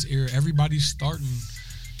independence era, everybody's starting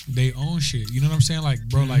their own shit. You know what I'm saying? Like,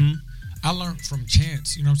 bro, like I learned from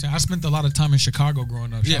Chance. You know what I'm saying? I spent a lot of time in Chicago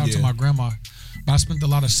growing up. Shout out to my grandma. But I spent a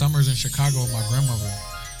lot of summers in Chicago with my grandmother.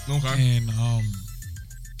 Okay. And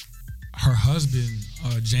her husband,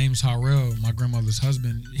 James Harrell, my grandmother's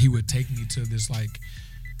husband, he would take me to this like,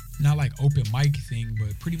 not like open mic thing, but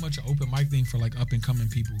pretty much an open mic thing for like up and coming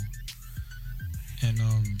people. And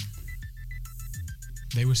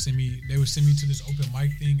they would send me to this open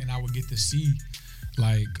mic thing, and I would get to see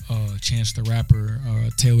like Chance the Rapper,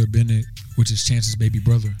 Taylor Bennett, which is Chance's baby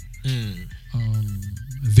brother.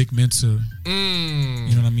 Vic Mensa, you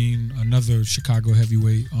know what I mean? Another Chicago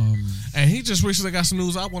heavyweight. And he just recently got some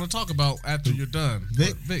news I want to talk about after you're done.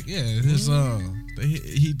 Vic? Vic, yeah, his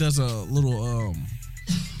he does a little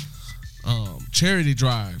charity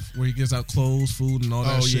drive where he gives out clothes, food, and all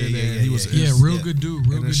that shit. And he was real good dude.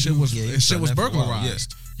 Real and good the shit dude. was Yeah, he his shit was was done that for a while,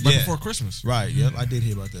 burglarized yeah. right Yeah. before Christmas. Right. Yep. I did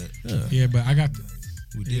hear about that. Yeah, but I got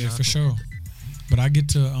We did yeah not for talk sure. But I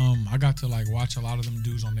got to like watch a lot of them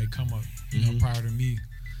dudes on they come up, you know, prior to me.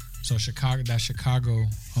 So Chicago,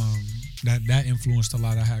 that influenced a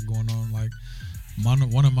lot I had going on. Like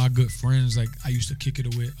one of my good friends, like I used to kick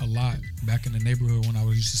it with a lot back in the neighborhood when I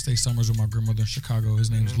used to stay summers with my grandmother in Chicago.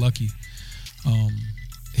 His name's Lucky.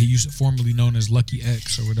 He used to formerly known as Lucky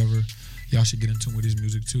X or whatever. Y'all should get into with his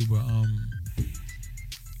music too. But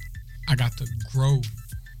I got to grow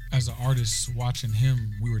as an artist watching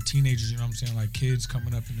him. We were teenagers, you know what I'm saying? Like kids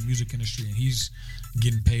coming up in the music industry, and he's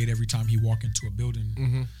getting paid every time he walk into a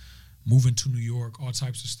building, moving to New York, all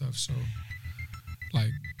types of stuff. So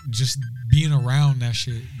like just being around that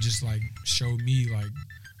shit just like showed me like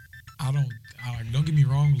don't get me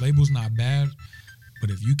wrong, label's not bad, but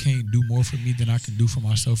if you can't do more for me than I can do for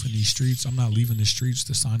myself in these streets, I'm not leaving the streets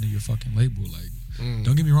to sign to your fucking label. Like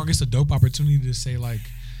don't get me wrong, it's a dope opportunity to say like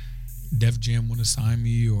Def Jam want to sign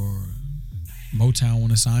me or Motown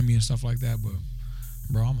want to sign me and stuff like that, but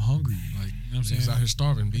bro, I'm hungry. Like, you know what I'm saying? He's out here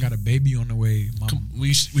starving, B. I got a baby on the way.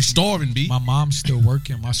 We starving, B. My mom's still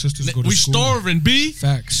working. My sisters go to we school. We starving, B.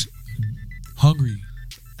 Facts. Hungry.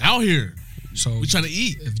 Out here. So we trying to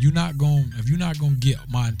eat. If you're not gonna get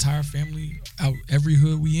my entire family out every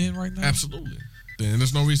hood we in right now, absolutely. Then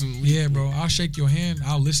there's no reason. Yeah, bro. I'll shake your hand.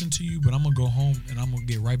 I'll listen to you, but I'm gonna go home and I'm gonna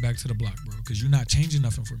get right back to the block, bro. Because you're not changing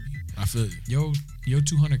nothing for me. I feel you. Your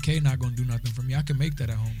 $200K not gonna do nothing for me. I can make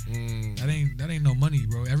that at home. That ain't no money,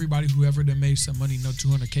 bro. Everybody who ever done made some money, no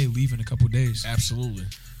 $200K leave in a couple days. Absolutely.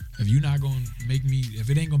 If you're not gonna make me,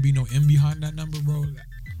 if it ain't gonna be no M behind that number, bro.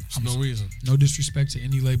 No reason. No disrespect to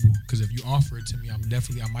any label, because if you offer it to me, I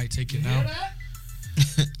might take it now.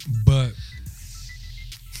 But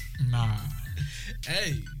nah.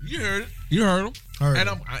 Hey, you heard it. You heard him.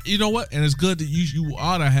 And you know what? And it's good that you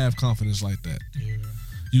ought to have confidence like that. Yeah.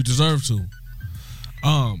 You deserve to.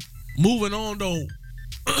 Moving on though.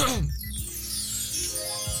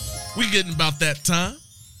 We getting about that time.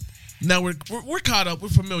 Now we're caught up. We're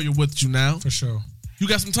familiar with you now. For sure. You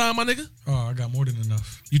got some time, my nigga? Oh, I got more than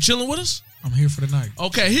enough. You chilling with us? I'm here for the night.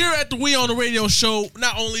 Okay, here at the We on the Radio show,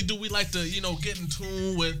 not only do we like to, get in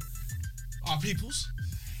tune with our peoples,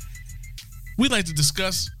 we like to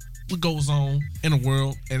discuss what goes on in the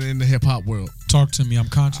world and in the hip-hop world. Talk to me. I'm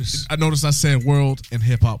conscious. I noticed I said world and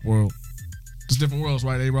hip-hop world. There's different worlds,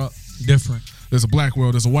 right, A-Rock? Different. There's a black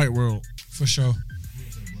world. There's a white world. For sure.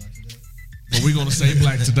 But we're going to say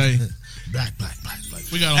black today. Black.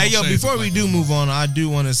 We got hey, yo, before we do move on, I do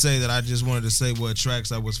want to say that I just wanted to say what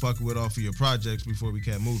tracks I was fucking with off of your projects before we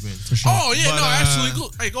kept moving. For sure. Oh, yeah,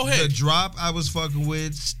 actually, go ahead. The Drop I was fucking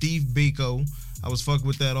with, Steve Biko. I was fucking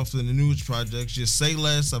with that off of the News projects. Just Say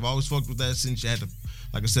Less. I've always fucked with that since you had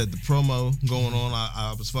like I said, the promo going on.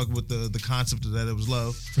 I was fucking with the concept of that. It was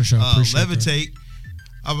love. For sure. Levitate.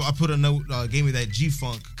 I put a note, gave me that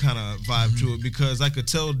G-Funk kind of vibe to it because I could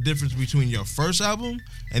tell the difference between your first album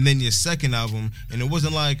and then your second album. And it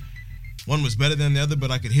wasn't like one was better than the other,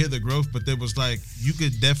 but I could hear the growth. But there was like, you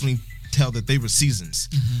could definitely tell that they were seasons.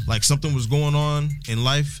 Like something was going on in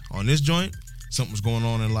life on this joint. Something was going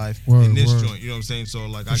on in life in this joint. You know what I'm saying? So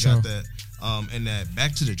like I got that. And that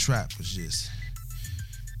Back to the Trap was just,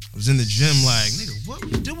 I was in the gym like, nigga, what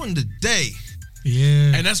we doing today?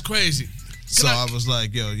 Yeah. And that's crazy. So I was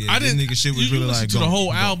like, yo, yeah, this nigga shit was really like to the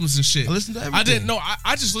whole albums and shit. I listened to everything. I didn't know.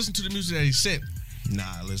 I just listened to the music that he sent. Nah,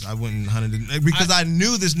 listen, I wouldn't hunted it because I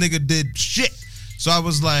knew this nigga did shit. So I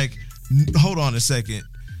was like, hold on a second.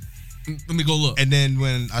 Let me go look. And then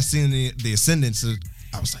when I seen the Ascendance,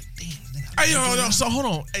 I was like, damn. Hey, yo, so hold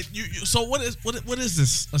on. Hey, so what is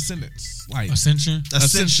this Ascendance like? Ascension,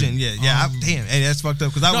 yeah. Damn, hey, that's fucked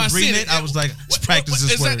up because I was reading it. I was like, let's practice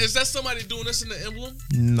this word. Is that somebody doing this in the emblem?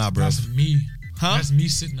 Nah, bro. That's me. Huh? That's me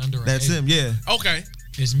sitting under a That's A. him, yeah. Okay.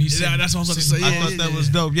 It's me sitting. Yeah, that's what I was about to say. I thought that was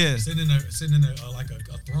dope, yeah. Sitting in a like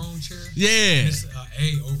a throne chair. Yeah. It's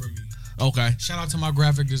A over me. Okay. Shout out to my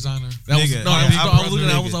graphic designer. That was, nigga, I was looking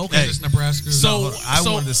at it, I was like, okay. This Nebraska. So I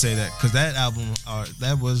wanted to say that because that album,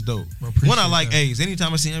 that was dope. One I like A's.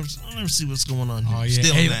 Anytime I see him, let me see what's going on here. Oh yeah,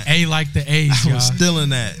 still in that. A like the A's. I was still in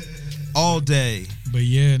that all day. But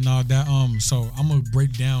yeah, no, that so I'm gonna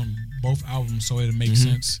break down both albums so it'll make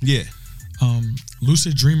sense. Yeah.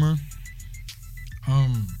 Lucid Dreamer.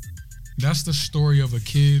 That's the story of a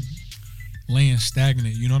kid laying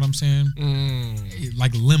stagnant, you know what I'm saying?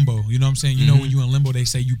 Like limbo, you know what I'm saying? You know when you in limbo, they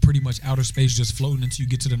say you pretty much outer space just floating until you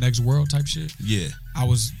get to the next world type shit. Yeah. I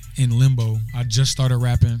was in limbo. I just started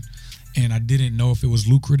rapping and I didn't know if it was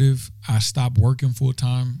lucrative. I stopped working full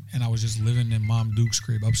time and I was just living in Mom Duke's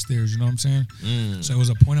crib upstairs, you know what I'm saying? So it was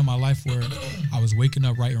a point in my life where I was waking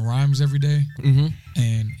up writing rhymes every day.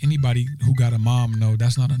 And anybody who got a mom know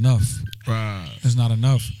that's not enough. Right. That's not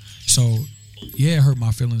enough. So yeah, it hurt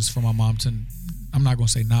my feelings for my mom to. I'm not gonna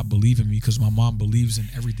say not believe in me because my mom believes in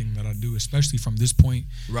everything that I do, especially from this point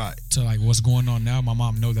Right. to like what's going on now. My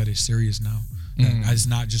mom know that it's serious now. That it's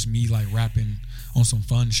not just me like rapping on some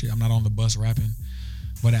fun shit. I'm not on the bus rapping.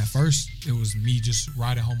 But at first, it was me just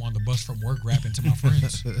riding home on the bus from work rapping to my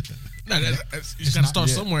friends. No, it's got to start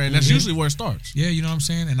somewhere, and that's usually where it starts. Yeah, you know what I'm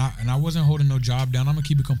saying? And I wasn't holding no job down. I'm going to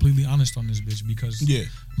keep it completely honest on this bitch because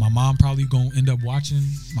my mom probably going to end up watching,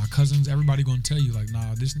 my cousins, everybody going to tell you, like,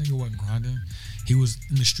 nah, this nigga wasn't grinding. He was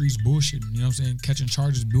in the streets bullshitting, you know what I'm saying? Catching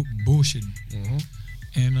charges, bullshitting.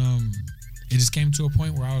 And it just came to a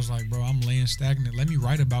point where I was like, bro, I'm laying stagnant. Let me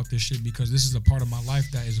write about this shit because this is a part of my life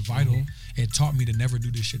that is vital. It taught me to never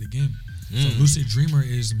do this shit again. So Lucid Dreamer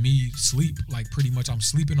is me sleep. Like pretty much I'm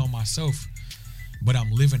sleeping on myself, but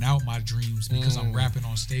I'm living out my dreams because I'm rapping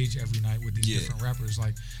on stage every night with these different rappers.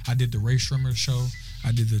 Like I did the Ray Shrimmer show.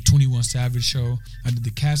 I did the 21 Savage show. I did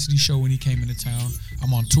the Cassidy show when he came into town.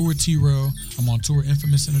 I'm on tour T-Rail. I'm on tour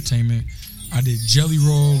Infamous Entertainment. I did Jelly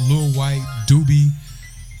Roll, Lil White, Doobie.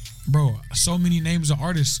 Bro, so many names of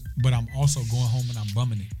artists, but I'm also going home and I'm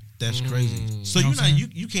bumming it. That's crazy. So You know you're what I'm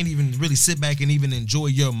not you can't even really sit back and even enjoy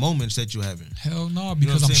your moments that you're having. Hell no, You know what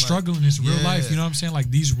because I'm I'm saying? struggling. It's real Yeah. life. You know what I'm saying?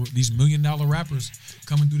 Like these $1 million rappers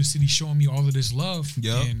coming through the city showing me all of this love.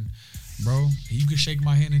 Yup. And bro, you can shake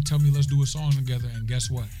my hand and tell me let's do a song together. And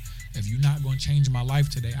guess what? If you're not gonna change my life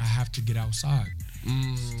today, I have to get outside.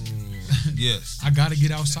 Yes. I gotta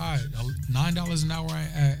get outside. $9 an hour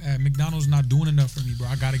at McDonald's not doing enough for me, bro.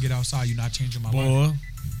 I gotta get outside. You're not changing my life. Boy,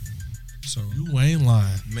 So you ain't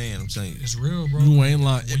lying. Man, I'm saying it's real, bro. You ain't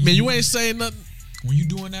lying. When Man, you- you ain't saying nothing. When you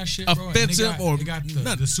doing that shit, bro, and Offensive or they got the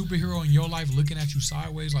nothing. superhero in your life looking at you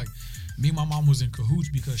sideways. Like me and my mom was in cahoots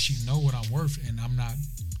because she know what I'm worth and I'm not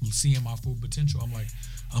seeing my full potential. I'm like,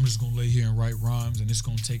 I'm just gonna lay here and write rhymes and it's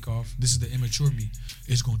gonna take off. This is the immature me.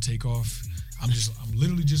 It's gonna take off. I'm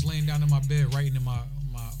literally just laying down in my bed writing in my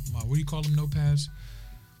what do you call them notepads?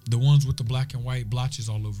 The ones with the black and white blotches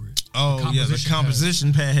all over it. Oh yeah, the pads.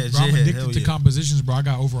 composition pads. Bro, I'm Yeah, addicted hell to yeah. compositions, bro. I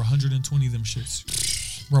got over 120 of them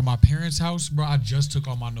shits. Bro, my parents' house, bro, I just took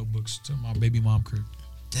all my notebooks to my baby mom crib.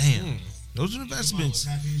 Damn. Those are investments.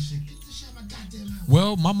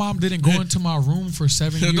 Well, my mom didn't go into my room for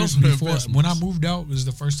 7 Yeah, years those are before. investments. When I moved out, it was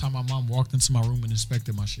the first time my mom walked into my room and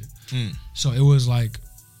inspected my shit. Mm. So it was like,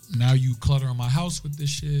 now you cluttering my house with this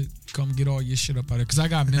shit. Come get all your shit up out of there. Because I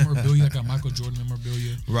got memorabilia. I got Michael Jordan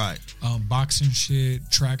memorabilia. Right. Boxing shit,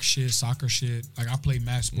 track shit, soccer shit. Like I played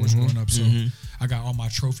mad sports growing up, so I got all my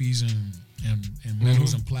trophies and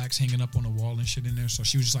medals and plaques hanging up on the wall and shit in there. So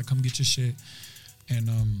she was just like, "Come get your shit," and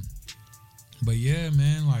but yeah,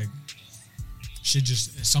 man, like shit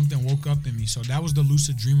just something woke up in me. So that was the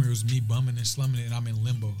lucid dreamer. It was me bumming and slumming it, and I'm in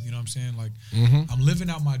limbo. You know what I'm saying? Like I'm living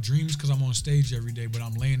out my dreams because I'm on stage every day, but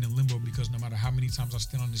I'm laying in limbo because no matter how many times I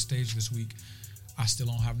stand on the stage this week, I still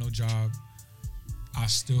don't have no job. I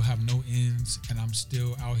still have no ends, and I'm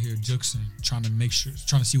still out here juxing, trying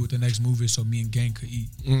to see what the next move is, so me and gang could eat.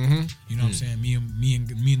 You know what I'm saying? Me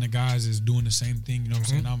and the guys is doing the same thing. You know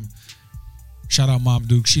what I'm saying? Shout out Mom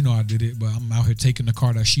Duke. She know I did it, but I'm out here taking the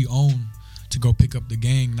car that she owned to go pick up the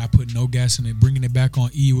gang, not putting no gas in it, bringing it back on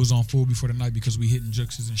E. It was on full before the night because we hitting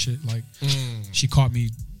juxes and shit. Like she caught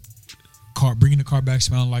me. Bringing the car back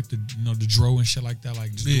smelling like the dro and shit like that,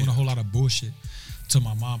 like just doing a whole lot of bullshit. To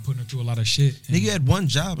my mom, putting her through a lot of shit. And Nigga had one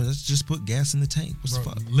job and let's just put gas in the tank. What's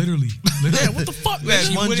bro, the fuck? literally. Yeah, what the fuck, You man?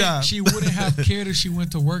 had one job. She wouldn't have cared if she went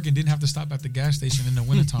to work and didn't have to stop at the gas station in the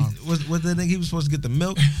wintertime. What the nigga he was supposed to get the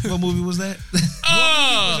milk? What movie was that?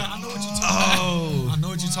 I know what you're talking about. I know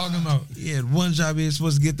what you're talking about. He had one job. He was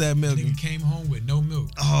supposed to get that milk. Nigga came home with no milk.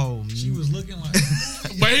 Oh, She was looking like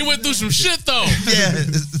But he went through some shit though. yeah.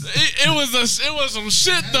 It was some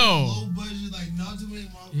shit though. Low budget, like not too many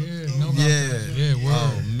motherfuckers. Yeah, word.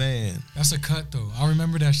 Oh man. That's a cut though. I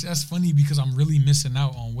remember that. That's funny because I'm really missing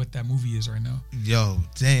out on what that movie is right now. Yo,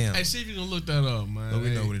 damn. Hey, see if you can look that up, man. But we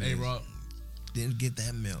know what it hey, is. Rob. Didn't get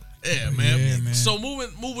that milk. Yeah, man. Yeah, man. So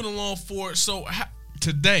moving along forward. So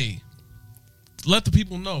today, let the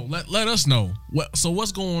people know. Let us know.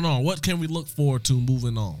 What's going on? What can we look forward to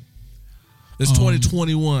moving on? It's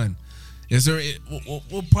 2021. Is there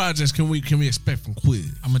what projects can we expect from Quiz?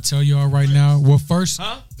 I'm gonna tell y'all right now. Well, first,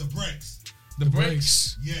 The breaks. the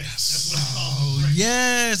breaks. Yes, that's what it's called. The breaks.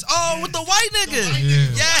 Yes. Oh, with the white nigga. White Yeah.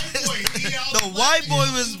 nigga, Yes. white boy, he out The white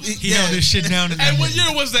boy was. He held this shit down in Hey, that what movie.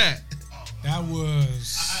 year was that? That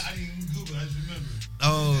was I didn't even Google. I just remember.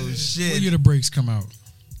 Oh what shit. year the breaks come out?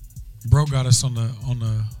 Bro got us on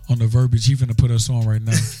the verbiage. He finna put us on right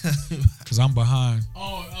now because I'm behind.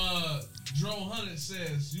 Oh, Dro Hunted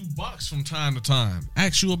says you box from time to time.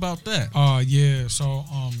 Ask you about that. Yeah. So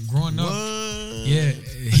growing up, What? yeah,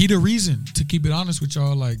 he the reason. To keep it honest with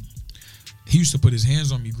y'all, like he used to put his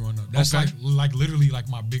hands on me growing up. That's Okay. like literally like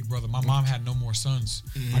my big brother. My mom had no more sons.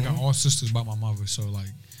 I got Mm-hmm. all sisters by my mother. So like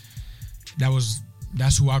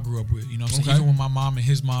that's who I grew up with. You know what I'm saying? Okay. Even when my mom and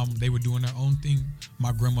his mom, they were doing their own thing,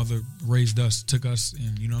 my grandmother raised us, took us,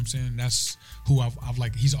 and you know what I'm saying? That's who I've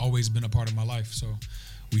like, he's always been a part of my life. So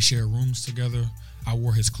we share rooms together. I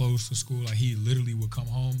wore his clothes to school. Like he literally would come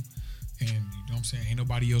home and you know what I'm saying? Ain't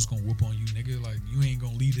nobody else gonna whoop on you, nigga. Like you ain't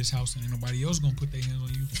gonna leave this house and ain't nobody else gonna put their hands on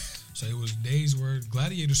you. So it was days where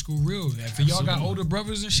gladiator school real. And if y'all got older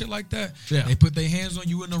brothers and shit like that, Yeah. they put their hands on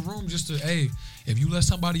you in the room just to, hey, if you let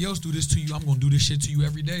somebody else do this to you, I'm gonna do this shit to you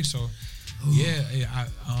every day. So yeah,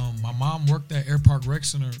 my mom worked at Air Park Rec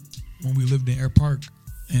Center when we lived in Air Park,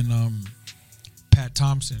 and Pat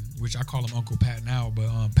Thompson, which I call him Uncle Pat now, but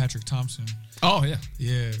Patrick Thompson, Oh yeah.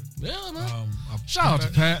 yeah. Yeah, man. I- Shout out to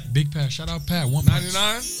Pat. Big Pat, shout out Pat.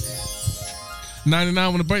 199.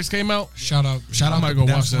 99 when the breaks came out. Shout out. I might go watch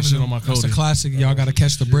that's that one of shit them- on my That's a Kodi. classic. Y'all got to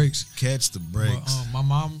catch the breaks. Catch the But breaks. my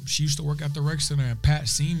mom, she used to work at the rec center, and Pat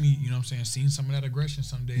seen me, you know what I'm saying, seen some of that aggression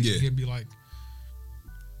some days. Yeah. He'd be like,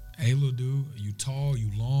 hey, little dude, you tall, you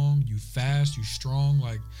long, you fast, you strong.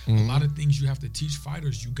 Like, a lot of things you have to teach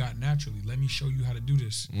fighters you got naturally. Let me show you how to do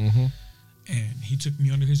this. Mm-hmm. And he took me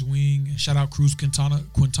under his wing. And shout out Cruz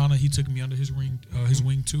Quintana. He took me under his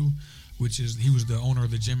wing, too, which is he was the owner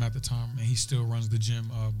of the gym at the time, and he still runs the gym.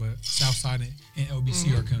 But Southside and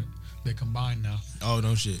LBC they're combined now. Oh,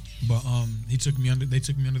 no shit. But they took me under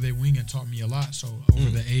their wing and taught me a lot. So over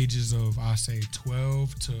the ages of I say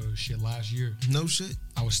 12 to shit last year, No shit.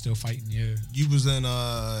 I was still fighting. Yeah. You was in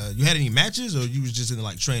you had any matches or you was just in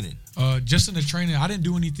like training? Just in the training, I didn't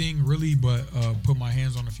do anything really, but put my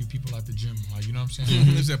hands on a few people at the gym. Like, you know what I'm saying?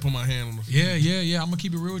 Just that put my hand on the Yeah. I'm gonna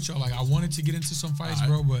keep it real with y'all. Like, I wanted to get into some fights,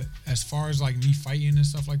 bro, but as far as like me fighting and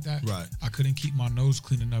stuff like that, Right. I couldn't keep my nose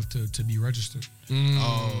clean enough to be registered.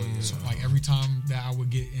 Oh, yeah. So like every time that I would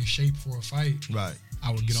get in shape for a fight, Right. I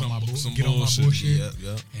would get Some on my bullshit. bullshit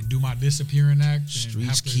Yep. and do my disappearing act. and Streets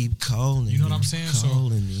have to- keep calling. You know what I'm saying? So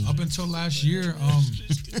Calling me. up until last year,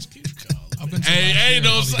 up until Hey, last hey, year, no,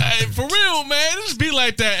 I only got hey, there. for real, man. It just be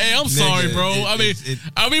like that. Hey, I'm sorry, bro.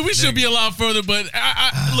 I mean, we should be a lot further, but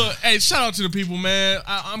I look. Hey, shout out to the people, man.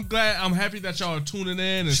 I'm glad. I'm happy that y'all are tuning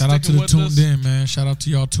in and Shout out to sticking the with tuned us. in, man. Shout out to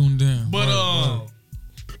y'all tuned in. But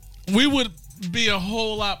we would be a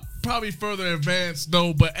whole lot probably further advanced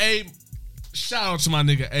though. But hey, shout out to my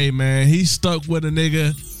nigga. Hey, man, he stuck with a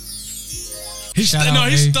nigga. He Shout out,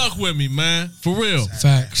 he A. stuck with me, man. For real.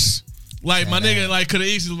 Facts. Like my nigga, like could have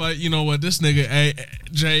easily like, you know what, this nigga, hey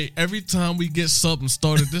Jay, every time we get something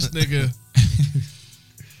started, this nigga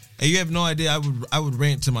Hey, you have no idea. I would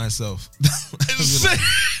rant to myself. I would be like,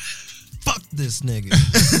 fuck this nigga.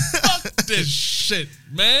 fuck this shit,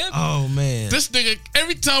 man. Oh man. This nigga,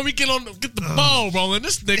 every time we get the ball rolling,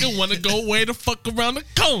 this nigga wanna go way the fuck around the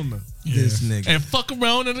corner This nigga. and fuck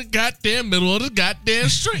around in the goddamn middle of the goddamn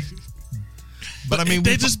street. But I mean,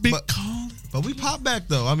 they we just pop- be but- calling. But we pop back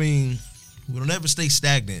though. I mean, we'll never stay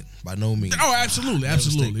stagnant by no means. Oh, absolutely, Never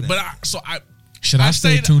absolutely. stay But Should I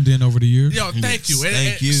stay say tuned in over the years? yo, thank you. And-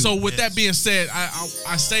 Thank and you. So with Yes. that being said,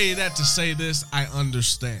 I say that to say this. I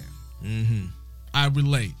understand. Mm-hmm. I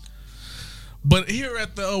relate. But here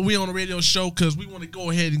at the We on the Radio show, because we want to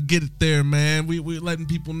go ahead and get it there, man. We're letting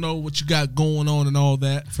people know what you got going on and all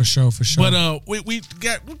that. For sure. But we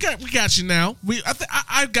got you now.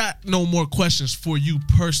 I got no more questions for you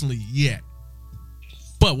personally yet.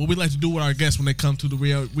 But what we like to do with our guests when they come to the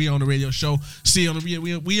We on the Radio show, We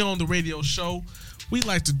on the Radio show, we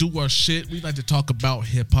like to do our shit. We like to talk about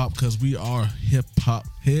hip hop because we are hip hop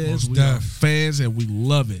heads. Most We are def. fans and we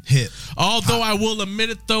love it. Hip. Although I will admit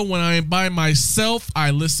it though, when I am by myself,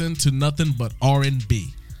 I listen to nothing but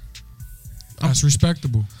R&B. That's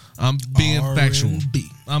respectable. I'm being factual. R&B.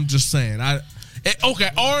 I'm just saying. Okay,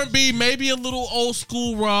 R&B, maybe a little old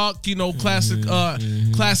school rock, you know, classic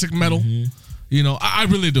classic metal. You know, I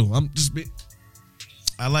really do. I'm just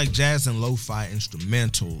I like jazz and lo-fi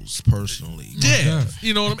instrumentals personally. yeah. def.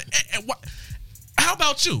 You know what I mean? How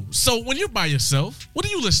about you? So when you're by yourself, what are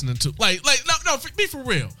you listening to? Like no, be for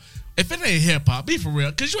real. If it ain't hip hop, be for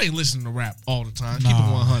real, because you ain't listening to rap all the time. Keep it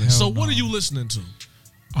Nah, 100. hell So what no. are you listening to?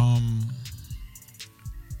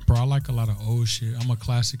 Bro, I like a lot of old shit. I'm a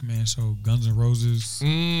classic man, so Guns N' Roses.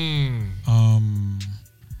 I'm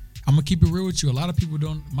gonna keep it real with you. A lot of people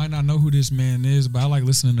might not know who this man is, but I like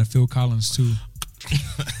listening to Phil Collins too.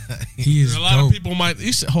 He is A lot dope. of people might.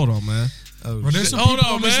 You said, hold on, man. Oh, Bro, there's shit. some Hold people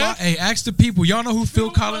on, on this man. line. Hey, ask the people. Y'all know who Phil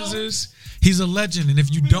Collins is? He's a legend. And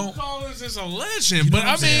if you don't, Phil Collins is a legend, You know but what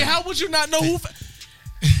I I'm mean, saying? how would you not know who?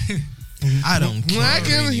 I don't care I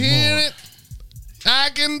can anymore. hear it. I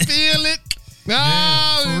can feel it.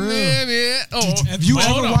 Yeah, for real. If you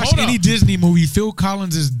Hold ever up, watch hold any up. Disney movie, Phil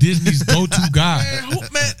Collins is Disney's go-to guy.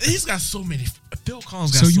 Man, he's got so many. Phil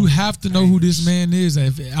Collins got So you many have to know who this man is. I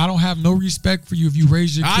don't have no respect for you if you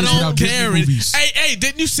raise your I kids don't without care. Disney movies. Hey,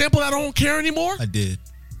 didn't you sample I Don't Care Anymore? I did.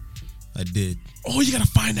 Oh, you gotta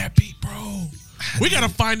find that beat, bro. We gotta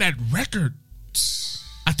find that record.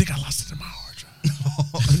 I think I lost it in my hard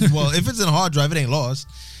drive. Well, if it's in a hard drive, it ain't lost.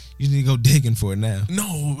 You need to go digging for it now.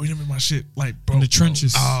 No, remember my shit, like, bro. In the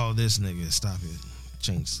trenches. Oh, this nigga, stop it.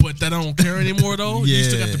 Change. But that I Don't Care Anymore, though? You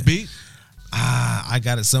still got Yeah. the beat? I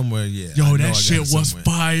got it somewhere. Yeah. I Yo, know I that got shit it was somewhere.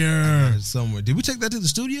 fire. Somewhere. Did we take that to the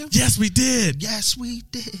studio? Yes, we did. Yes, we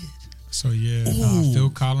did. So yeah, Ooh. Phil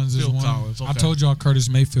Collins is Phil one. Collins, I okay. told y'all Curtis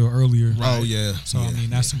Mayfield earlier. Oh yeah. So I mean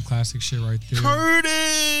that's some classic shit right there.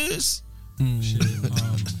 Curtis. Shit.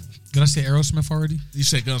 Did I say Aerosmith already? You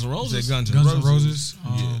said Guns N' Roses? Guns Guns N' Roses.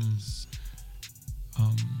 Yes.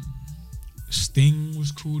 Sting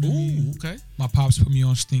was cool to me. Ooh, okay. My pops put me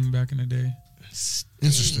on Sting back in the day.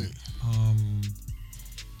 Interesting.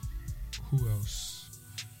 Who else?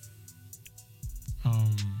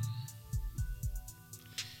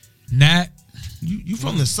 Nat. You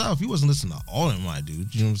from the South? You wasn't listening to all them, my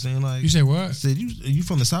dude. You know what I'm saying? Like You say I what? said, you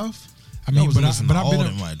from the South? I mean, wasn't but listening to I've all been,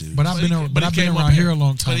 them, my dude. but I've been, But he I've been came up around here a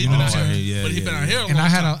long time. But he you been know out what I'm here. saying? yeah, But he been yeah, out here a And long I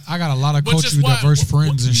time. got a lot of Which is culturally why- diverse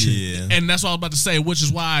friends and shit. Yeah. And that's what I was about to say, which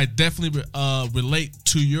is why I definitely relate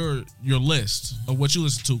to your list of what you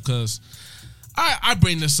listen to, because I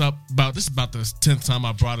bring this up about the 10th time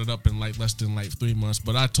I brought it up in like less than like 3 months.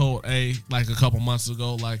 But I told A like a couple months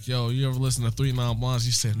ago, like, yo, you ever listen to 3 Non Blondes?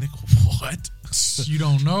 He said, nigga, what? You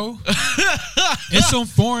don't know? It's some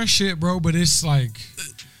foreign shit, bro, but it's like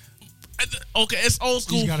Okay, it's old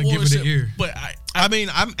school. You gotta give it shit, an ear. But I mean,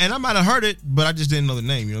 I might have heard it, but I just didn't know the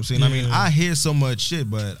name. You know what I'm saying? I mean, Yeah. I hear so much shit,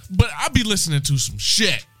 but I be listening to some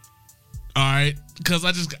shit. All right, because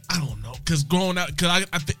I don't know. Because growing up, because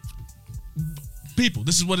I think people,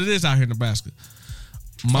 this is what it is out here in Nebraska.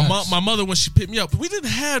 My mother, when she picked me up, we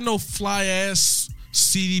didn't have no fly ass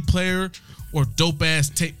CD player or dope ass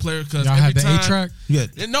tape player. Because y'all had the 8-track.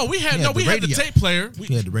 No, we had the we had the radio. tape player. We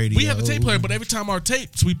had the radio. We had the tape player, but every time our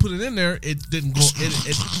tapes we put it in there, it didn't go.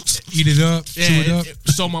 Eat it up, chew it up.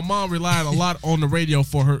 So my mom relied a lot on the radio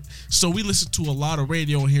for her. So we listened to a lot of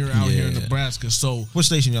radio here out here in Yeah. Nebraska. So what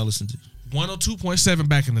station y'all listen to? 102.7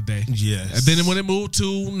 back in the day. Yes. And then when it moved to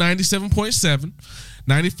 97.7,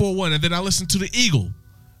 94.1, and then I listened to the Eagle.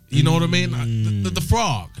 You know what I mean? The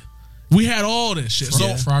Frog. We had all this shit. So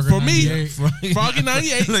Frogger for me, 98. Froggy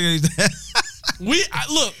 98, Look at that.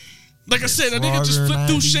 look, like I said, a nigga just Frogger flip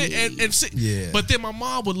through 98. shit and sit. Yeah. But then my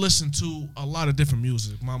mom would listen to a lot of different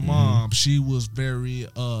music. My mom, she was very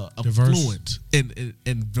Diverse. affluent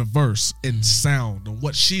and diverse in sound and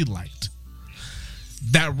what she liked.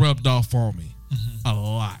 That rubbed off on me a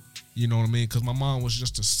lot. You know what I mean? Because my mom was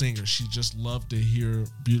just a singer. She just loved to hear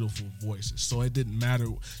beautiful voices. So it didn't matter.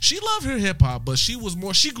 She loved her hip hop, but she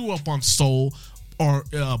grew up on soul or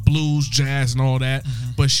blues, jazz, and all that.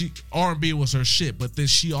 But R&B was her shit. But then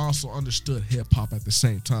she also understood hip hop at the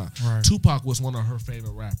same time. Right. Tupac was one of her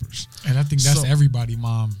favorite rappers. And I think that's So- everybody,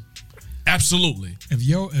 mom. Absolutely. If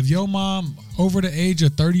your mom over the age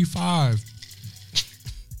of 35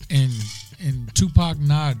 and Tupac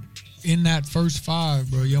not in that first 5,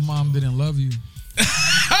 bro, your mom didn't love you.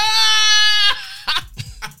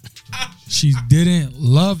 She didn't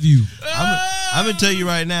love you. I'm gonna tell you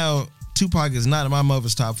right now, Tupac is not in my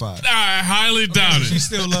mother's top 5. I highly doubt She it.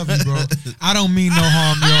 still love you, bro. I don't mean no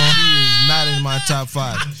harm, y'all. He is not in my top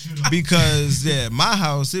 5 because my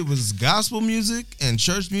house it was gospel music and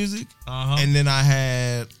church music, and then I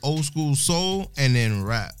had old school soul and then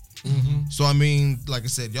rap. So I mean, like I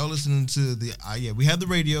said, y'all listening to the we had the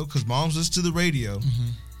radio because moms listened to the radio,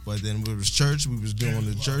 but then it was church. We was doing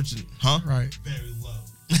the church and Right. Very low.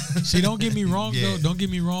 See, don't get me wrong, Yeah. though. Don't get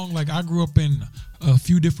me wrong. Like, I grew up in a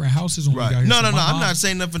few different houses when we got right. here. No, So no, no. my I'm mom- not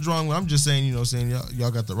saying nothing's wrong. I'm just saying,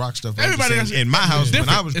 y'all got the rock stuff. I'm just Everybody saying, else, in my house it's when I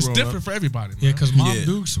different. was It's growing different up. for everybody. Yeah, man. because Mom Yeah.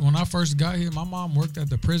 Dukes, when I first got here, my mom worked at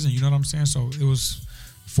the prison. You know what I'm saying? So it was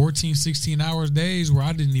 14, 16 hours days where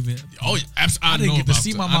I didn't even. Oh, yeah, I didn't get to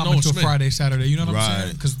see my mom until Friday, Saturday. You know what I'm saying?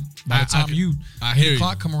 Right. Because by the time I hear the you.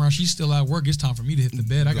 clock come around, she's still at work. It's time for me to hit the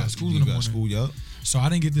bed. I got school in the morning. School, yup. So I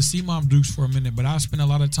didn't get to see Mom Dukes for a minute, but I spent a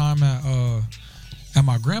lot of time at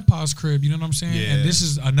my grandpa's crib. You know what I'm saying? Yeah. And this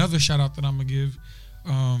is another shout out that I'm gonna give.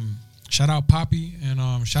 Shout out Poppy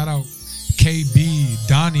and shout out KB,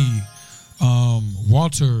 Donnie,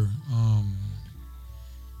 Walter.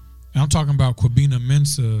 I'm talking about Kwabena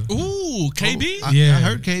Mensah. Ooh, KB. Yeah. I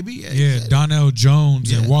heard KB. Yeah, Donnell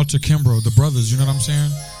Jones and Yeah. Walter Kimbrough, the brothers. You know what I'm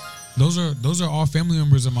saying? Those are all family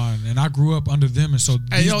members of mine, and I grew up under them. And so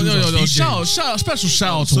Hey, these yo, dudes are DJs. special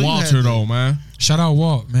shout out to So you Walter had- though, man. Shout out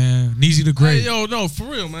Walt, man. Neezy the Great, Hey, yo, no, for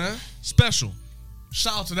real, man. Special.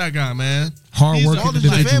 Shout out to that guy, man. hard working Walter's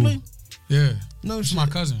your individual. family? Yeah, No that's shit. my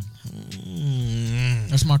cousin.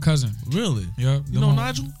 That's my cousin. Really? Yep. You know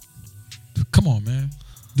Nigel? Come on, man.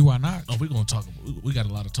 Do I not? Oh, we're gonna talk. We got a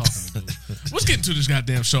lot of talking to do. Let's get into this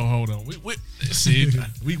goddamn show. Hold on. We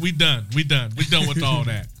done. We done with all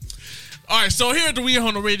that. All right. So here at the We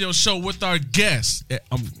on the Radio show with our guests.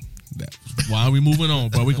 Why are we moving on,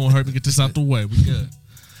 bro? We gonna hurry and get this out the way. We good.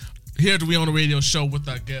 Here at the We on the Radio show with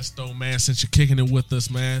our guests, though, man. Since you're kicking it with us,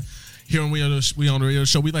 man. Here on We on the Radio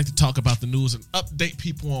show, we like to talk about the news and update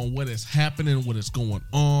people on what is happening, what is going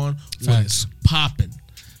on, what is popping.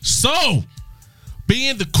 So,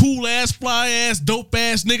 being the cool ass, fly ass, dope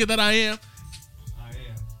ass nigga that I am.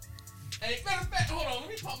 Hey, matter of fact, hold on, let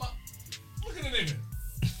me pop my. Look at the nigga.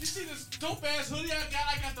 You see this dope ass hoodie I got?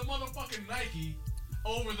 I got the motherfucking Nike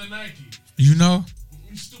over the Nike. You know?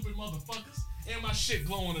 You stupid motherfuckers. And my shit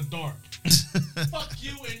glow in the dark. Fuck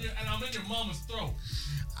you and I'm in your mama's throat.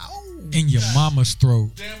 In your mama's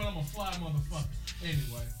throat. Damn it, I'm a fly motherfucker.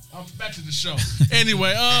 Anyway, I'm back to the show.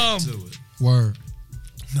 Anyway, Word.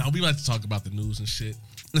 now we like to talk about the news and shit.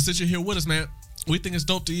 And since you're here with us, man, we think it's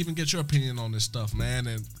dope to even get your opinion on this stuff, man.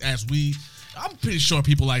 And I'm pretty sure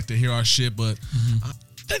people like to hear our shit, but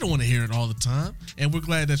they don't want to hear it all the time. And we're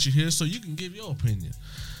glad that you're here so you can give your opinion.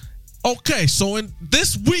 Okay, so in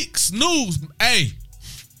this week's news,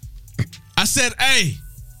 I said, hey.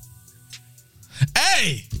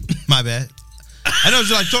 My bad. I know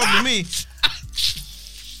you're like talking to me.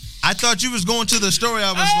 I thought you was going to the story.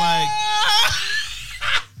 I was like,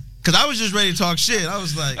 because I was just ready to talk shit. I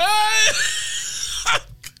was like,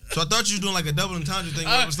 so I thought you was doing like a double entendre thing.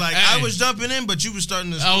 I was like, Hey. I was jumping in, but you was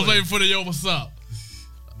starting the story. I was waiting for the yo, what's up?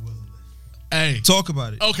 Hey. Talk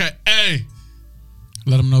about it. Okay, hey.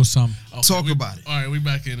 Let them know something. Okay, Talk about it. All right, we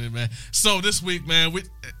back in it, man. So this week, man,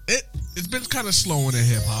 it's been kind of slow in the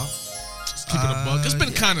hip hop. Let's keep it a buck. It's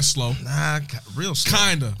been kind of slow. Nah, real slow.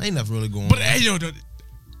 Kinda. Ain't nothing really going But on. hey, yo,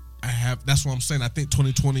 that's what I'm saying. I think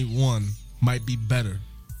 2021 might be better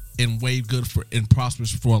and way good and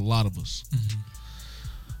prosperous for a lot of us.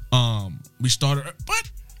 We started, but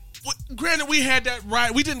granted, we had that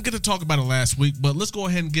right. We didn't get to talk about it last week, but let's go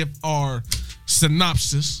ahead and give our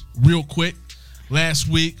synopsis real quick. Last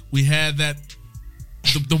week we had that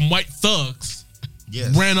the white thugs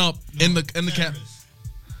Yes. ran up in the cap.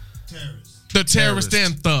 Terrorists. The terrorists Terrorist.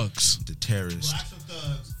 and thugs. The terrorists. Blacks are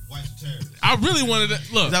thugs, whites are terrorists. I really wanted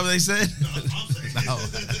to look. Is that what they said? I'm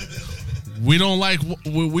saying. We don't like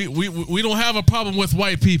we don't have a problem with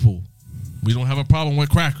white people. We don't have a problem with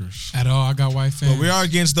crackers. At all, I got white fans. But we are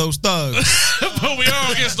against those thugs. But we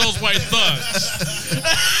are against those white thugs.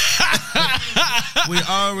 We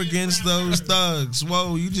are against those thugs.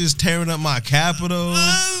 Whoa, you just tearing up my Capitol,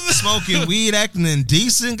 smoking weed, acting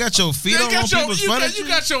indecent, got your feet on people's furniture. You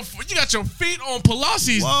got your feet on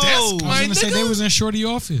Pelosi's Whoa. desk, I was my gonna say nigga. they was in Shorty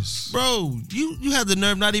office. Bro, you had the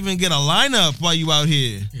nerve not even get a lineup while you out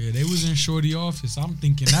here. Yeah, they was in Shorty office. I'm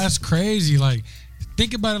thinking that's crazy. Like,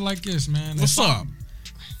 think about it like this, man. What's up?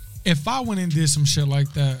 If I went and did some shit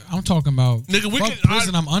like that, I'm talking about Nigga, we fuck could-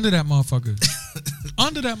 prison. I'm under that motherfucker.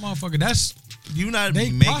 Under that motherfucker. That's You not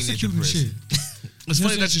they making it to prosecuting prison. shit. It's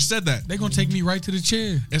funny that you said that. They gonna take me right to the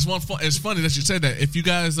chair. It's funny that you said that. If you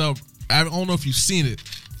guys, I don't know if you've seen it,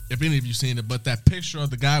 if any of you seen it, but that picture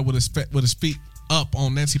of the guy with his feet up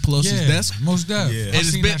on Nancy Pelosi's Yeah, desk. most deaf. Yeah. Yeah.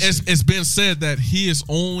 It's been said that he is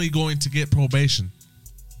only going to get probation.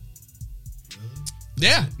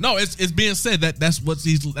 Yeah, no, it's being said that's what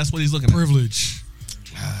he's looking at. Privilege.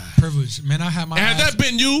 Privilege. Man, I had my Had ass- that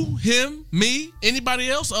been you, him, me, anybody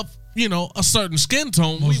else of a certain skin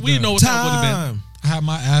tone, Most we know what that would have been. Time. I had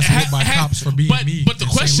my ass whipped by cops for being me. But the in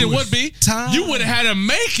St. question Louis. would be, Time. you would have had to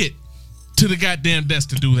make it to the goddamn desk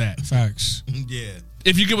to do that. Facts. Yeah.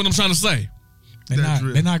 If you get what I'm trying to say. That's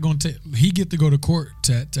real. They're not gonna take. He get to go to court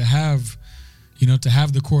to have, to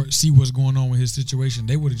have the court see what's going on with his situation.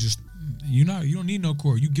 They would have just, you don't need no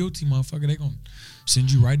court. You guilty, motherfucker. They gonna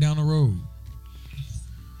send you right down the road.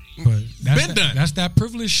 But that's Been done. That's that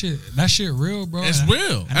privilege shit. That shit real, bro. It's And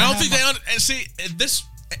real. and I don't had think my- and see this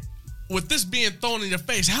with this being thrown in your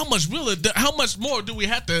face. How much more do we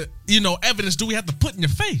have to evidence do we have to put in your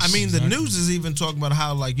face? I mean, the news is even talking about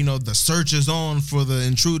how, like, the search is on for the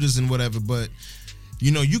intruders and whatever, but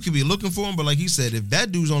you know, you could be looking for him, but like he said, if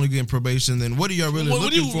that dude's only getting probation, then what are y'all really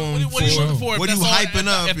looking for him what are you looking for? What are you hyping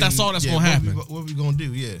up? If that's all that's and, gonna happen, what are we gonna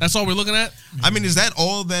do? Yeah, that's all we're looking at. I mean, is that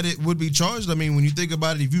all that it would be charged? I mean, when you think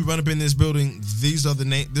about it, if you run up in this building, these are the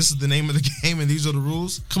name. This is the name of the game, and these are the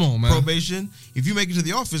rules. Come on, man. Probation. If you make it to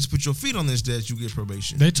the office, put your feet on this desk, you get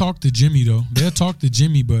probation. They talk to Jimmy though. They'll talk to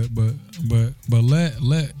Jimmy, but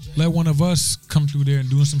let one of us come through there and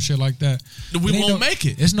doing some shit like that. We won't make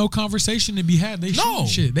it. There's no conversation to be had. They No. shooting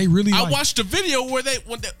shit. They really. I watched the video where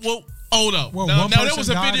hold up. Well, now one there person was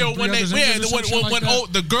a died video and when three they others injured or some shit like that?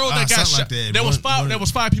 the girl that got something shot. like that. There was One- five. There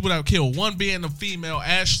was 5 people that were killed. One being the female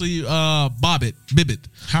Ashley Bibbit.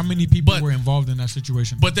 How many people But- were involved in that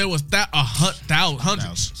situation? But there was hundreds.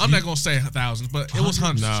 Thousands. I'm not gonna say thousands, but it was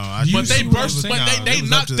hundreds. No, I but they think it burst. was- But no, they it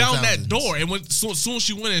was up knocked to the down that thousands. door, and when soon as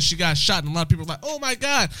she went in, she got shot, and a lot of people were like, "Oh my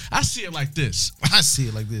god, I see it like this." I see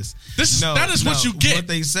it like this. That is what you get. What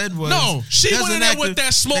they said was No, she there's went in an there with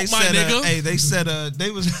that smoke, they my said, nigga. Hey, they said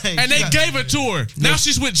they was hey, And she they got- gave it to her. Now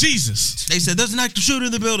she's with Jesus. They said there's an active shooter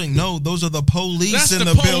in the building. No, those are the police That's in the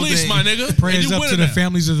the police, building. my nigga. And Praise you up went to in the there.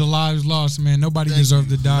 families of the lives lost, man. Nobody Thank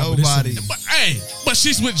deserved you. to die. Nobody. But But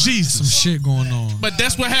she's with some Jesus. shit going on. But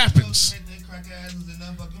that's what happens. They crack asses in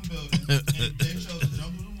that fucking building. And they chose to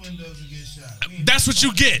jump through the windows and get shot. We ain't That's what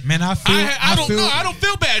you get. Man, I feel. I don't feel, know. I don't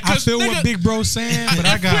feel bad I because feel what Big Bro's saying, but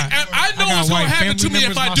I got. I know got what's gonna white happen to family me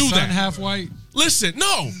if members. I My do son that. half white. Listen,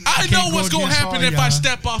 no, I can't know go what's gonna against happen all if I y'all.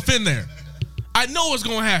 step off in there. I know what's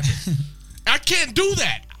gonna happen. I can't do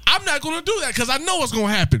that. I'm not gonna do that because I know what's gonna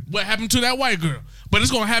happen. What happened to that white girl? But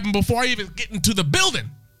it's gonna happen before I even get into the building.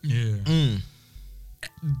 Yeah.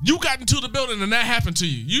 You got into the building and that happened to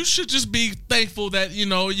you. You should just be thankful that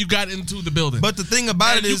you got into the building. But the thing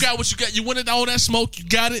about and it you is, got what you got. You wanted all that smoke. You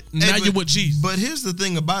got it. Now but- you're with Jesus. But here's the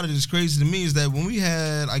thing about it is crazy to me is that when we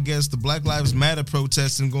had, I guess, the Black Lives Matter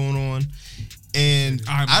protesting going on, and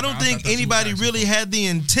I don't think anybody really had the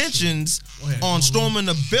intentions on storming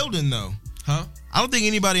the building, though. Huh? I don't think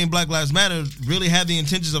anybody in Black Lives Matter really had the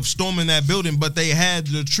intentions of storming that building, but they had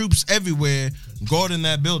the troops everywhere guarding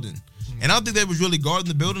that building. And I don't think they was really guarding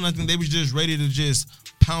the building. I think they was just ready to just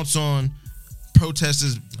pounce on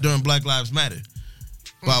protesters during Black Lives Matter.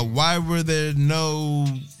 But why were there no,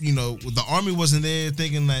 the army wasn't there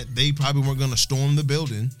thinking that they probably weren't going to storm the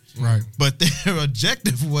building. Right. But their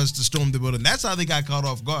objective was to storm the building. That's how they got caught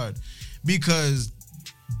off guard, because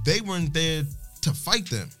they weren't there to fight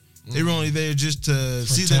them. They were only there just to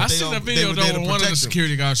see that I they, seen a they video were though there to where one of the protect them.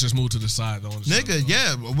 security guys just moved to the side though. Nigga,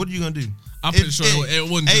 yeah. What are you gonna do? I'm pretty sure it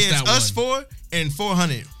wasn't just it's that us one. 4 and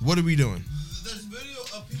 400. What are we doing? There's video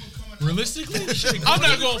of people coming Realistically, I'm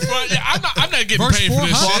not going front. Yeah, I'm not getting Verse paid for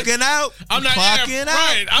this 400. shit. Clocking out. I'm not clocking out.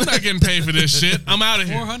 right. I'm not getting paid for this shit. I'm out of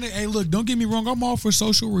here. 400. Hey, look, don't get me wrong. I'm all for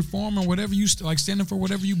social reform and whatever you like, standing for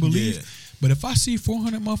whatever you believe. Yeah. But if I see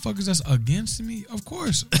 400 motherfuckers that's against me, of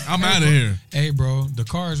course I'm out of here. Hey, bro, the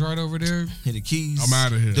car is right over there. Hit the keys. I'm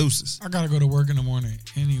outta here. Deuces. I gotta go to work in the morning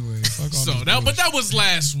anyway. Fuck all So this that, but bullshit. that was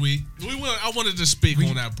last week. I wanted to speak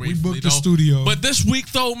on that briefly. we booked the though. studio. But this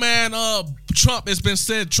week though, man, Trump. It's been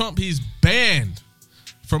said he's banned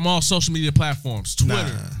from all social media platforms,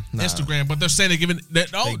 Twitter, Nah. Instagram. But they're saying they're giving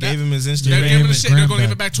that. They gave him his They're Instagram. giving the shit. They're going to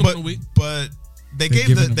give it back. back to him in a week. But they They gave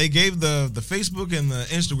giving they gave the Facebook and the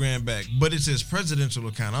Instagram back, but it's his presidential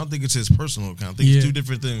account. I don't think it's his personal account. I think it's two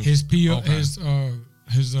different things. His PO, Okay. his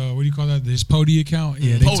what do you call that? His Pody account.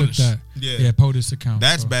 Yeah, they took POTUS. that. Yeah. POTUS account.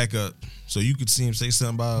 That's so. back up, so you could see him say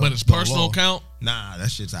something about. But his the personal law. account. Nah,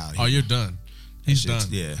 that shit's out. Oh, Here. you're done. He's done.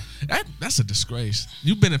 Yeah. That's a disgrace.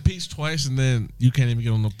 You've been impeached twice, and then you can't even get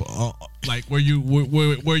on the like where you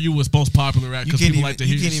was most popular at You because can't people even, like to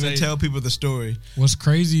hear you you can't even say. tell people the story. What's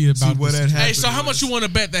crazy about where this? that happened. Hey, so how much you want to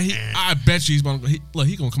bet that he? I bet you he's gonna.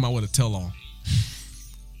 He gonna come out with a tell-all.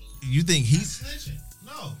 You think he's? snitching.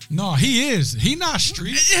 No. No, he is. He not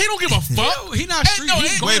street. He don't give a fuck. He not street. No, He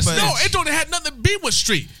it, going but- no, it don't have nothing to be with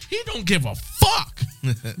street. He don't give a fuck.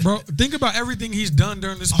 Bro, think about everything he's done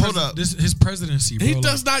during this. Hold up. His presidency. Bro. He Like,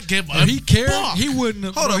 does not give a if he cared, fuck. he wouldn't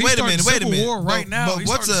have. Hold bro, on, he wait a started minute, wait a Civil minute. War right now. He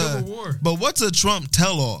what's started Civil War. what's a Trump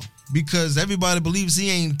tell-all? Because everybody believes he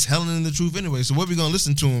ain't telling the truth anyway. So what we gonna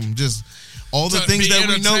listen to him? Just all the To things be that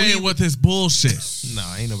we know. entertained with his bullshit.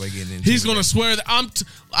 Nah, ain't nobody getting into. He's it. gonna swear that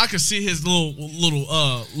I can see his little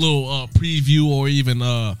preview or even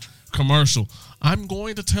commercial. I'm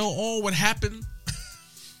going to tell all what happened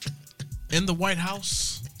in the White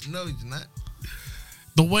House, No, he's not.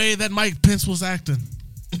 the way that Mike Pence was acting.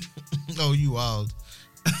 Oh, you wild.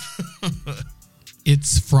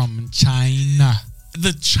 It's from China.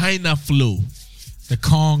 The China flu. The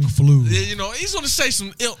Kong flu. You know, he's gonna say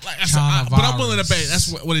some ill. Like I said, China but I'm willing to virus.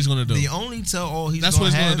 bet that's what he's gonna do. The only tell all he's That's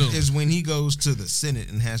gonna what he's have gonna do. is when he goes to the Senate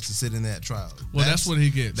and has to sit in that trial. Well, that's what he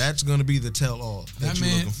gets. That's gonna be the tell all that you're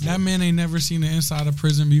looking for. That man ain't never seen the inside of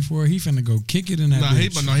prison before. He finna go kick it in that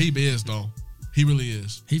bitch. He is though. He really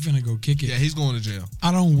is. He finna go kick it. Yeah, he's going to jail.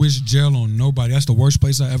 I don't wish jail on nobody. That's the worst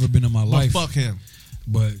place I ever been in my But life. fuck him.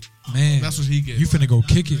 But man, That's what he gets. you finna go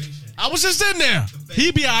kick it. I was just in there.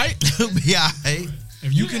 He be alright. Yeah, hey.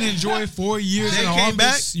 If you can enjoy 4 years They in the came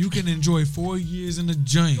office, you can enjoy 4 years in the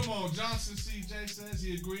joint. Come on, Johnson CJ says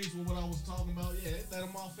he agrees with what I was talking about. Yeah, they let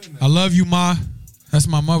him off in there. I love you, Ma. That's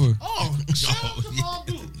my mother. Oh, shout out to Mom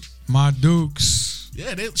Dukes. My Dukes.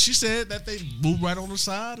 Yeah, she said that they moved right on the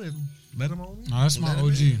side and let him on. No, that's my Let him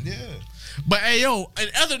OG. in. Yeah. But hey, yo, in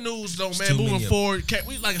other news though, man, too moving many of forward,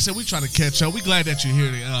 we like I said, we trying to catch up. We glad that you're here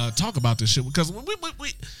to talk about this shit because we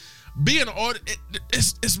being an artist,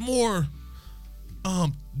 it's more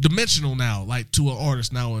dimensional now, like to an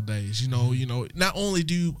artist nowadays. You know, not only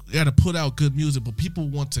do you got to put out good music, but people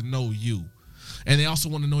want to know you, and they also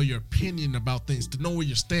want to know your opinion about things, to know where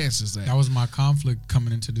your stance is at. That was my conflict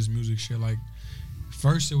coming into this music shit. Like,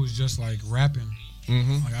 first it was just like rapping.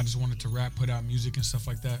 Mm-hmm. Like I just wanted to rap, put out music and stuff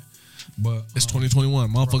like that. But It's 2021.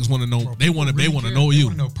 Motherfuckers want to know. bro, They want to. people They really want to care. know They you.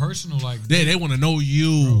 want to know personal. Like They want to know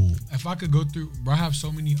you. if I could go through, bro, I have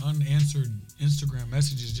so many unanswered Instagram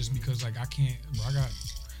messages just because like I can't. Bro, I got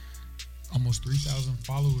almost 3,000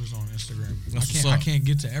 followers on Instagram. That's what's I up. can't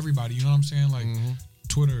get to everybody. You know what I'm saying? Like Mhm.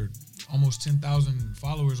 Twitter, almost 10,000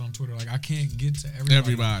 followers on Twitter. Like I can't get to everybody.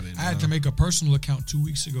 Everybody, I had no. to make a personal account 2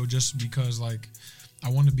 weeks ago just because like I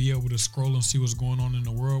want to be able to scroll and see what's going on in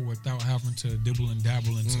the world without having to dibble and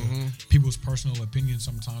dabble into people's personal opinions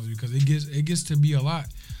sometimes, because it gets to be a lot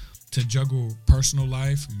to juggle personal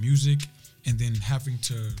life, music, and then having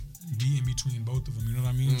to be in between both of them. You know what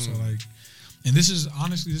I mean? So like, and this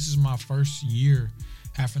is my first year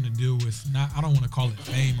having to deal with I don't want to call it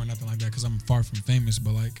fame or nothing like that because I'm far from famous,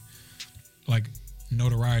 but like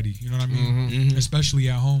notoriety. You know what I mean? Especially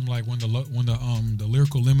at home, like when the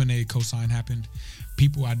Lyrical Lemonade cosign happened,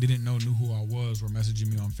 people I didn't know knew who I was were messaging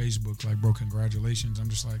me on Facebook like, "Bro, congratulations." I'm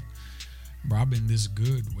just like, bro, I've been this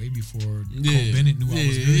good way before Cole Bennett knew I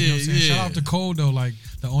was good. You know what I'm saying? Shout out to Cole though, like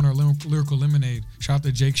the owner of Lyrical Lemonade. Shout out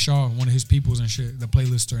to Jake Shaw, one of his peoples and shit, the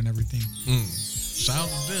playlister and everything. Shout out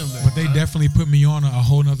to them, man. But they definitely put me on a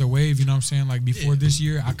whole nother wave. You know what I'm saying? Like before this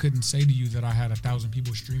year, I couldn't say to you that I had 1,000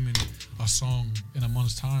 people streaming a song in a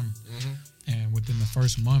month's time. And within the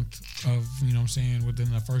first month of, you know what I'm saying,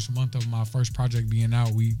 within the first month of my first project being out,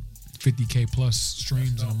 we 50K plus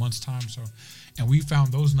streams in a month's time. So, and we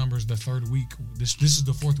found those numbers the third week. This is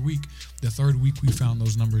the fourth week. The third week we found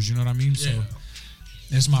those numbers. You know what I mean? So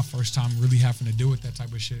it's my first time really having to deal with that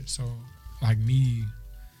type of shit. So like me,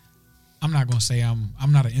 I'm not gonna say I'm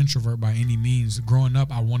not an introvert by any means. Growing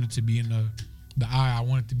up, I wanted to be in the eye. I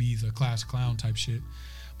wanted to be the class clown type shit.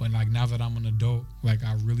 But like now that I'm an adult, like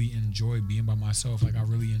I really enjoy being by myself. Like I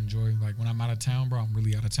really enjoy like when I'm out of town, bro. I'm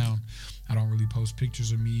really out of town. I don't really post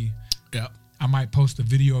pictures of me. Yeah. I might post a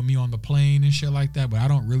video of me on the plane and shit like that, but I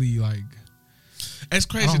don't really like. It's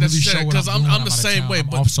I crazy don't that really you show said what because I'm doing when I'm the out of same town. way. I'm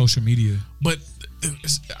But off social media.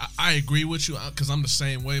 I agree with you because I'm the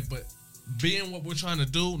same way. But being what we're trying to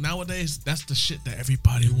do nowadays, that's the shit that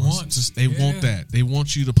everybody wants. They want that. They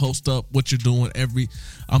want you to post up what you're doing.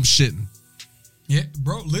 I'm shitting. Yeah,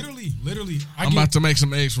 bro. Literally. I'm about to make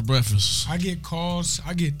some eggs for breakfast. I get calls,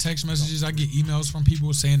 I get text messages, I get emails from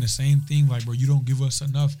people saying the same thing. Like, bro, you don't give us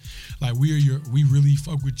enough. Like, we really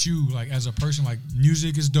fuck with you. Like, as a person, like,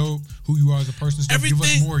 music is dope. Who you are as a person is dope. Give us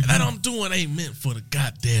Everything more. that I'm doing ain't meant for the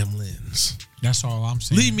goddamn lens. That's all I'm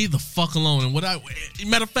saying. Leave me the fuck alone. And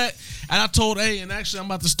matter of fact, and I told and actually I'm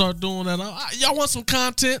about to start doing that. Y'all want some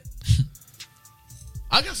content?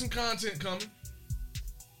 I got some content coming.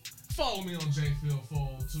 Follow me on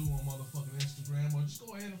JPhil402 on motherfucking Instagram, or just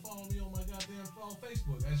go ahead and follow me on my goddamn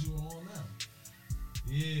Facebook as you are on now.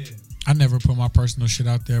 Yeah. I never put my personal shit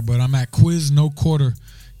out there, but I'm at Quiz No Quarter,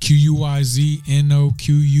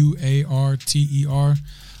 QUIZNOQUARTER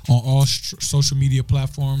on all social media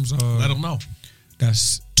platforms. Let them know.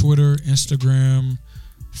 That's Twitter, Instagram,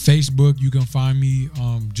 Facebook. You can find me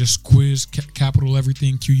just Quiz, capital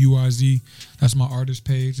everything, QUIZ. That's my artist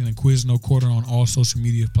page. And then Quiz No Quarter on all social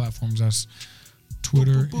media platforms. That's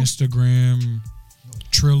Twitter, Instagram,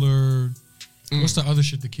 Triller. What's the other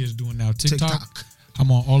shit the kids doing now? TikTok. I'm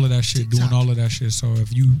on all of that shit, doing all of that shit. So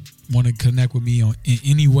if you want to connect with me in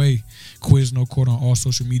any way, Quiz No Quarter on all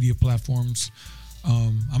social media platforms.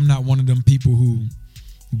 I'm not one of them people who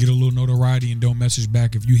get a little notoriety and don't message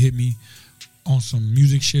back. If you hit me on some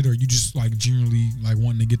music shit, or you just like genuinely like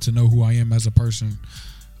wanting to get to know who I am as a person,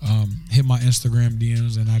 hit my Instagram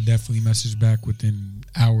DMs, and I definitely message back within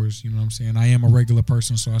hours. You know what I'm saying? I am a regular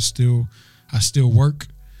person, so I still work,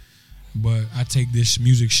 but I take this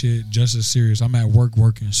music shit just as serious. I'm at work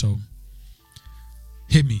working, so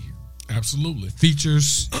hit me. Absolutely.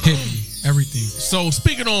 Features, hit me, everything. So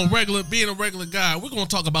speaking on being a regular guy, we're gonna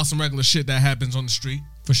talk about some regular shit that happens on the street.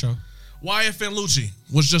 For sure. YFN Lucci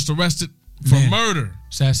was just arrested for murder.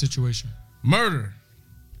 Sad situation. Murder.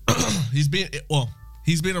 He's being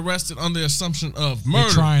arrested on the assumption of murder.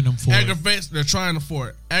 They're trying him for They're trying him for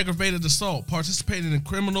it. Aggravated assault, participating in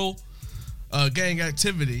criminal gang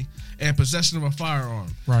activity, and possession of a firearm.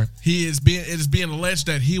 Right. It is being alleged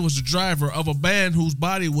that he was the driver of a van whose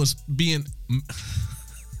body was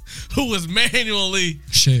who was manually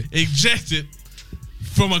ejected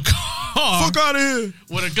from a car. Fuck out of here.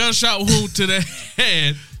 With a gunshot wound to the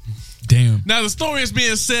head. Damn. Now the story is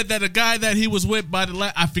being said that a guy that he was with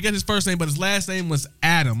I forget his first name, but his last name was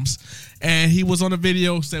Adams, and he was on a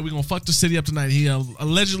video said we're gonna fuck the city up tonight. He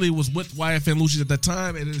allegedly was with YFN Lucci at that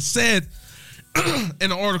time, and it said in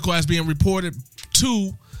the article as being reported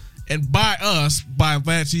to and by us by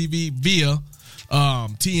Vlad TV via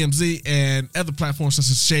TMZ and other platforms such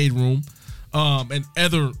as Shade Room and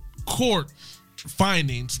other court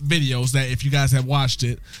findings videos that if you guys have watched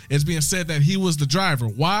it's being said that he was the driver.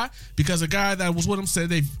 Why? Because a guy that was with him said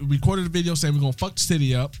they recorded a video saying we're gonna fuck the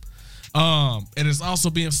city up. And it's also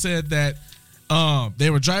being said that they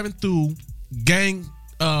were driving through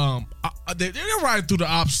they're riding through the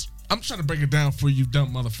ops. I'm trying to break it down for you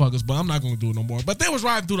dumb motherfuckers, but I'm not gonna do it no more. But they was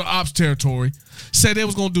riding through the ops territory, said they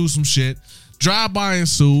was gonna do some shit, drive by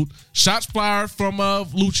ensued, shots fired from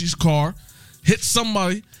Lucci's car, hit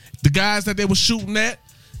somebody. The guys that they were shooting at,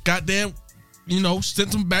 goddamn,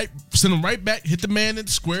 sent them right back, hit the man in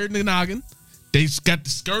the square in the noggin. They got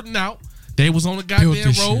the skirting out. They was on the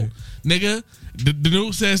goddamn road. Nigga, the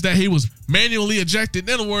news says that he was manually ejected.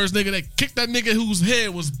 In other words, nigga, they kicked that nigga whose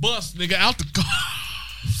head was bust, nigga, out the car.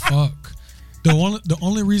 Fuck. The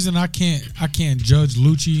only reason I can't judge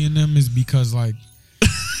Lucci in them is because, like,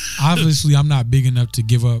 obviously I'm not big enough to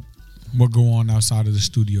give up what go on outside of the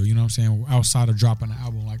studio. You know what I'm saying? Outside of dropping an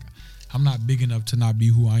album, like, I'm not big enough to not be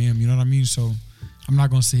who I am. You know what I mean? So I'm not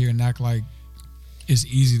gonna sit here and act like it's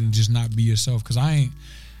easy to just not be yourself, because I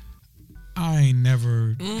ain't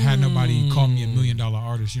never had nobody call me $1 million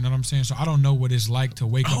artist. You know what I'm saying? So I don't know what it's like to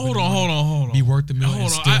wake up. Hold on. Be worth $1 million.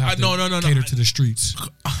 And still have to cater to the streets.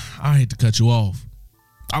 I hate to cut you off.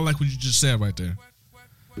 I like what you just said right there.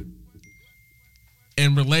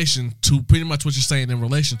 In relation to pretty much what you're saying, in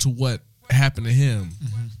relation to what happened to him,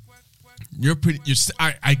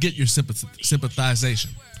 I get your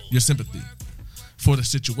sympathization, your sympathy for the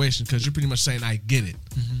situation, because you're pretty much saying I get it.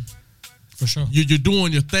 For sure. You're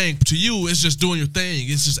doing your thing. To you, it's just doing your thing.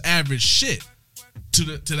 It's just average shit. To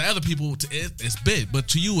the other people, it's big. But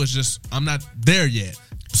to you, it's just, I'm not there yet.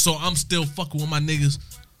 So I'm still fucking with my niggas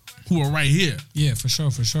who are right here. Yeah, for sure.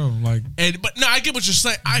 Like, but no, I get what you're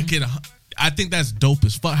saying. I think that's dope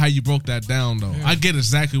as fuck how you broke that down, though. Yeah. I get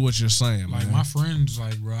exactly what you're saying. Like, my friends,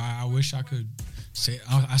 like, bro, I wish I could say,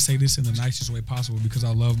 I say this in the nicest way possible, because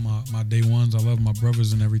I love my day ones. I love my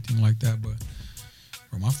brothers and everything like that. But,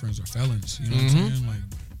 bro, my friends are felons. You know what I'm saying?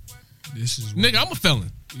 Like, this is what I'm a felon.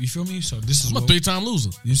 You feel me? So this is I'm a 3-time loser.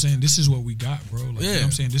 You know what I'm saying? This is what we got, bro. Like, you know what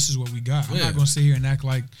I'm saying? This is what we got. I'm not going to sit here and act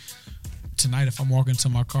like tonight if I'm walking to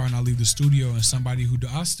my car and I leave the studio and somebody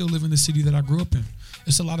I still live in the city that I grew up in.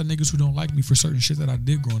 It's a lot of niggas who don't like me for certain shit that I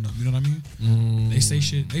did growing up. You know what I mean? They say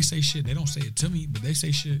shit. They don't say it to me, but they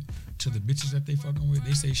say shit to the bitches that they fucking with.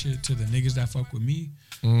 They say shit to the niggas that fuck with me.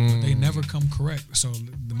 But they never come correct. So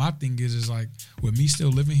my thing is like, with me still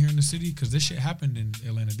living here in the city, because this shit happened in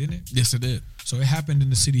Atlanta, didn't it? Yes, it did. So it happened in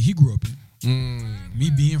the city he grew up in. Me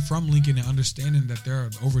being from Lincoln and understanding that there are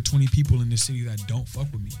over 20 people in this city that don't fuck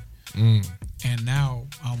with me. And now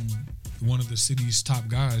I'm one of the city's top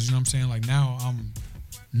guys. You know what I'm saying? Like, now I'm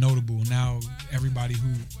notable. Now everybody who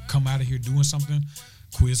come out of here doing something,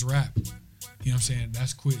 Quiz rap. You know what I'm saying?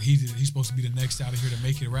 That's Quiz. He's supposed to be the next out of here to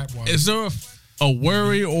make it rap-wise. Is there a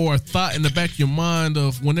worry or a thought in the back of your mind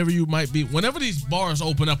of whenever these bars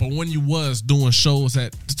open up, or when you was doing shows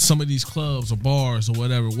at some of these clubs or bars or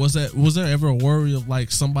whatever, was there ever a worry of,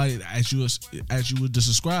 like, somebody, as you would just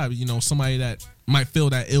describe, somebody that might feel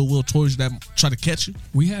that ill will towards you, that try to catch you?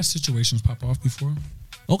 We had situations pop off before.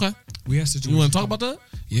 Okay. We had situations. You want to talk about that?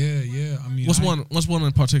 Yeah. I mean, what's one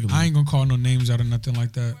in particular? I ain't gonna call no names out or nothing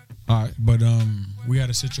like that. All right. But we had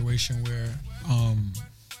a situation where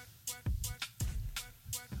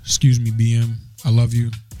excuse me, BM, I love you.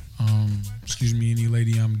 Excuse me, any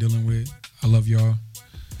lady I'm dealing with. I love y'all.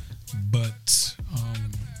 But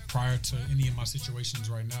prior to any of my situations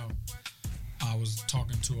right now, I was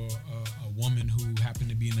talking to a woman who happened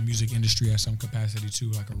to be in the music industry at some capacity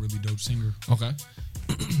too, like a really dope singer. Okay.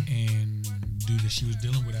 And dude that she was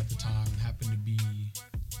dealing with at the time happened to be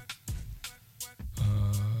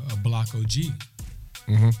a Block OG.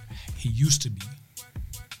 Mm-hmm. He used to be.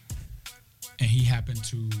 And he happened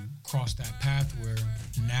to cross that path where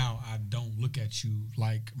now I don't look at you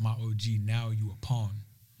like my OG. Now you a pawn.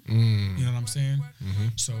 Mm. You know what I'm saying? Mm-hmm.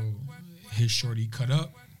 So his shorty cut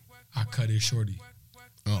up. I cut his shorty.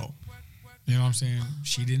 Oh. You know what I'm saying?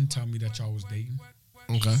 She didn't tell me that y'all was dating.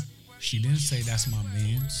 Okay. She didn't say that's my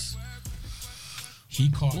man's. He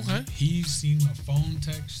called me. He seen a phone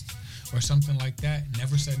text or something like that.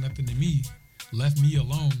 Never said nothing to me. Left me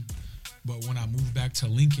alone. But when I moved back to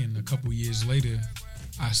Lincoln a couple years later,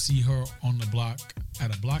 I see her on the block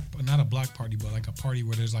at a block, not a block party, but like a party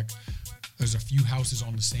where there's a few houses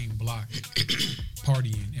on the same block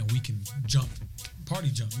partying, and we can party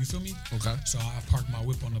jump. You feel me? Okay. So I parked my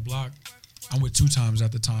whip on the block. I'm with 2 Times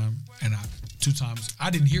at the time, and 2 Times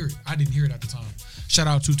I didn't hear it. I didn't hear it at the time. Shout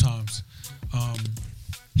out 2 Times.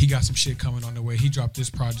 He got some shit coming on the way. He dropped this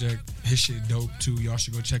project. His shit dope too. Y'all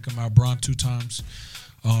should go check him out. Bron 2 Times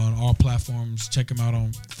on all platforms. Check him out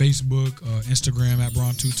on Facebook, Instagram at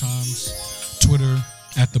Bron 2 Times, Twitter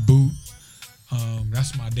at The Boot.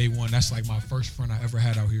 That's my day one. That's like my first friend I ever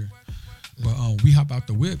had out here. But we hop out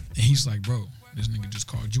the whip, and he's like, bro, this nigga just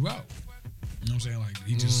called you out. You know what I'm saying? Like,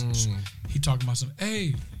 he talking about some,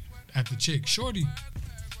 hey, at the chick, shorty,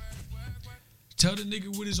 tell the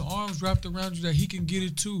nigga with his arms wrapped around you that he can get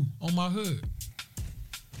it too on my hood.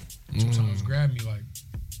 2 Times grabbed me like,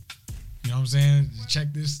 you know what I'm saying?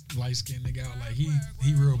 Check this light-skinned nigga out. Like, he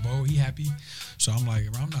real bold. He happy. So I'm like,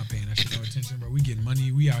 bro, I'm not paying that shit no attention, bro. We getting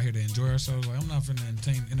money. We out here to enjoy ourselves. Like, I'm not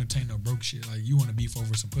finna entertain no broke shit. Like, you want to beef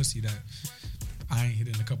over some pussy that I ain't hit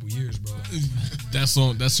in a couple years, bro. Like, That's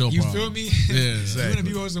your you problem. feel me? Yeah, You want to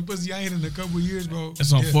beef over some pussy I ain't hit in a couple years, bro.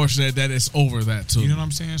 It's unfortunate that it's over that too. You know what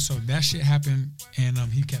I'm saying? So that shit happened, and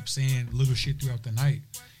he kept saying little shit throughout the night.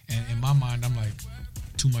 And in my mind, I'm like,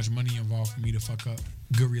 too much money involved for me to fuck up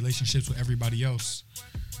good relationships with everybody else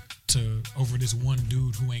to over this one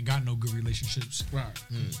dude who ain't got no good relationships. Right.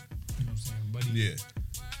 You know what I'm saying? Buddy, Yeah.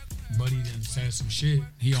 Buddy done said some shit.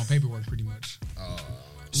 He on paperwork pretty much.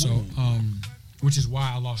 So, which is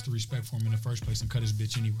why I lost the respect for him in the first place and cut his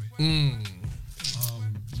bitch anyway.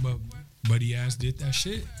 But Buddy ass did that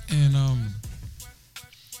shit, and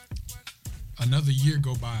another year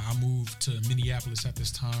go by. I moved to Minneapolis at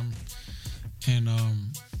this time, and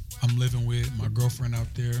I'm living with my girlfriend out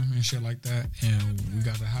there and shit like that, and we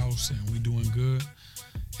got the house and we doing good.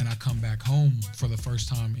 And I come back home for the first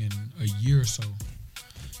time in a year or so,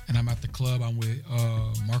 and I'm at the club. I'm with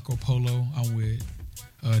Marco Polo. I'm with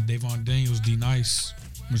Davon Daniels, D Nice,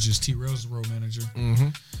 which is T Rail's road manager. Mm-hmm.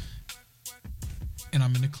 And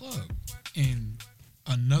I'm in the club, and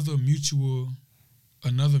another mutual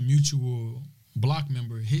block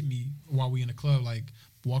member hit me while we in the club, like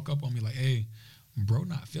walk up on me like, hey, bro,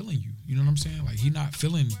 not feeling you. You know what I'm saying? Like, he not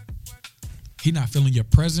feeling your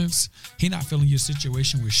presence. He not feeling your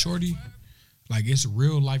situation with shorty. Like, it's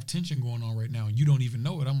real life tension going on right now, and you don't even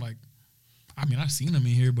know it. I'm like, I mean, I seen him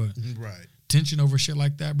in here, but Right. tension over shit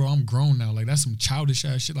like that, bro. I'm grown now. Like, that's some childish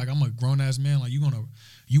ass shit. Like, I'm a grown ass man. Like, you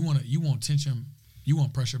want tension, you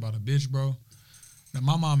want pressure about a bitch, bro. Now,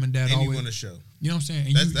 my mom and dad And always you want to show. You know what I'm saying?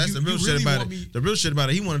 And That's the real shit really about want it. me- The real shit about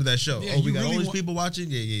it. He wanted that show. Yeah, Oh, we you got really all these want- people watching.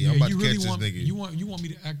 Yeah. I'm about to catch this nigga. You want me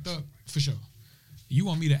to act up for sure. You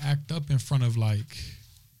want me to act up in front of like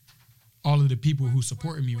all of the people who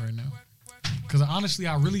supporting me right now. Because honestly,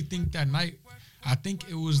 I really think that night, I think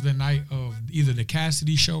it was the night of either the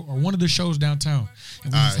Cassidy show or one of the shows downtown,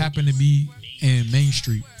 and we just right. happened to be in Main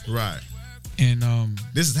Street. Right. And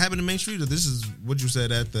This is happening in Main Street, or this is what you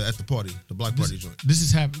said at the party, the block party joint. this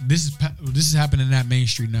is happening at Main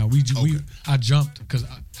Street now. I jumped because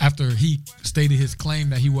after he stated his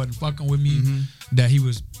claim that he wasn't fucking with me, that he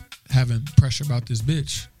was having pressure about this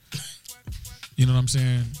bitch. You know what I'm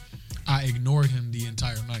saying? I ignored him the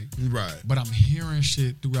entire night. Right. But I'm hearing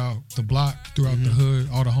shit throughout the block, throughout the hood,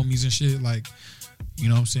 all the homies and shit. Like, you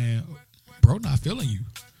know what I'm saying? Bro, not feeling you.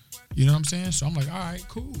 You know what I'm saying? So I'm like, all right,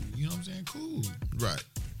 cool. You know what I'm saying? Cool. Right.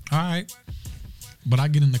 All right. But I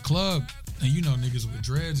get in the club, and you know niggas with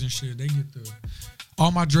dreads and shit, they get the All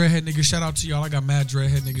my dreadhead niggas, shout out to y'all. I got mad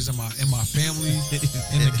dreadhead niggas in my family,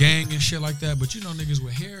 in the gang and shit like that. But you know niggas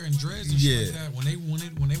with hair and dreads and shit like that. When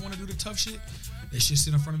they want to do the tough shit, they shit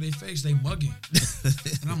sit in front of their face, they mugging.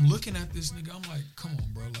 And I'm looking at this nigga, I'm like, come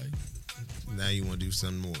on, bro, like. Now you want to do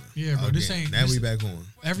something more. Yeah, bro, this ain't. Now we back on.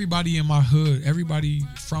 Everybody in my hood, everybody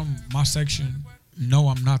from my section know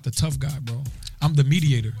I'm not the tough guy, bro. I'm the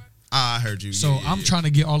mediator. I heard you. So I'm trying to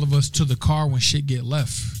get all of us to the car when shit get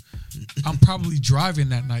left. I'm probably driving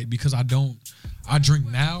that night because I drink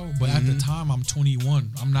now, but at the time I'm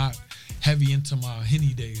 21. I'm not heavy into my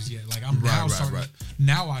Henny days yet. Like I'm now starting.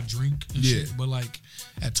 Now I drink and shit, but like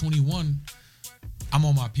at 21, I'm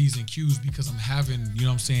on my P's and Q's because I'm having, you know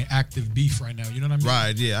what I'm saying, active beef right now. You know what I mean?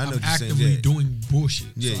 Right, yeah, I know what you're saying. I'm actively doing bullshit.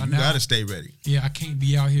 Yeah, so you gotta stay ready. Yeah, I can't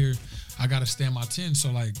be out here. I gotta stand my 10. So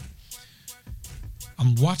like,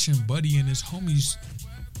 I'm watching Buddy and his homies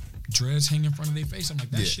dreads hang in front of their face. I'm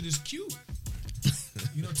like, that shit is cute.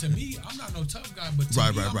 You know, to me, I'm not no tough guy, but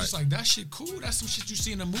to me, I'm just like, that shit cool. That's some shit you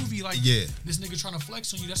see in a movie. Like, this nigga trying to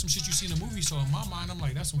flex on you. That's some shit you see in a movie. So in my mind, I'm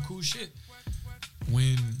like, that's some cool shit.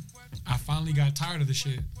 When I finally got tired of this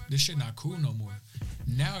shit not cool no more.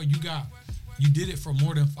 Now you did it for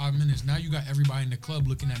more than 5 minutes. Now you got everybody in the club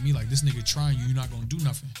looking at me like, this nigga trying you. You're not gonna do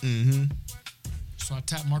nothing. Mm-hmm. So I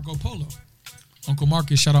tapped Marco Polo. Uncle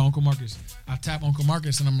Marcus, shout out Uncle Marcus. I tap Uncle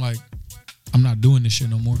Marcus and I'm like, I'm not doing this shit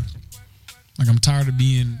no more. Like I'm tired of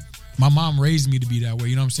being. My mom raised me to be that way.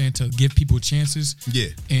 You know what I'm saying? To give people chances. Yeah.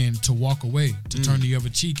 And to walk away, to turn the other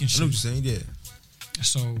cheek and shit. I know what you're saying. Yeah.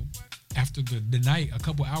 So after the night, a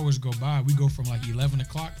couple hours go by. We go from like 11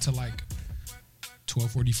 o'clock to like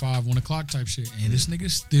 12:45, 1 o'clock type shit. And this nigga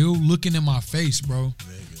still looking in my face, bro.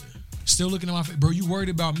 Still looking in my face, bro. You worried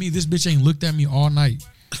about me? This bitch ain't looked at me all night.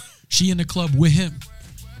 She in the club with him.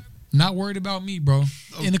 Not worried about me, bro.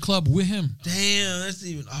 In the club with him. Damn, that's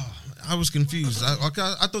even. Oh, I was confused. I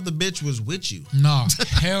thought the bitch was with you. Nah,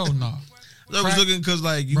 hell nah. I was looking because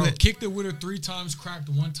like you kicked it with her 3 times, cracked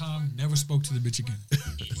 1 time, never spoke to the bitch again.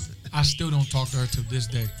 I still don't talk to her to this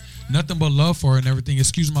day. Nothing but love for her and everything.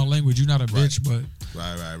 Excuse my language, you're not a bitch, but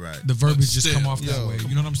right. The verbiage just come off that way.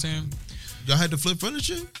 You know what I'm saying? Y'all had to flip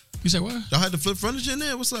furniture? You say what? Y'all had to flip furniture in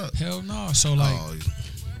there? What's up? Hell no. So like,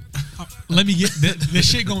 let me get the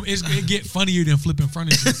shit going. It get funnier than flipping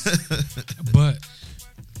furniture. But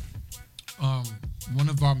one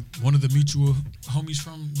of the mutual homies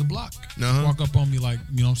from the block walk up on me like,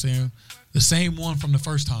 you know what I'm saying? The same one from the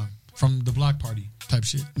first time, from the block party type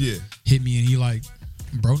shit. Yeah. Hit me and he like,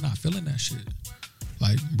 bro, not feeling that shit.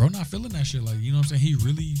 Like, bro, not feeling that shit. Like, you know what I'm saying? He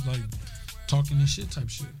really like talking this shit type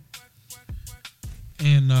shit.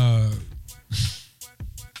 And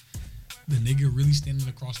the nigga really standing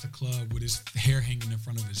across the club with his hair hanging in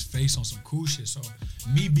front of his face on some cool shit. So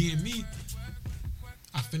me being me,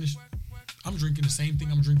 I finished. I'm drinking the same thing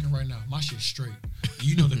I'm drinking right now. My shit's straight.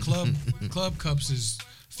 You know the club cups is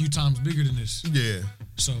a few times bigger than this. Yeah.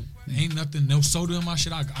 So ain't nothing, no soda in my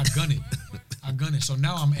shit. I gun it. I gun it. So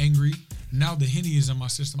now I'm angry. Now the Henny is in my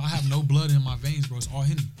system. I have no blood in my veins, bro. It's all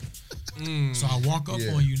Henny. So I walk up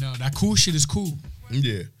on you now. That cool shit is cool.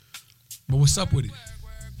 Yeah. But what's up with it?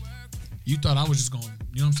 You thought I was just going,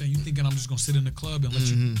 you know what I'm saying? You thinking I'm just going to sit in the club and let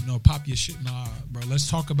you know, pop your shit. Nah, bro. Let's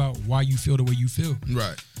talk about why you feel the way you feel.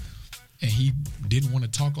 Right. And he didn't want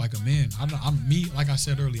to talk like a man. I'm me, like I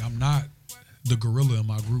said earlier, I'm not the gorilla in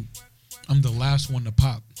my group. I'm the last one to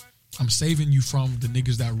pop. I'm saving you from the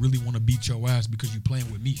niggas that really want to beat your ass because you playing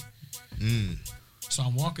with me. So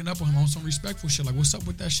I'm walking up on him on some respectful shit. Like, what's up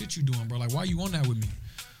with that shit you doing, bro? Like, why you on that with me?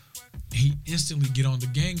 He instantly get on the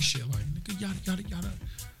gang shit. Like, nigga, yada, yada, yada.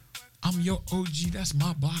 I'm your OG. That's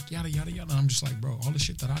my block, yada, yada, yada. And I'm just like, bro, all the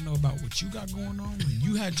shit that I know about what you got going on, when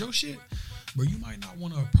you had your shit, bro, you might not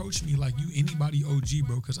want to approach me like you anybody OG,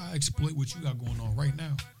 bro, because I exploit what you got going on right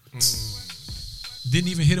now. Didn't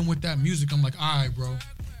even hit him with that music. I'm like, all right, bro.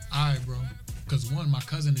 Because one, my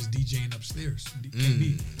cousin is DJing upstairs.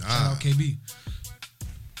 KB. Shout out KB.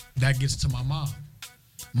 That gets to my mom.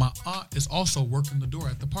 My aunt is also working the door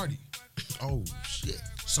at the party. Oh, shit.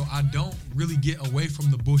 So I don't really get away from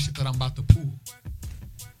the bullshit that I'm about to pull.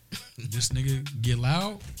 This nigga get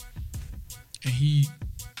loud, and he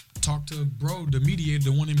talk to bro, the mediator,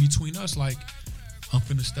 the one in between us, like, I'm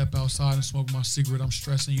finna step outside and smoke my cigarette. I'm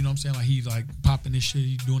stressing, you know what I'm saying? Like, he's like popping this shit,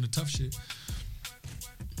 he's doing the tough shit.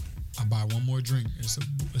 I buy one more drink. It's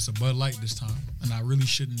a Bud Light this time. And I really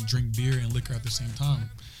shouldn't drink beer and liquor at the same time.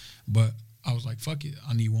 But I was like, fuck it.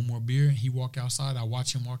 I need one more beer. And he walk outside. I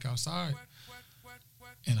watch him walk outside.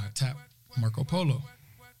 And I tap Marco Polo.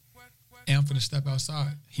 And I'm finna step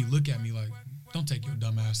outside. He look at me like, don't take your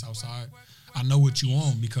dumb ass outside. I know what you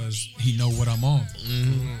on because he know what I'm on.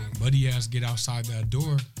 Buddy ass get outside that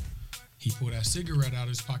door. He pulled that cigarette out of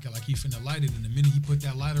his pocket like he finna light it. And the minute he put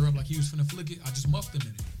that lighter up like he was finna flick it, I just muffed him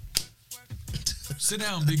in it. Sit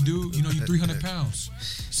down, big dude. You know you 300 pounds.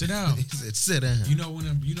 Sit down. He said, "Sit down." You know when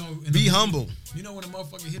Be humble. You know when a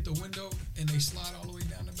motherfucker hit the window and they slide all the way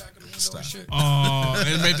down the back of the window and shit. Oh,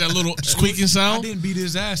 and make that little squeaking I sound. didn't beat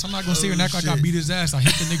his ass. I'm not gonna sit here and act like I beat his ass. I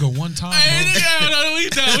hit the nigga one time.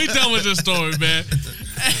 Bro. We done with this story, man.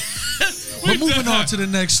 We're moving on to the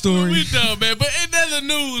next story. We done, man. But in other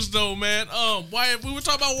news, though, man, we were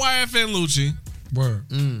talking about YFN Lucci. Word.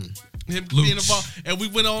 Him being involved, and we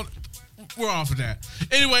went on. We're off of that.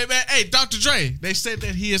 Anyway, man. Hey, Dr. Dre. They said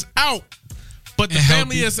that he is out, but the And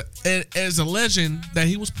family healthy. is alleging that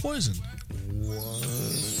he was poisoned.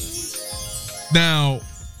 Now,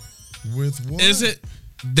 With what? is it?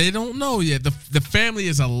 They don't know yet. The family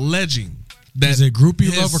is alleging that Is it groupie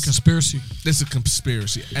his- love or conspiracy? This is a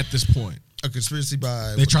conspiracy at this point. a conspiracy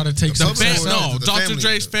by? They try to take the success public out. or No, the Dr. family?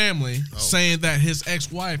 Dre's family saying that his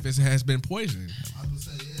ex-wife has been poisoned, I was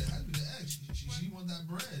gonna say, yeah, I'd be the ex. She want that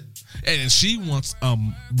bread. and she wants a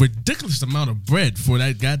ridiculous amount of bread for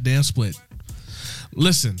that goddamn split.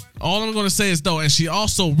 Listen, all I'm going to say is though, and she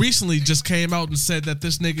also recently just came out and said that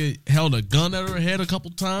this nigga held a gun at her head a couple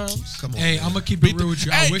times. Come on. Hey, man. I'm gonna keep it real with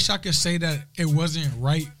you. Hey. I wish I could say that it wasn't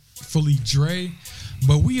rightfully Dre,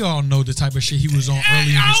 but we all know the type of shit he was on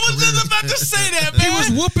early in I his was career. just about to say that, man. He was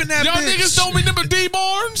whooping that Y'all bitch. niggas don't remember D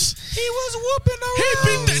Barnes? He was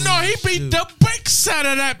whooping He beat the brakes out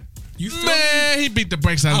of that. You feel Man, he beat the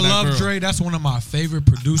brakes out I of that love girl. Dre. That's one of my favorite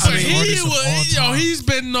producers. I mean, artists of all time. he's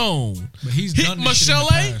been known. But he's done this shit in the Michelle,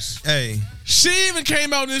 past. Hey, she even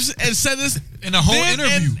came out and said this In a whole then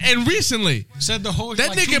interview. and recently. Said the whole That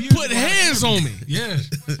like 2 nigga years put ago, I had an hands on interview. me. Yeah.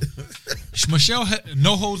 Michelle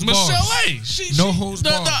no holds bars. Michelle, No holds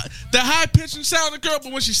barred. the high pitching sound of the girl,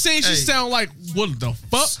 but when she sings, she Hey. sound like what the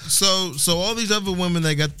fuck? so all these other women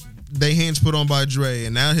that got their hands put on by Dre,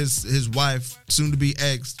 and now his wife, soon to be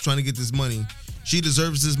ex, trying to get this money. She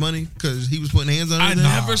deserves this money because he was putting hands on her. I then?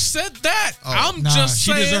 never said that. I'm Nah, just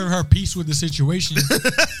she saying. deserved her peace with the situation.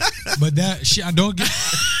 But that she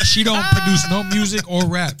don't produce no music or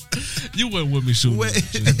rap. You went with me, Shooter. Wait.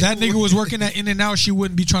 If that nigga was working at In-N-Out, she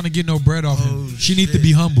wouldn't be trying to get no bread off him. Oh, She need to shit.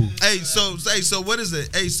 be humble. Hey, so what is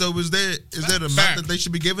it? Hey, so is there an amount Fact. that they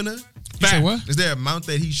should be giving her? You said what? Is there an amount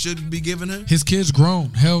that he should be giving her? His kid's grown.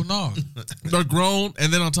 Hell no. They're grown,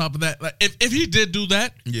 and then on top of that, like if he did do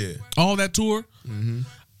that, Yeah. all that tour,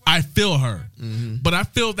 I feel her. But I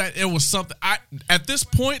feel that it was something. At this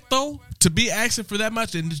point though, to be asking for that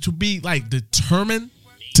much and to be like determined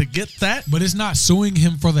to get that, But it's not suing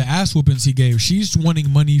him for the ass whoopings he gave. She's wanting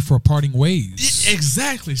money for parting ways.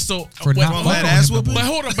 exactly. So For not Well, fucking that on ass him no whooping? more. but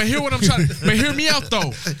hold on. But hear what I'm trying. But hear me out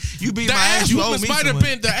though. You beat The my ass, ass you owe whoopings me might some have money.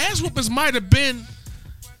 been. The ass whoopings might have been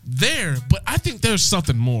there, but I think there's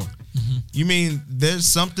something more. You mean there's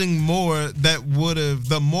something more that would have,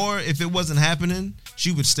 the more, if it wasn't happening,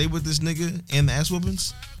 she would stay with this nigga and the ass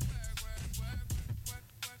whoopings?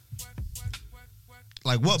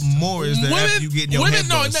 Like, what more is there after you getting your head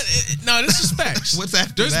no, bust? no, this is facts. What's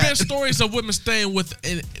after There's that? been stories of women staying with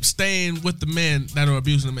the men that are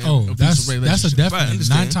abusing them. Oh, in that's abusive a relationships. Right, I definite.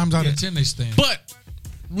 understand. 9 times out Yeah. of 10 they stand. But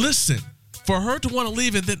listen, for her to want to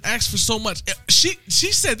leave and then ask for so much, she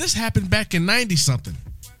said this happened back in 90 something.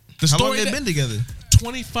 The How long story they that- been together?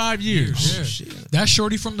 25 years. Yeah. shit. That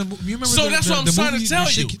shorty from the movie. You remember So that's what I'm trying to movie, tell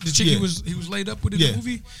the you. chick, the chick Yeah. he was laid up with in Yeah. the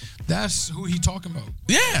movie? That's who he talking about.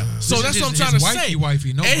 Yeah. So This that's is what I'm his trying to wifey, say.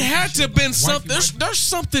 wifey. No it goofy had to shit, have been like something. wifey. There's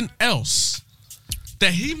something else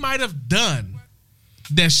that he might have done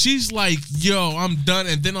that she's like, yo, I'm done.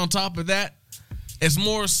 And then on top of that, it's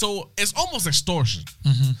more so, it's almost extortion.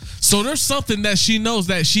 Mm-hmm. So there's something that she knows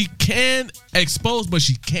that she can expose, but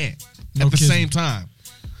she can't No at the kidding. same time.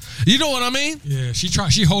 You know what I mean? Yeah,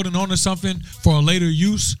 she holding on to something for a later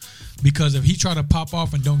use because if he try to pop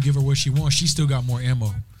off and don't give her what she wants, she still got more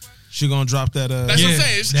ammo. She gonna drop that? That's what I'm Yeah.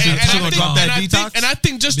 saying. That- And she I gonna think- drop that and I detox? think- And I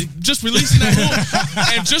think just releasing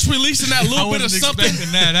that little bit of something.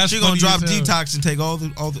 that. That's She gonna funny drop as hell. detox and take all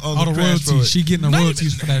the all the credit for royalties. it. She getting the Not royalties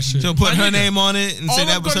even- for that shit. She'll put My her nigga, name on it and say All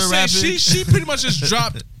that I'm was gonna her say, rapping. she pretty much just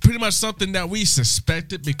dropped pretty much something that we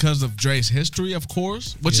suspected because of Dre's history, of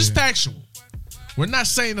course, which is Yeah. factual. We're not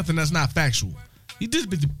saying nothing that's not factual. He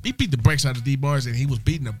beat the brakes out of D Bars and he was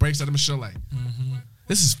beating the brakes out of Michelle. Mm-hmm.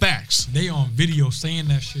 This is facts. They on video saying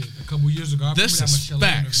that shit a couple years ago. I This remember that is Michelle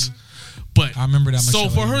facts. interview. But I remember that So Michelle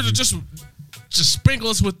for her to interview. just sprinkle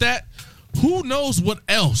us with that, who knows what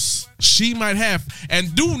else she might have?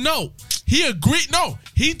 And do know he agreed. No,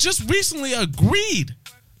 he just recently agreed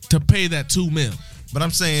to pay that $2 million. But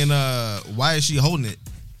I'm saying, why is she holding it?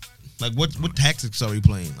 Like, what tactics are we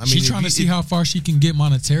playing? I mean, She's trying to see how far she can get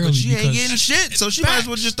monetarily. But she ain't because- getting shit, so she might as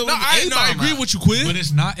well just throw I agree with you, Quiz. But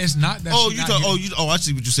it's not that. Oh, she you not talk, getting- I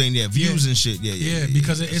see what you're saying. Yeah, views and shit. Yeah.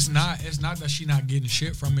 Because it's not that she not getting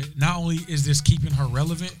shit from it. Not only is this keeping her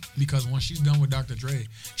relevant, because when she's done with Dr. Dre,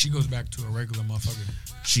 she goes back to a regular motherfucker.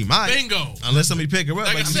 She might. Bingo. Unless somebody pick her up. Like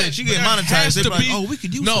Like I you said, said, she get there has monetized. They to be like, be- oh, we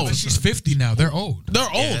could use No. some. But she's 50 now. They're old. They're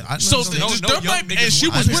old. Yeah, I So know. there No might, young niggas and she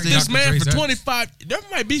want was to with understand this Dr. man Dre's for at. 25. There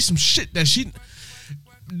might be some shit that she.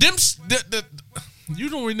 You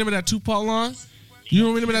don't remember that Tupac line? You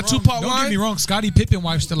don't remember that Tupac Don't line? get me wrong. Scottie Pippen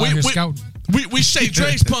wife still out here scouting. We shake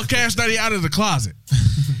Dre's punk ass that he out of the closet.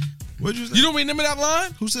 What'd you say? You don't remember that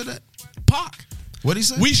line? Who said that? Pac. What'd he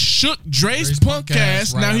say? We shook Dre's Dre's punk punk ass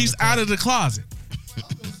ass. right Now out he's the out of the closet. I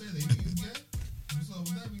was gonna say that. You niggas gay? What's up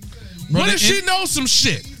with that nigga saying? Bro, What the if she in- knows some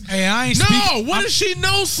shit? Hey, I ain't No, speaking. what if she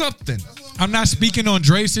knows something? I'm not speaking on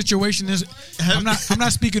Dre's situation. I'm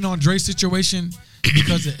not speaking on Dre's situation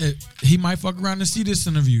because he might fuck around and see this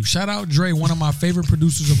interview. Shout out Dre, one of my favorite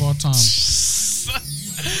producers of all time.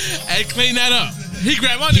 Hey, clean that up. He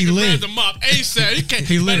grabbed my He nigga, lit. grabbed the mop. He said he can't.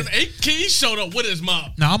 He lit. He showed up with his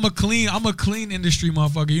mop. Now I'm a clean industry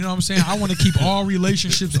motherfucker. You know what I'm saying? I want to keep all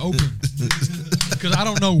relationships open because I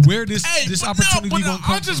don't know where this opportunity gonna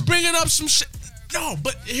come I'm just from. bringing up some shit. No,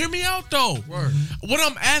 but hear me out though. Word. What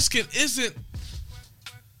I'm asking isn't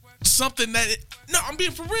something that. No, I'm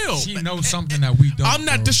being for real. She knows something that we don't. I'm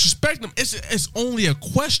not bro. disrespecting him. It's only a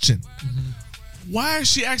question. Why is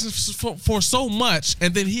she asking for so much?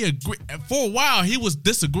 And then he agree. For a while, he was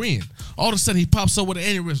disagreeing. All of a sudden, he pops up with an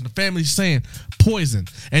aneurysm. The family's saying poison,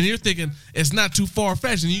 and you're thinking it's not too far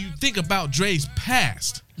fetched. And you think about Dre's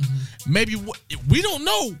past. Maybe we don't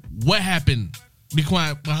know what happened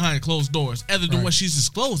behind closed doors, other than Right. what she's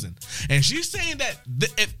disclosing. And she's saying that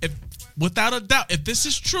if without a doubt, if this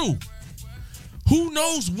is true, who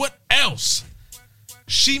knows what else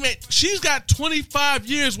she's got 25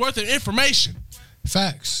 years worth of information.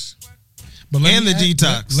 Facts. But And the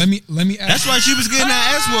detox. Let me ask. That's why she was getting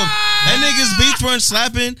that ass whooped. That nigga's beats weren't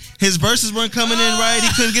slapping. His verses weren't coming in right. He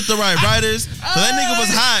couldn't get the right writers. So that nigga was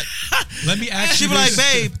hot. Let me ask She you be like, this.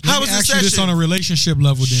 babe, Let how me was the ask you this session? on a relationship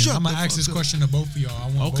level. Then Shut I'm gonna the ask this fuck up. question to both of y'all. I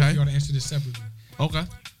want both Okay. of y'all to answer this separately. Okay.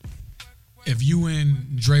 If you in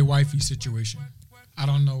Dre wifey situation, I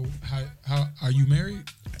don't know how are you married?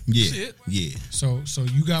 Yeah. Shit. Yeah. So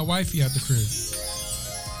you got wifey at the crib.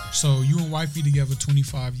 So you and wifey together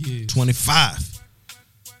 25 years, 25.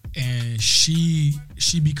 and she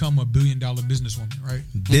become a $1 billion businesswoman, right?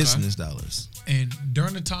 Business dollars. And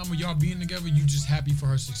during the time of y'all being together, you just happy for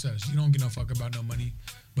her success. You don't give no fuck about no money.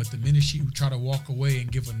 But the minute she try to walk away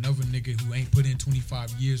and give another nigga who ain't put in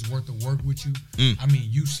 25 years worth of work with you, I mean,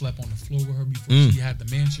 you slept on the floor with her before she had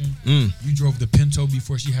the mansion. You drove the Pinto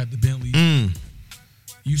before she had the Bentley.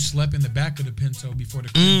 You slept in the back of the Pinto before the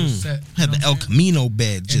crib was set. You Had know the what El I'm saying? Camino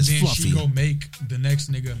bed just and then fluffy. she go make the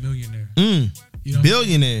next nigga a millionaire. You know what I'm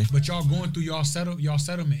Billionaire. saying? But y'all going through y'all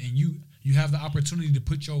settlement, and you have the opportunity to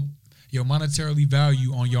put your monetarily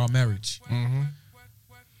value on y'all marriage.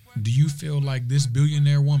 Do you feel like this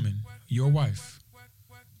billionaire woman, your wife,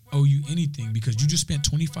 owe you anything because you just spent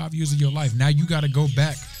 25 years of your life? Now you got to go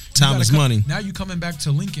back. Time is money. Now you coming back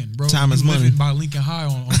to Lincoln, bro. Time you is money. living by Lincoln High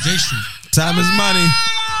on J Street. Time is money.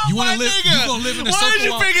 You want My to live? nigga, You gonna live in the why circle? did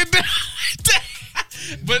you of- bring it down?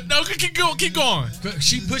 But no, keep going.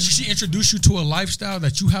 She introduced you to a lifestyle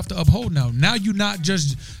that you have to uphold now. Now you not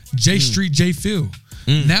just J Street J Phil.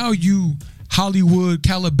 Now you Hollywood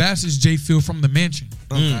Calabasas J Phil from the mansion.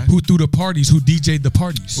 Okay. Who threw the parties, who DJ'd the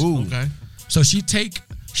parties. Ooh. Okay. So she take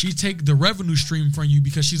the revenue stream from you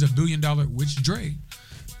because she's $1 billion, which Dre.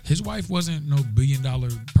 His wife wasn't no $1 billion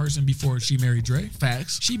person before she married Dre.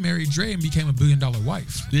 Facts. She married Dre and became $1 billion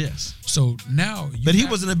wife. Yes. So now you But he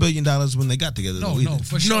got- wasn't $1 billion when they got together. No, though, no, either.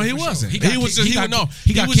 for sure. No, he for sure. wasn't. He got He was kicked- just- he he- got, no, he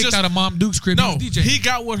he got was kicked just- out of Mom Duke's crib. No, He was DJing. he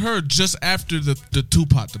got with her just after the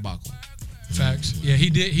Tupac debacle. Facts. Yeah, he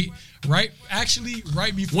did. He right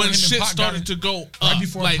before When him shit and Pac started to go right up,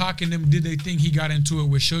 before like, Pac and them did they thing, he got into it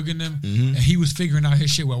with Suge and them, and he was figuring out his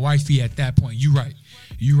shit with wifey at that point. You right.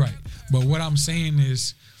 But what I'm saying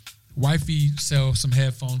is, wifey sells some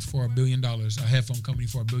headphones for $1 billion, a headphone company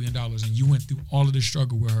for $1 billion, and you went through all of the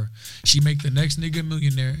struggle with her. She make the next nigga a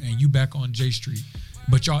millionaire, and you back on J Street,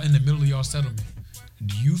 but y'all in the middle of y'all settlement.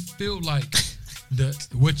 Do you feel like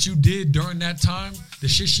what you did during that time, the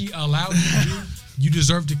shit she allowed you to do, you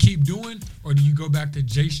deserve to keep doing, or do you go back to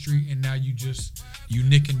J Street and now you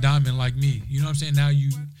Nick and Diamond like me? You know what I'm saying? Now you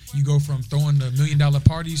go from throwing the $1 million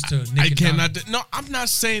parties to Nick I and cannot. Diamond. No, I'm not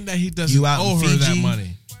saying that he doesn't You out in owe her that Fiji?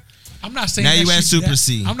 money. I'm not saying Now that you at she- Super that-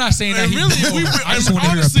 C. I'm not saying that. And he- really, I just want to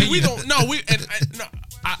hear her honestly, opinion. we don't know.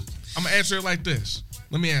 I'm gonna answer it like this.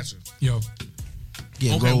 Let me answer. Yo,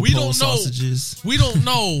 Get Okay, roll we pole don't know. sausages. We don't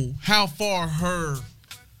know how far her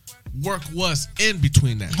work was in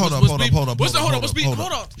between that. Hold up.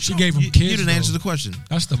 she gave him You kids. didn't answer though. the question.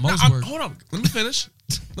 That's the most work. Hold on. Let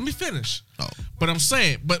me finish. Oh. But I'm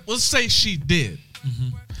saying, but let's say she did.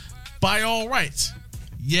 By all rights,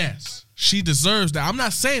 yes, she deserves that. I'm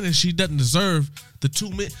not saying that she doesn't deserve the $2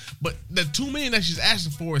 million, but the $2 million that she's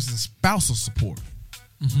asking for is in spousal support.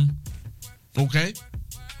 Okay,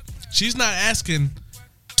 she's not asking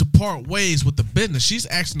to part ways with the business. She's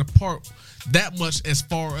asking to part that much as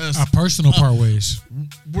far as Our personal part ways.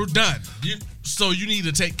 we're done. So you need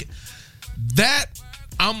to take that.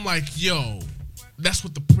 I'm like, yo, that's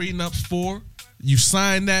what the prenup's for. You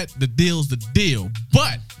sign that, the deal's the deal.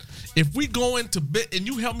 But if we go into bit and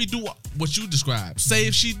you help me do what you described, say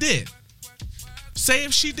if she did.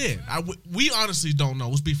 We honestly don't know.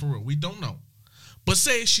 Let's be for real. We don't know. But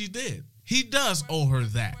say if she did. He does owe her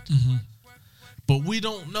that. But we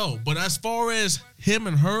don't know. But as far as him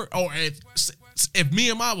and her, or if me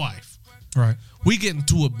and my wife, Right. we get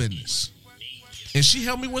into a business and she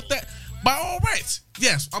helped me with that, by all rights,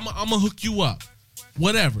 yes, I'm gonna hook you up,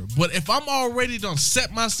 whatever. But if I'm already done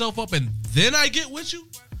set myself up and then I get with you,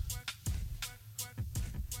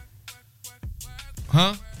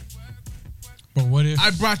 huh? But what if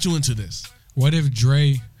I brought you into this. What if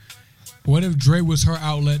Dre was her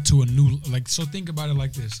outlet to a new, like, so think about it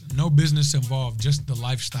like this. No business involved, just the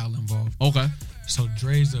lifestyle involved. Okay, So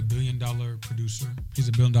Dre's a $1 billion producer. He's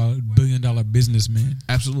a $1 billion businessman.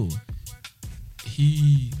 absolutely.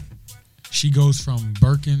 She goes from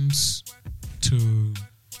Birkins to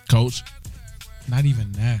Coach. not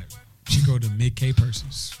even that. She go to mid-K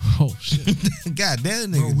purses. Oh shit! God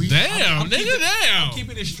damn, Bro, nigga. Damn, nigga, damn. I'm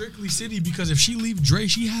keeping it strictly city because if she leave Dre,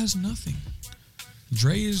 she has nothing.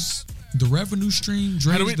 Dre is the revenue stream.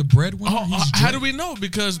 Dre is the breadwinner. He's How Dre. do we know?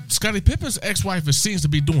 Because Scottie Pippen's ex-wife seems to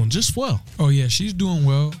be doing just well. Oh yeah, she's doing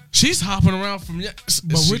well. She's hopping around from.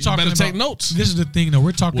 But we're talking better about. take notes. This is the thing, though.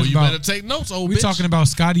 We're talking Well, you about. better take notes, old We're bitch. talking about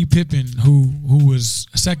Scottie Pippen, who was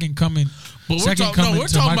second coming, But we're second talking- no, coming we're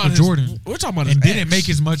to talking Michael about his- Jordan. we're talking about his and didn't ex. make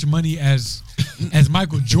as much money as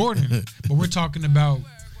Michael Jordan. But we're talking about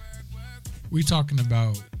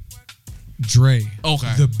Dre,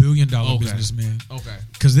 Okay. the $1 billion Okay. businessman. Okay.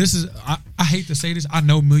 Because this is, I hate to say this, I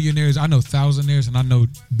know millionaires, I know thousandaires, and I know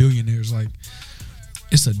billionaires. Like,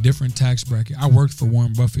 it's a different tax bracket. I worked for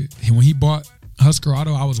Warren Buffett, and when he bought Husker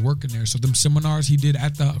Auto, I was working there. So them seminars he did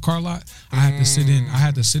at the car lot, I had to sit in. I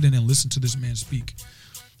had to sit in and listen to this man speak.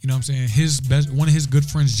 You know what I'm saying? One of his good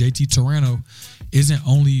friends, JT Tarano, isn't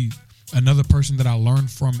only another person that I learned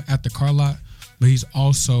from at the car lot, but he's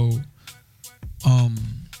also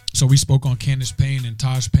so we spoke on Candace Payne and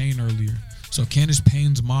Taj Payne earlier. So Candace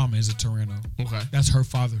Payne's mom is a Tarano. Okay. That's her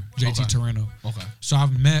father, JT Okay. Tarano. Okay. So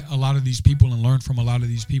I've met a lot of these people and learned from a lot of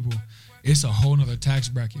these people. It's a whole nother tax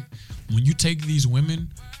bracket. When you take these women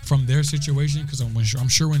from their situation, because I'm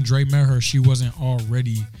sure when Dre met her, she wasn't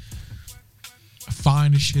already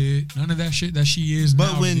fine as shit. None of that shit that she is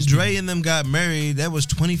now. But when These Dre people- and them got married, that was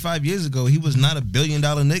 25 years ago. He was not a $1 billion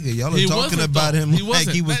nigga. Y'all are He talking wasn't, about though. him He like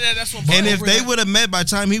wasn't. he was. That's what I'm And saying. if they would have met by the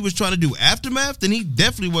time he was trying to do Aftermath, then he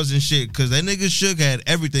definitely wasn't shit because that nigga Suge had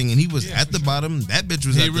everything and he was Yeah, at for the sure. bottom. That bitch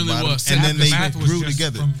was He at the really bottom. was. And then they Aftermath was grew just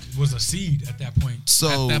together. was a seed at that point.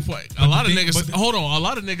 So At that point, a But lot the of thing- niggas. but the- Hold on, a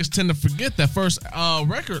lot of niggas tend to forget that first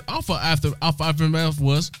record off of Aftermath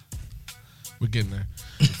was. We're getting there.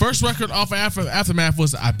 First record off of Aftermath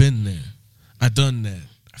was "I Been There, I Done That."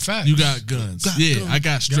 Facts. You got guns. Got Yeah, guns. I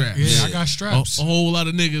got straps. Yeah, I got straps. A whole lot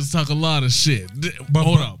of niggas talk a lot of shit. But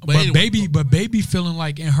Hold on. But anyway, baby feeling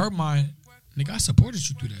like in her mind, nigga, I supported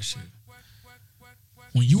you through that shit.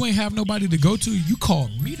 When you ain't have nobody to go to, you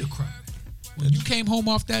called me to cry. When you came home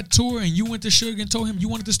off that tour and you went to Suge and told him you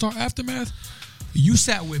wanted to start Aftermath, you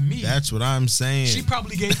sat with me. that's what I'm saying. She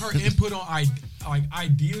probably gave her input on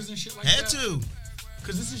ideas and shit like had that. to.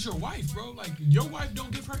 Cause this is your wife, bro. Like your wife don't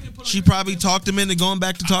give her input. She on probably everything. talked him into going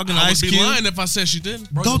back to talking to I would Ice be Cube. lying if I said she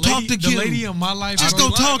didn't. Bro, Go the talk lady, to Q. The lady in my life, Just bro,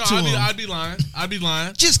 go talk to him. I'd be lying. I'd be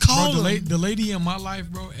lying. Just call Bro, him. the lady in my life,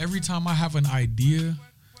 bro, every time I have an idea,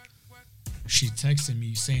 she texting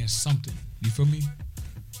me saying something. You feel me?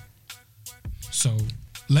 So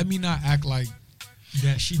let me not act like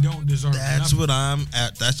that she don't deserve That's nothing. what I'm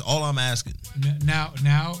at. That's all I'm asking. Now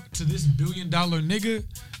to this $1 billion nigga,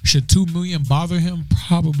 should $2 million bother him?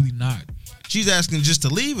 Probably not. She's asking just to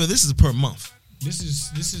leave, or this is per month. This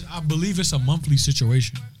is I believe it's a monthly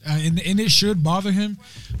situation, and it should bother him.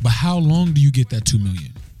 But how long do you get that $2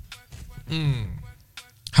 million?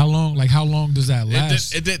 How long? Like how long does that It,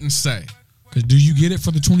 last? it didn't say. Because do you get it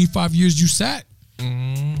for the 25 years you sat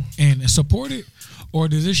and support it, or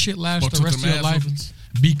does this shit last Or the took rest of them your life ass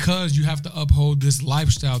because you have to uphold this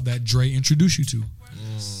lifestyle that Dre introduced you to?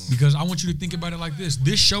 Because I want you to think about it like this: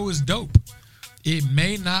 this show is dope. It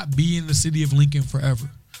may not be in the city of Lincoln forever.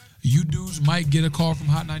 You dudes might get a call from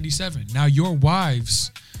Hot 97. Now your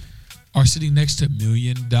wives are sitting next to $1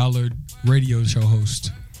 million radio show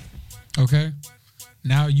hosts. Okay?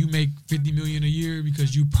 Now you make $50 million a year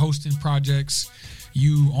because you posting projects,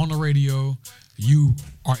 you on the radio, you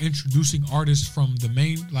are introducing artists from the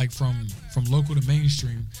main, like from local to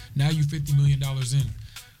mainstream. Now you $50 million in.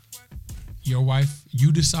 Your wife,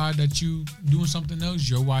 you decide that you doing something else,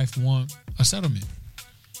 your wife want a settlement.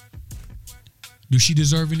 Do she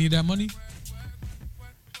deserve any of that money?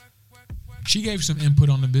 She gave some input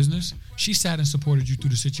on the business. She sat and supported you through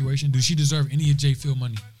the situation. Does she deserve any of J. Phil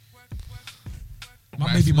money?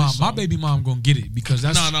 My baby mom gonna get it because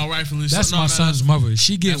that's rightfully that's so. my son's mother.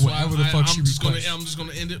 She get That's why whatever the fuck I'm she just requests. I'm just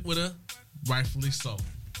gonna end it with a rightfully so.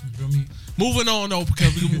 You feel me? Moving on though,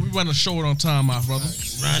 because we running short on time, my brother.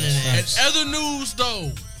 Running And other news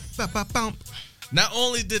though, not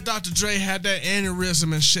only did Dr. Dre have that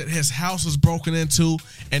aneurysm and shit, his house was broken into,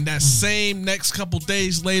 and that same next couple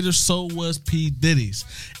days later, so was P. Diddy's.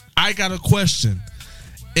 I got a question.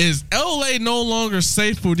 Is LA no longer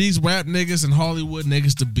safe for these rap niggas and Hollywood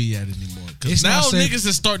niggas to be at anymore? Because It's now not safe. niggas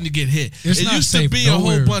is starting to get hit. It's It not used to safe be a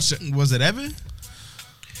nowhere. whole bunch of... Was it ever?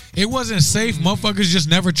 It wasn't safe. Motherfuckers just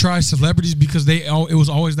never tried celebrities because it was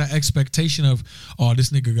always that expectation of, oh,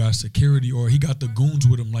 this nigga got security or he got the goons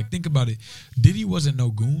with him. Like, think about it. Diddy wasn't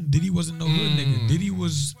no goon. Diddy wasn't no hood nigga. Diddy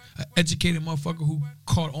was an educated motherfucker who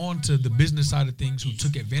caught on to the business side of things, who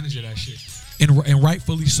took advantage of that shit. And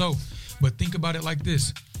rightfully so. But think about it like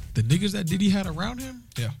this. The niggas that Diddy had around him,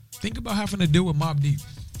 think about having to deal with Mobb Deep.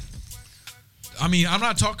 I mean, I'm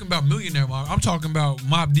not talking about Millionaire Mob. I'm talking about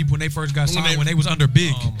Mobb Deep when they first got signed, when they was under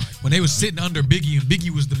Big. When they was sitting under Biggie, and Biggie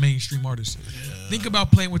was the mainstream artist. Think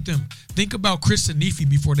about playing with them. Think about Chris and Neefy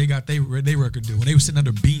before they got their record deal. When they was sitting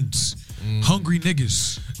under Beans. Hungry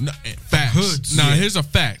niggas. No, facts. Hoods. Now, Yeah. here's a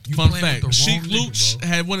fact. You Fun playing with fact. the Sheik wrong nigga, Luch bro.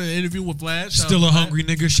 had one in an interview with Vlad. Still a hungry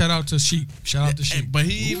nigga. Shout out to Sheik. Shout out to Sheik. But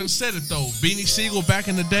he even said it though. Beanie Siegel back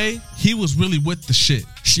in the day, he was really with the shit.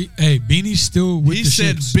 Hey, Beanie's still with He the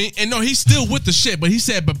said, shits. and no, he's still with the shit. But he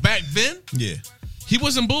said, but back then, Yeah. he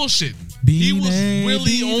wasn't bullshitting. He was Beanie,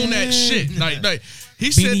 really on that shit. Like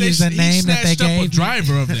he said, Beanie is the he name that they snatched up a gave me.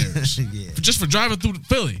 driver of theirs, Yeah. just for driving through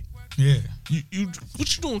Philly. Yeah. You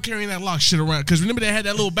what you doing carrying that lock shit around? Because remember they had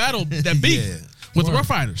that little battle, that beef Yeah. with the Word. Rough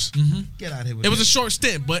Riders. Get out of here with It was a that. short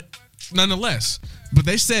stint, but nonetheless. But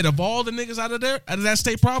they said of all the niggas out of that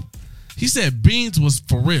state prop, he said Beans was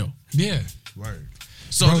for real. Yeah. Word.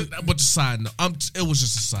 So, Bro. but the side note, it was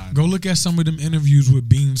just a side note. Go look at some of them interviews with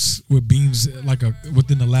Beans like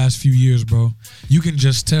within the last few years, bro. You can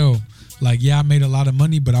just tell, like, yeah, I made a lot of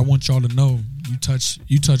money, but I want y'all to know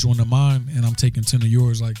you touch one of mine, and I'm taking 10 of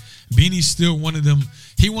yours. Like, Beanie's still one of them.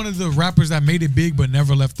 He one of the rappers that made it big but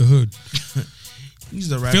never left the hood. He's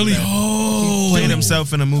the rapper Philly, that played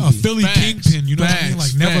himself in a movie. a Philly Facts, kingpin. You know what I mean?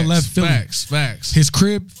 Like, never facts, left Philly. Facts. His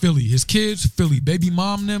crib, Philly. His kids, Philly. Baby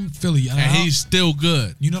mom, them, Philly. And he's still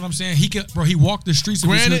good. you know what I'm saying? He walked the streets of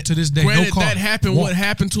his hood to this day. Granted, no car. that happened. Walk. What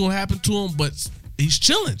happened to him, but he's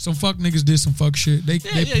chilling. Some fuck niggas did some fuck shit. They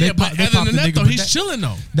Yeah. they But other popped than the that, nigga, though, but he's chilling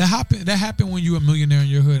though. That happened when you a millionaire in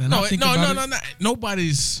your hood. And I think about it. No.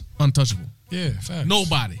 Nobody's untouchable. Yeah, facts.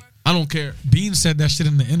 Nobody. I don't care. Bean said that shit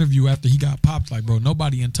in the interview after he got popped. Like, bro,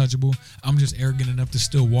 nobody untouchable. I'm just arrogant enough to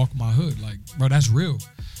still walk my hood. Like, bro, that's real.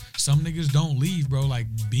 Some niggas don't leave, bro. Like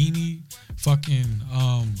Beanie, fucking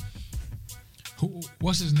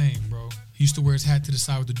what's his name, bro? He used to wear his hat to the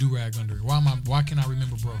side with the do-rag under it. Why can't I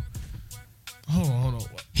remember, bro? Hold on.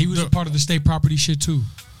 He was a part of the state property shit too.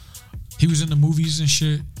 He was in the movies and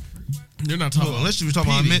shit. You're not talking No, about unless you were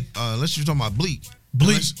talking Petey. about Bleak.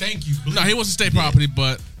 Bleach, thank you. Bleach. No, he wasn't state property,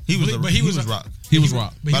 but He was, But he was rock. he was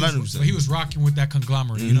rock. But But I he knew was, what but he was rocking with that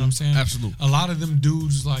conglomerate. You know what I'm saying? Absolutely. A lot of them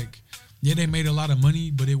dudes, like, yeah, they made a lot of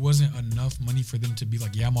money, but it wasn't enough money for them to be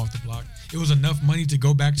like, yeah, I'm off the block. It was enough money to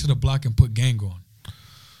go back to the block and put gang on.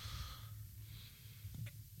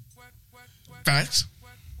 Facts.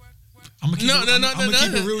 I'm gonna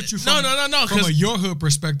keep it real with you from, No. from your hood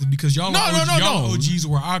perspective because y'all y'all OGs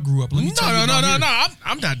where I grew up. Let me tell you about here.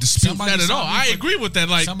 I'm not disputing Somebody that at all. saw me I for- agree with that.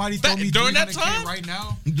 Like Somebody throw me during that 300K time, right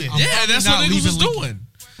now. Yeah. I'm yeah, probably that's not what niggas was leaving Lincoln. doing.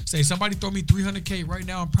 Say somebody throw me 300K right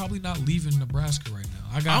now. I'm probably not leaving Nebraska right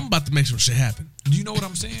now. I'm about to make some shit happen. Do you know what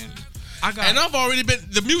I'm saying? And I've already been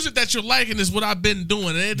the music that you're liking is what I've been doing,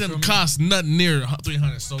 and it doesn't cost nothing near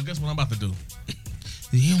 300. So guess what I'm about to do?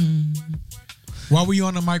 While we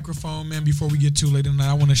on the microphone, man, before we get too late tonight,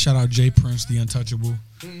 I want to shout out Jay Prince, the Untouchable.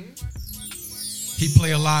 He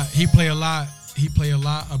play a lot. He play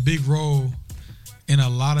a big role in a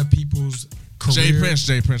lot of people's career.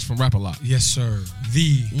 Jay Prince from Rap A Lot. Yes, sir.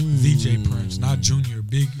 The Jay Prince, not Junior.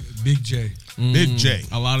 Big J. Big J.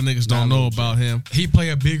 A lot of niggas don't know about him. He play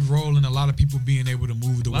a big role in a lot of people being able to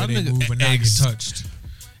move the way they move and not get touched.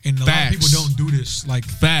 And a lot of people don't do this. Like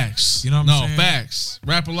facts. You know what I'm saying? No, facts.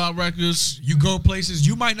 Rap A Lot records. You go places,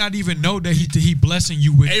 you might not even know that he blessing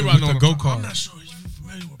you with the go card. I'm not sure if you're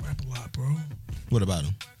familiar with Rap A Lot, bro. What about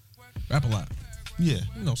him? Rap A Lot. Yeah.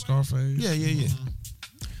 You know Scarface. Yeah. Okay.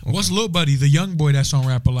 What's Lil Buddy, the young boy that's on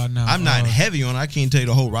Rap A Lot now? I'm not heavy on it. I can't tell you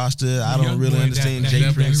the whole roster. I don't really understand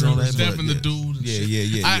Jay Prince on that. Devin the Dude. And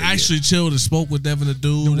Yeah. I actually chilled and spoke with Devin the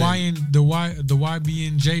Dude. The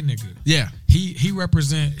YBNJ nigga. Yeah. He Rap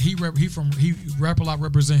A Lot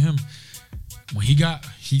represent him. When he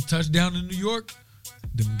touched down in New York,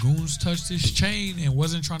 them goons touched his chain and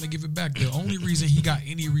wasn't trying to give it back. The only reason he got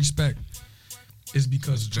any respect is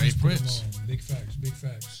because Jay Prince. Big facts.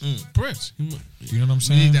 Prince. You know what I'm We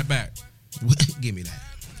saying? need that back. Give me that.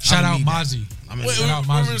 Shout out Mozzie.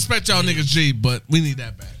 We respect y'all niggas G, but we need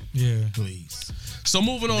that back. Yeah. Please. So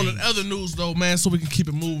moving on to other news though, man, so we can keep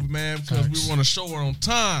it moving, man, because we want to show her on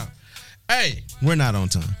time. Hey, We're not on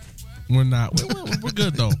time. we're not. We're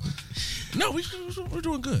good though. No, we're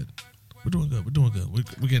doing good. We're doing good.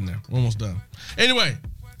 We're getting there. We're almost done. Anyway,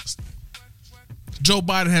 Joe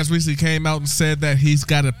Biden has recently came out and said that he's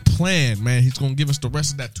got a plan, man. He's going to give us the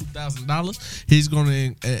rest of that $2,000. He's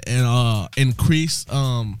going to increase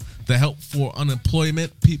the help for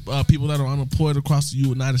unemployment, people that are unemployed across the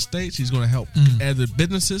United States. He's going to help other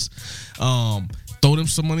businesses, throw them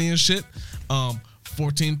some money and shit.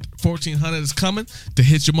 $1,400 is coming to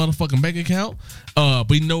hit your motherfucking bank account.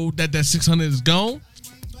 We know that $600 is gone.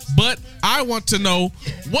 But I want to know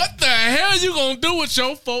what the hell you gonna do with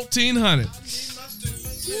your $1,400?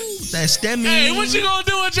 That's STEMI. Hey, what you gonna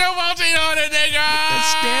do with your $1,400, nigga?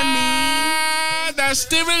 That's STEMI. That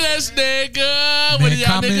stimulus, nigga. Man, What are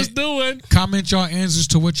y'all niggas doing? Comment y'all answers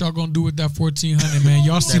to what y'all gonna do with that $1,400, man.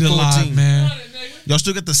 Y'all see the live, man. Y'all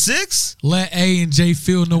still got the 6? Let A and J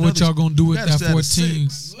Phil know what y'all gonna do with that 14.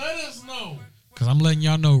 Let us know. Cause I'm letting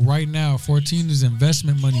y'all know right now, 14 is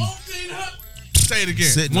investment money. $1,400. Say it again.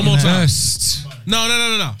 Sitting One more time. Invest.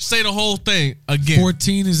 No. Say the whole thing again.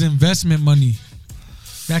 14 is investment money.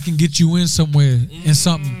 That can get you in somewhere in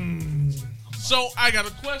something. So I got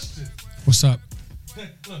a question. What's up? Look.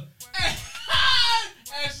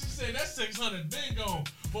 Ashley said that 600 been gone.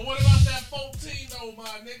 But what about that 14 though,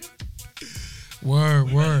 my nigga? Word.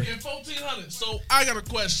 Get 1,400. So I got a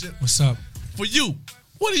question What's up? for you.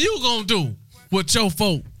 What are you gonna do with your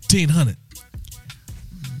 1,400?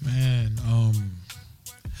 Man,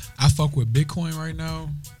 I fuck with Bitcoin right now.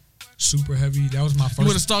 Super heavy. That was my You in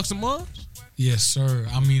the first. stocks and bonds? Yes, sir.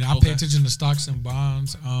 I mean, I Okay. pay attention to stocks and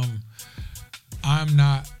bonds. I'm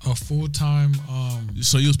not a full time.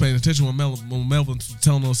 So you was paying attention when Melvin was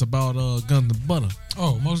telling us about guns and butter.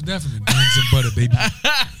 Oh, most definitely guns and butter, baby.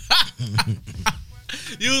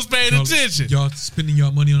 You was paying attention. Y'all spending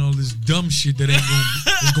y'all money on all this dumb shit that ain't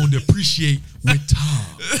gonna depreciate with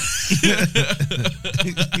time.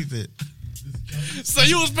 He said, So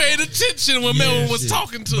you was paying attention when Melvin was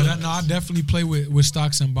talking to But us. I definitely play with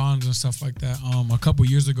stocks and bonds and stuff like that. A couple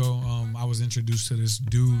years ago, I was introduced to this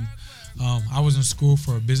dude. I was in school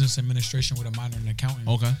for business administration with a minor in accounting.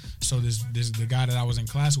 Okay. So the guy that I was in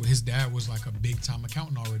class with, his dad was like a big time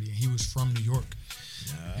accountant already, and he was from New York.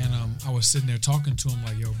 And I was sitting there talking to him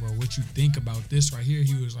like, yo, bro, what you think about this right here?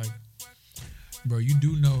 He was like, bro, you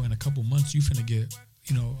do know in a couple months you finna get,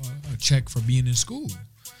 a check for being in school.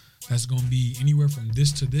 That's gonna be anywhere from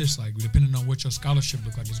this to this, like depending on what your scholarship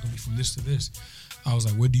look like, it's gonna be from this to this. I was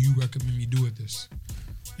like, what do you recommend me do with this?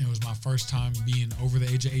 And it was my first time being over the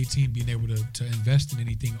age of 18, being able to invest in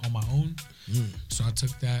anything on my own. So I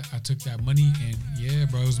took that money, and yeah,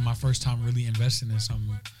 bro, it was my first time really investing in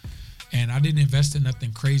something. And I didn't invest in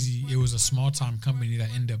nothing crazy. It was a small time company that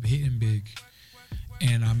ended up hitting big,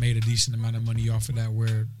 and I made a decent amount of money off of that,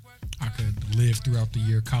 where I could live throughout the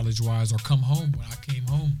year college wise, or come home. When I came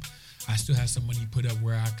home, I still had some money put up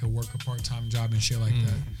where I could work a part-time job and shit like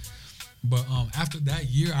that. But after that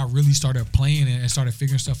year, I really started playing and started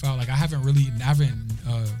figuring stuff out. Like I haven't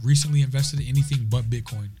recently invested in anything but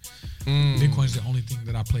Bitcoin. Bitcoin's the only thing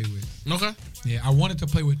that I play with. Okay. Yeah, I wanted to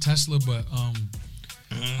play with Tesla, but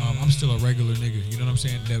I'm still a regular nigga. You know what I'm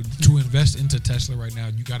saying? That to invest into Tesla right now,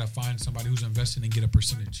 you gotta find somebody who's investing and get a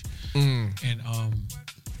percentage. And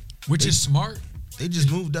which is smart. They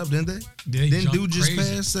just moved up, didn't they? They Didn't jumped dude just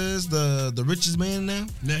crazy. pass as the richest man now?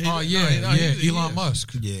 Elon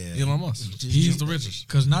Musk. Yeah. Elon Musk. Just He's jumped the up. richest.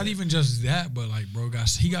 Cause not even just that, but like, bro,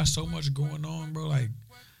 he got so much going on, bro. Like,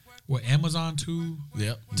 what Amazon too,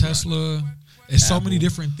 Yep. Tesla, it's so Apple. many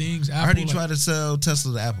different things. Apple, I heard he like, tried to sell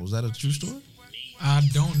Tesla to Apple. Is that a true story? I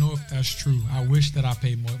don't know if that's true. I wish that I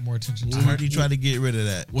paid more attention to I it. heard he tried to get rid of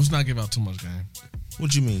that. Let's not give out too much game.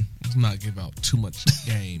 What you mean? Let's not give out too much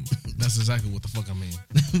game. That's exactly what the fuck I mean.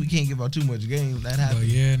 We can't give out too much game. That But happened.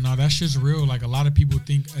 yeah, no, that shit's real. Like a lot of people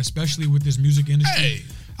think, especially with this music industry. Hey.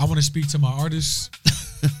 I want to speak to my artists.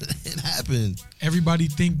 It happened. Everybody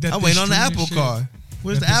think that I'm this waiting on the streaming Apple shit- car.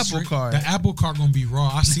 Where's that the this Apple stream- car? The Apple car gonna be raw.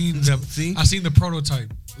 I seen the See? I seen the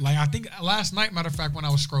prototype. Like I think last night, matter of fact, when I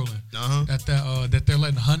was scrolling, Uh-huh. that they're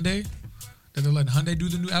letting Hyundai do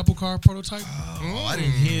the new Apple car prototype. Oh, I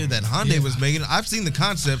didn't hear that Hyundai Yeah. was making it. I've seen the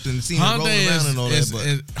concept and seen it rolling Hyundai around and all that, is but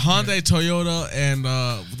Hyundai, Toyota, and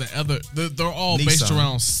the other. They're all based Nissan.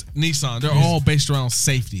 around Nissan. They're all based around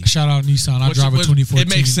safety. Shout out Nissan. I Which- drive a which- 2014 It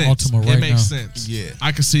makes sense. Altima right It makes now. sense. Yeah.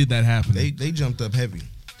 I can see that happening. they jumped up heavy.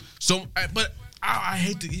 So, but I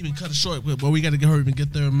hate to even cut it short, but we got to hurry and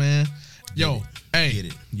get there, man. Yo, hey, Get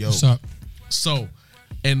it. Yo. What's up? so,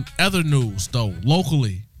 in other news though,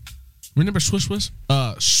 locally, remember Swift?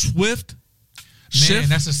 Man, Shift?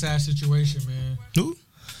 that's a sad situation, man. Who?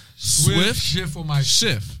 Swift shift for my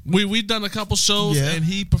Shift. We done a couple shows Yeah. and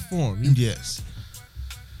he performed. Yes.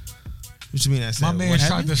 What you mean? I said My man what tried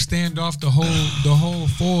happened? to stand off the whole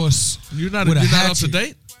force. You're not with a up to hatchet.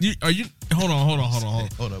 date. Are you? Hold on.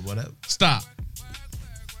 Hold up. What up? Stop.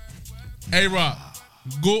 Hey, Rob,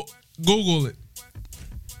 go Google it.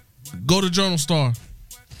 Go to Journal Star.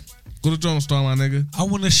 Go to Journal Star, my nigga. I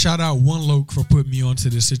want to shout out One Loke for putting me onto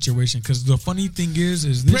this situation because the funny thing is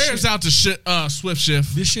this Prayers shit, out to Swift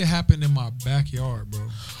Shift. this shit happened in my backyard, bro.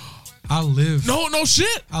 I live No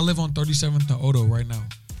shit. on 37th and Odo right now.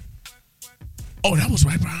 Oh, that was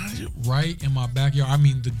right behind you. Right in my backyard. I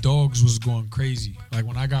mean, the dogs was going crazy. Like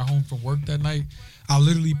when I got home from work that night, I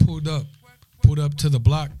literally pulled up to the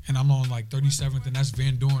block, and I'm on like 37th, and that's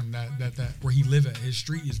Van Dorn. That where he live at. His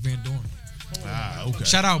street is Van Dorn. Ah, okay.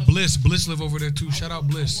 Shout out Bliss. Bliss live over there too. Shout out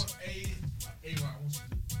Bliss.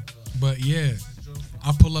 But yeah,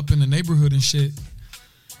 I pull up in the neighborhood and shit,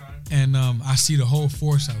 and I see the whole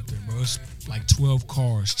force out there, bro. It's like 12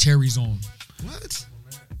 cars, cherries on. What?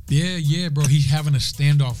 Yeah, bro. He having a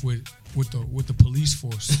standoff with the police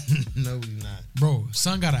force. No, he's not. Bro,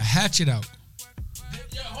 son got a hatchet out.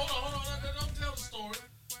 Yeah, hold on. Don't tell the story.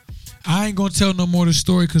 I ain't gonna tell no more of the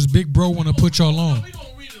story because Big Bro wanna put y'all on. We gonna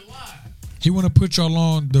read it live. He wanna put y'all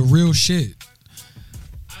on the real shit.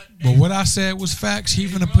 But what I said was facts. He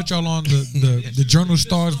gonna put y'all on the Journal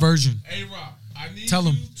Stars version. Hey, Rob, I need Tell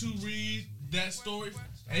him. you to read that story.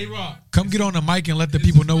 Hey, Rob. Come get on the mic and let the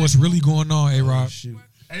people know what's really going on, A-Rob. Shoot.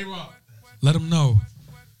 Hey, Rob. Let them know.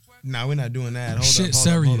 Nah, we're not doing that. Hold Shit up.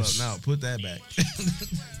 serious. Now, put that back.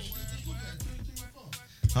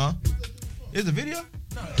 Huh? Is the video?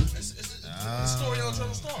 No, it's a story on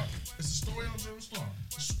Journal Star. It's a story on Journal Star.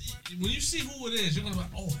 When you see who it is, you're gonna be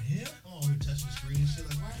like, oh, him? Oh, you touch the screen and shit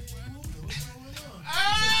like, why are you moving? What's going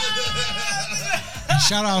on?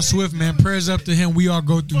 Shout out Swift, man. Prayers up to him. We all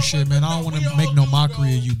go through shit, man. I don't want to make no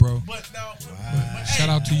mockery of you, bro. But now, Shout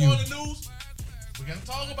out to you. On the news, we gotta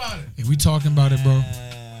talk about it. Hey, we talking about it, bro.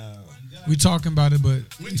 We talking about it, but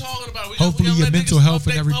We talking about it. We hopefully gotta your let mental niggas health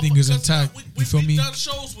and update everything is motherfuckers. intact. You feel we me? done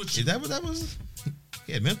shows with you. Is that what that was?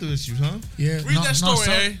 Yeah, mental issues, huh? yeah. Read that story,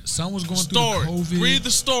 eh? Son was going Story. through the COVID. Read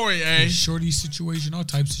the story, eh? shorty situation, all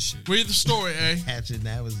types of shit. Read the story, eh? Hatchet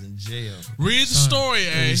now is in jail. Read the Son. story,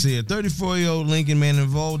 Let eh? me see. A 34-year-old Lincoln man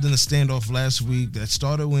involved in a standoff last week that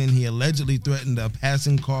started when he allegedly threatened a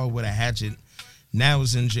passing car with a hatchet. Now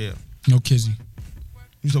is in jail. No kizzy.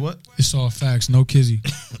 You said what? It's all facts. No kizzy.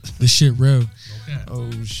 This shit real.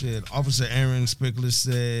 Oh shit! Officer Aaron Spickler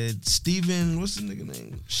said Stephen, what's the nigga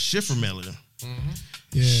name? Schiffermiller.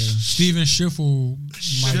 Yeah. Steven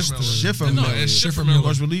Schiffelmeister. Schiffermiller. No, it's Schiffermiller.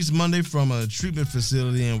 Was released Monday from a treatment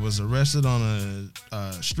facility and was arrested on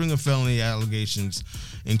a string of felony allegations,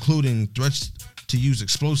 including threats to use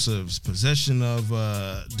explosives, possession of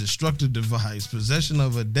a destructive device, possession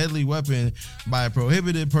of a deadly weapon by a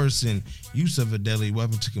prohibited person, use of a deadly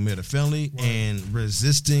weapon to commit a felony, and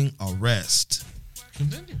resisting arrest.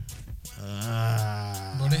 Continue.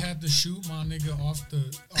 Bro, they had to shoot my nigga off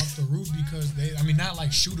the roof because not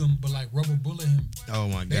like shoot him, but like rubber bullet him. Oh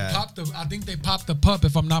my They god! I think they popped the pup,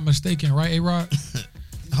 if I'm not mistaken, right, A-Rod?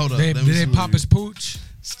 Hold up. Did let me they see pop what his pooch?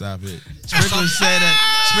 Stop it. Sprinkler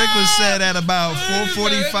said at about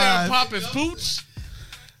 4:45. Pop his pooch.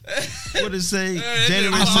 What it say? Hey,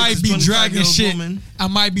 January I might 6th, be 25-year-old dragging shit. woman. I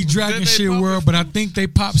might be dragging Did they shit, pop world, it? but I think they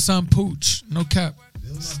popped some pooch. No cap.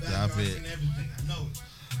 Stop it. I know it.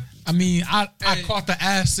 I mean, I caught the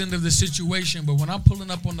ass end of the situation, but when I'm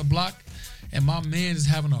pulling up on the block and my man is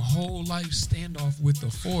having a whole life standoff with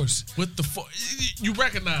the force, With the you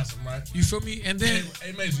recognize him, right? you feel me? And then,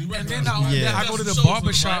 Hey, Mason, you and recognize then him. Yeah. I go to the Shows with him,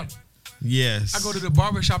 barbershop. right? Yes. I go to the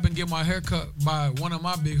barbershop and get my hair cut by one of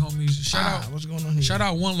my big homies. Shout out, What's going on here? shout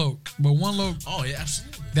out One Loc. But One Loc, Oh yeah,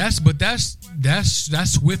 absolutely.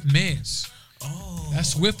 that's Swift Mans. Oh, That's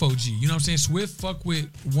Swift OG. You know what I'm saying? Swift fuck with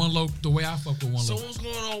One Loc the way I fuck with One so Loc. what's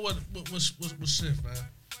going on with Shift, man?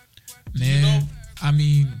 Man, know? I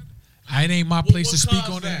mean, it ain't my place to What speak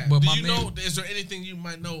caused on that? it. But do my you man, know? Is there anything you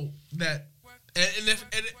might know that? And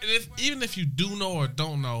if even if you do know or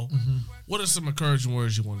don't know, Mm-hmm. what are some encouraging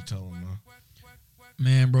words you want to tell them, man?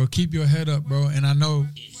 man, bro, keep your head up, bro. And I know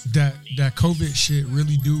that COVID shit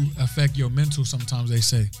really do affect your mental sometimes, they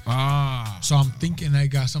say. Ah, So I'm thinking that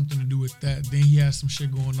got something to do with that. Then he has some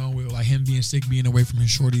shit going on with like him being sick, being away from his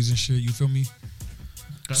shorties and shit. You feel me?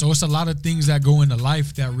 Okay. So it's a lot of things that go into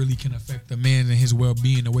life that really can affect the man and his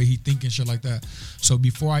well-being, the way he think and shit like that. So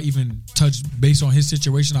before I even touch base on his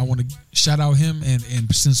situation, I want to shout out him and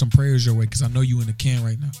send some prayers your way because I know you in the can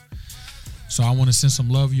right now. So I want to send some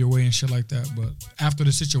love your way and shit like that. But after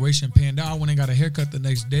the situation panned out, I went and got a haircut the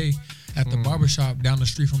next day at the barbershop down the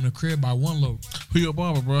street from the crib by One Loc. who your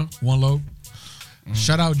barber, bro? One Loc.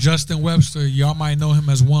 Shout out Justin Webster. Y'all might know him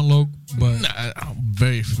as One Loc, but Nah, I'm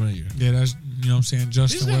very familiar. yeah, that's, you know what I'm saying, He's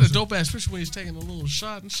Justin got a Webster. dope ass picture where he's taking a little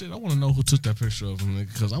shot and shit. I want to know who took that picture of him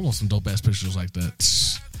because I want some dope ass pictures like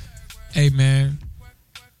that. Hey man,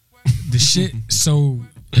 the shit it's so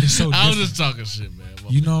I was different. just talking shit, man.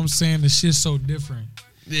 You know what I'm saying? The shit's so different.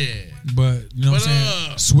 Yeah. But you know what I'm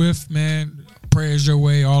saying? Swift, man, prayers your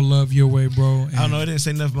way, all love your way, bro. And I don't know. It didn't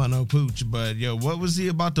say nothing about no pooch, but yo, what was he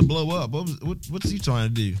about to blow up? What's he trying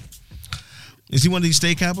to do? Is he one of these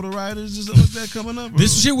state capital riders or something like that coming up?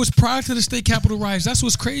 this shit was prior to the state capitol riots. That's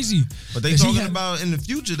what's crazy. But they Is he talking had- about in the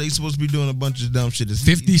future they supposed to be doing a bunch of dumb shit. Is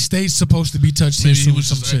he- 50 states supposed to be touched here Maybe he soon. was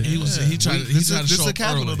Some just, shit. he tried This to is show a up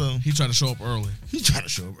capital, early. though. He tried to show up early. He trying to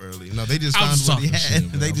show up early. No, they just I found was what he talking had.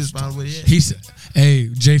 shit, man. They I just was found what he had. He said, "Hey,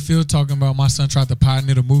 Jay Field talking about my son tried to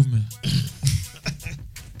pioneer the movement."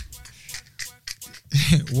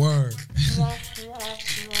 Word.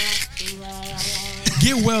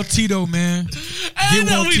 Get well, Tito, man. Hey, Get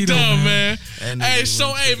well, we Tito, done, man. man. That Hey, nigga so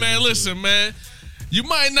was hey, taking man, it to listen, man. You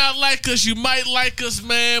might not like us, you might like us,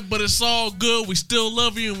 man, but it's all good. We still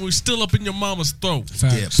love you, and we still up in your mama's throat.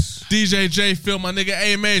 Facts. DJ J Phil, my nigga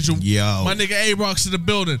A Major, Yo. my nigga A Rocks in the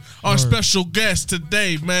building. Our Word. special guest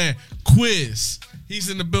today, man, Quiz. He's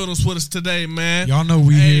in the buildings with us today, man. Y'all know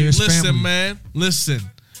we hey, here. It's listen, family. man, listen.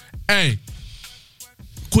 Hey,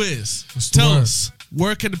 Quiz, What's the tell word? us,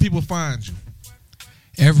 where can the people find you?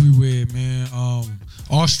 Everywhere, man.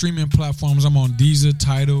 All streaming platforms. I'm on Deezer,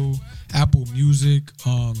 Tidal, Apple Music.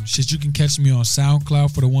 Shit, you can catch me on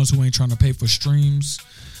SoundCloud for the ones who ain't trying to pay for streams.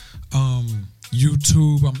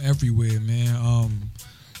 YouTube, I'm everywhere, man.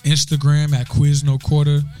 Instagram at Quiz No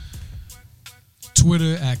Quarter.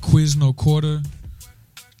 Twitter at Quiz No Quarter.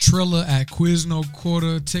 Triller at Quiz No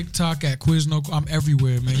Quarter. TikTok at Quiz No Quarter. I'm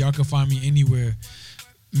everywhere, man. Y'all can find me anywhere.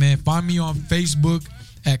 Man, find me on Facebook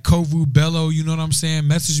at Kovu Bello. You know what I'm saying?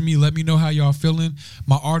 Message me. Let me know how y'all feeling.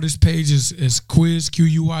 My artist page is Quiz,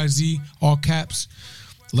 Q-U-I-Z, all caps.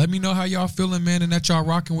 Let me know how y'all feeling, man, and that y'all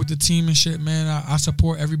rocking with the team and shit, man. I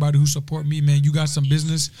support everybody who support me, man. You got some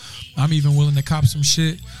business. I'm even willing to cop some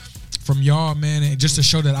shit from y'all, man, and just to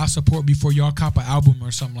show that I support before y'all cop an album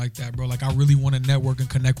or something like that, bro. Like, I really want to network and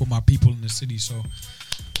connect with my people in the city, so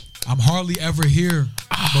I'm hardly ever here,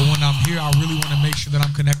 but when I'm here, I really want to make sure that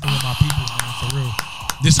I'm connected with my people, man, for real.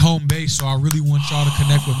 This home base, so I really want y'all to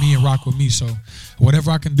connect with me and rock with me. So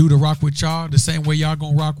whatever I can do to rock with y'all, the same way y'all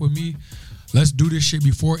gonna rock with me, let's do this shit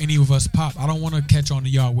before any of us pop. I don't want to catch on to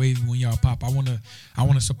y'all wavy when y'all pop. I want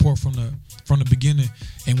to support from the beginning.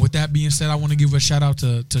 And with that being said, I want to give a shout out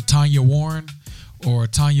to Tanya Warren or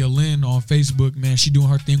Tanya Lynn on Facebook, man. She doing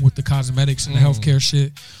her thing with the cosmetics and the healthcare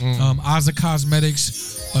shit. Aza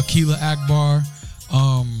Cosmetics, Akila Akbar.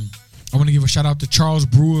 I want to give a shout out to Charles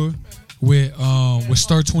Brewer with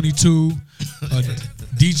Star 22,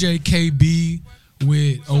 DJ KB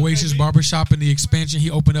with Oasis Barbershop and the expansion.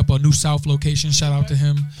 He opened up a new South location. Shout out to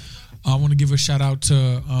him. I want to give a shout out to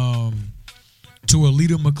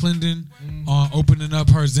Alita McClendon opening up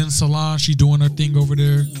her Zen Salon. She doing her thing over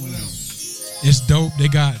there. It's dope. They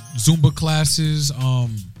got Zumba classes,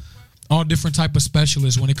 all different type of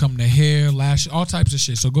specialists when it come to hair, lashes, all types of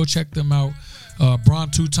shit. So go check them out.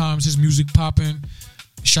 Bron 2 times, his music popping.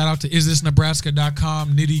 Shout out to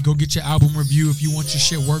isthisnebraska.com. Nitty, go get your album review if you want your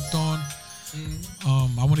shit worked on.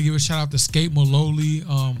 I want to give a shout out to Skate Maloli,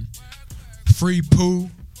 Free Pooh,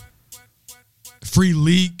 Free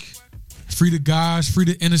Leak, Free the Guys, Free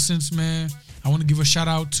the Innocents, man. I want to give a shout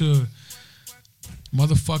out to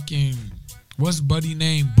motherfucking, what's buddy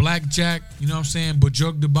name? Blackjack, you know what I'm saying?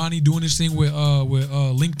 Bajok Dabani doing this thing with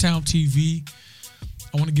Linktown TV.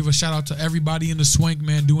 I want to give a shout out to everybody in the Swank,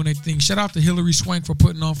 man, doing their thing. Shout out to Hillary Swank for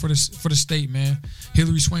putting on for the state, man.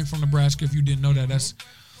 Hillary Swank from Nebraska. If you didn't know that,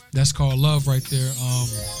 that's called love right there.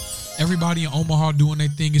 Everybody in Omaha doing their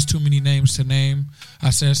thing. It's too many names to name. I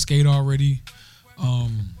said Skate already.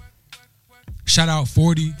 Shout out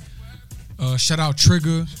 40. Shout out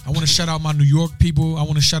Trigger. I want to shout out my New York people. I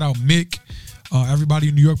want to shout out Mick. Everybody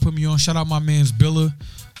in New York put me on. Shout out my man's Billa.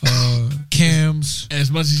 Cams. As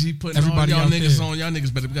much as he putting everybody all y'all out niggas there. on, y'all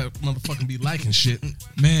niggas better motherfucking be liking shit.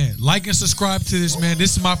 Man, like and subscribe to this, man.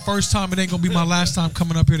 This is my first time. It ain't gonna be my last time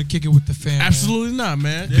coming up here to kick it with the fam. Man. Absolutely not,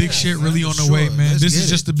 man. Big shit really on the sure. way, man. Let's This get is it.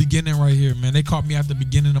 just the beginning right here, man. They caught me at the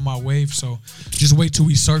beginning of my wave, so just wait till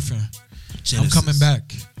we surfing. I'm Genesis. coming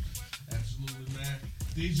back. Absolutely, man.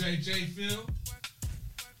 DJ J Phil.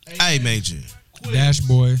 Hey, Major. Quiz. Dash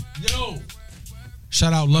Boy. Yo.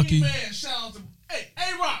 Shout out Lucky. Man, shout out to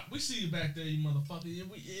A-Rock. We see you back there, you motherfucker.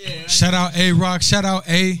 Yeah. Shout out A-Rock. Shout out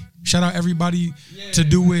A. Shout out everybody to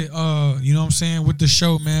do with, you know what I'm saying, with the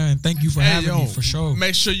show, man. And thank you for having me, for sure.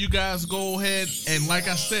 Make sure you guys go ahead and, like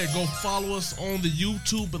I said, go follow us on the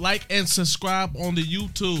YouTube. Like and subscribe on the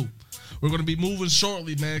YouTube. We're going to be moving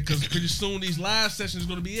shortly, man, because pretty soon these live sessions is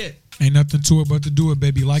going to be it. Ain't nothing to it but to do it,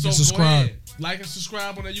 baby. Like and So go subscribe. ahead. Like and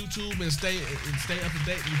subscribe on the YouTube and stay up to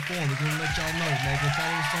date and informed. We're going to let y'all know, man. Go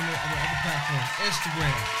follow us on the other platforms.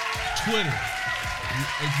 Instagram, Twitter.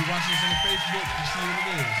 If you're watching us on the Facebook, you see what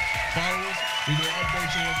it is. Follow us. We're going to update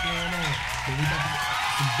you what's going on. But we got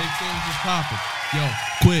some big things just popping. Yo,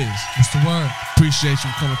 Quiz. What's the word? Appreciate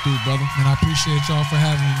you coming through, brother. And I appreciate y'all for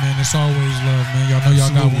having me, man. It's always love, man. Y'all know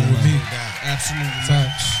y'all got one with me. Absolutely. Man.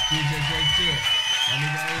 Facts. DJ J Phil. My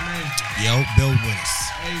nigga A-Man. Yo, Bill Willis.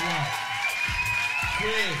 A-Rock.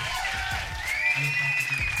 Quiz.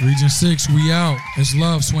 Region 6, we out. It's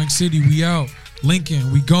love. Swank City, we out.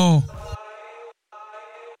 Lincoln, we gone.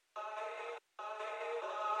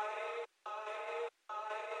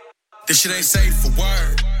 This shit ain't safe for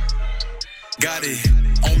word. Got it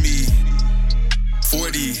on me.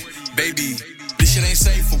 40, baby. This shit ain't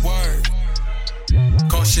safe for word.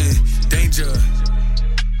 Caution, danger.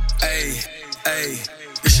 Ayy, ayy.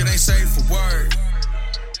 This shit ain't safe for word.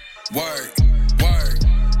 Word, word.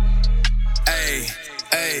 Ayy,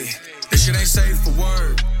 ayy. This shit ain't safe for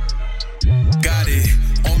word. Got it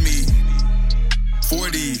on me.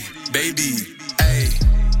 40, baby. Ayy.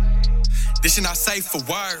 This shit not safe for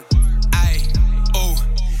word.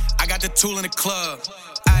 I got the tool in the club.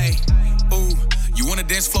 Ayy, ooh, you wanna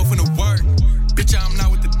dance flow from the work? Bitch, I'm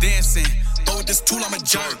not with the dancing. But with this tool, I'm a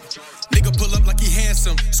jerk. Nigga pull up like he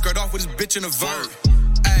handsome. Skirt off with his bitch in a vert.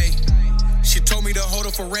 Ayy, she told me to hold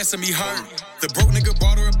her for ransom, he hurt. The broke nigga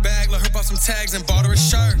bought her a bag, let her pop some tags and bought her a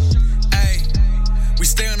shirt. Ayy, we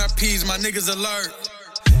stay on our P's, my niggas alert.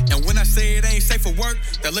 And when I say it ain't safe for work,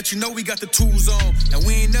 that let you know we got the tools on. And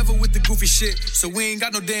we ain't never with the goofy shit, so we ain't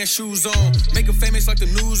got no damn shoes on. Make 'em famous like the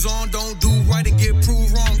news on, don't do right and get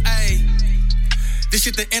proved wrong, ayy. This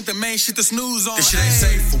shit the anthem, ain't shit the snooze on. This shit ain't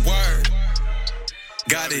safe for word.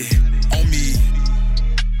 Got it on me.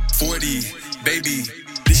 40, baby.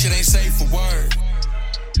 This shit ain't safe for word.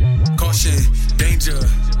 Caution, danger.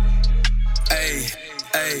 Ayy,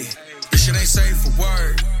 ayy. This shit ain't safe for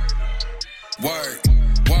word. Word.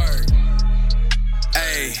 Word,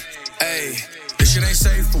 ayy, ayy. This shit ain't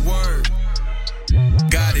safe for word.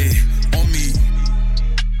 Got it on me.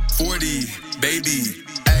 40, baby,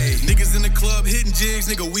 ayy. Niggas in the club hitting jigs,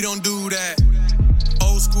 nigga, we don't do that.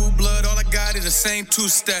 Old school blood, all I got is the same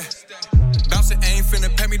two-step. Bouncing ain't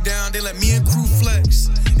finna pat me down, they let me and crew flex.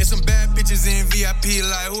 And some bad bitches in VIP,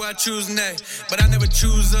 like who I choose next. But I never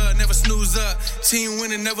choose up, never snooze up. Team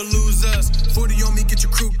winning, never lose us. 40 on me, get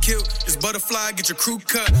your crew killed. This butterfly, get your crew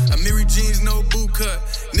cut. Amiri jeans, no boot cut.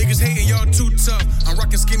 Niggas hating, y'all too tough. I'm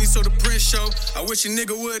rocking skinny, so the print show. I wish a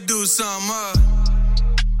nigga would do something,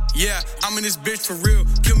 Yeah, I'm in this bitch for real.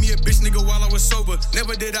 Kill me a bitch, nigga, while I was sober.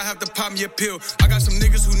 Never did I have to pop me a pill. I got some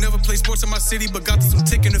niggas who never play sports in my city, but got some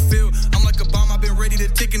tick in the field. I'm like a bomb, I've been ready to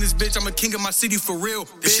tick in this bitch. I'm a king of my city for real.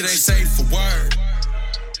 This shit ain't safe for word.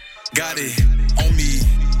 Got it on me.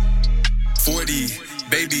 40,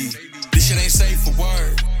 baby. This shit ain't safe for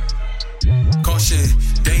word. Caution,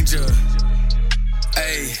 danger.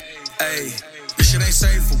 Ayy, ayy. This shit ain't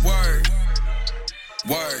safe for word.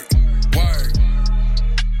 Word, word.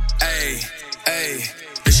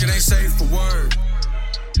 Ayy, this shit ain't safe for work.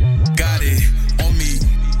 Got it on me.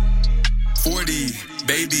 40,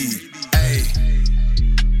 baby. Ayy.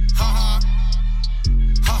 Ha ha.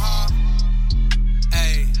 Ha ha.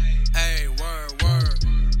 Ayy, ayy, word, word.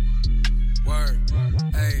 Word.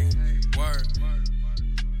 Ayy, word.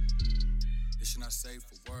 This shit not safe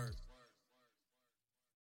for work.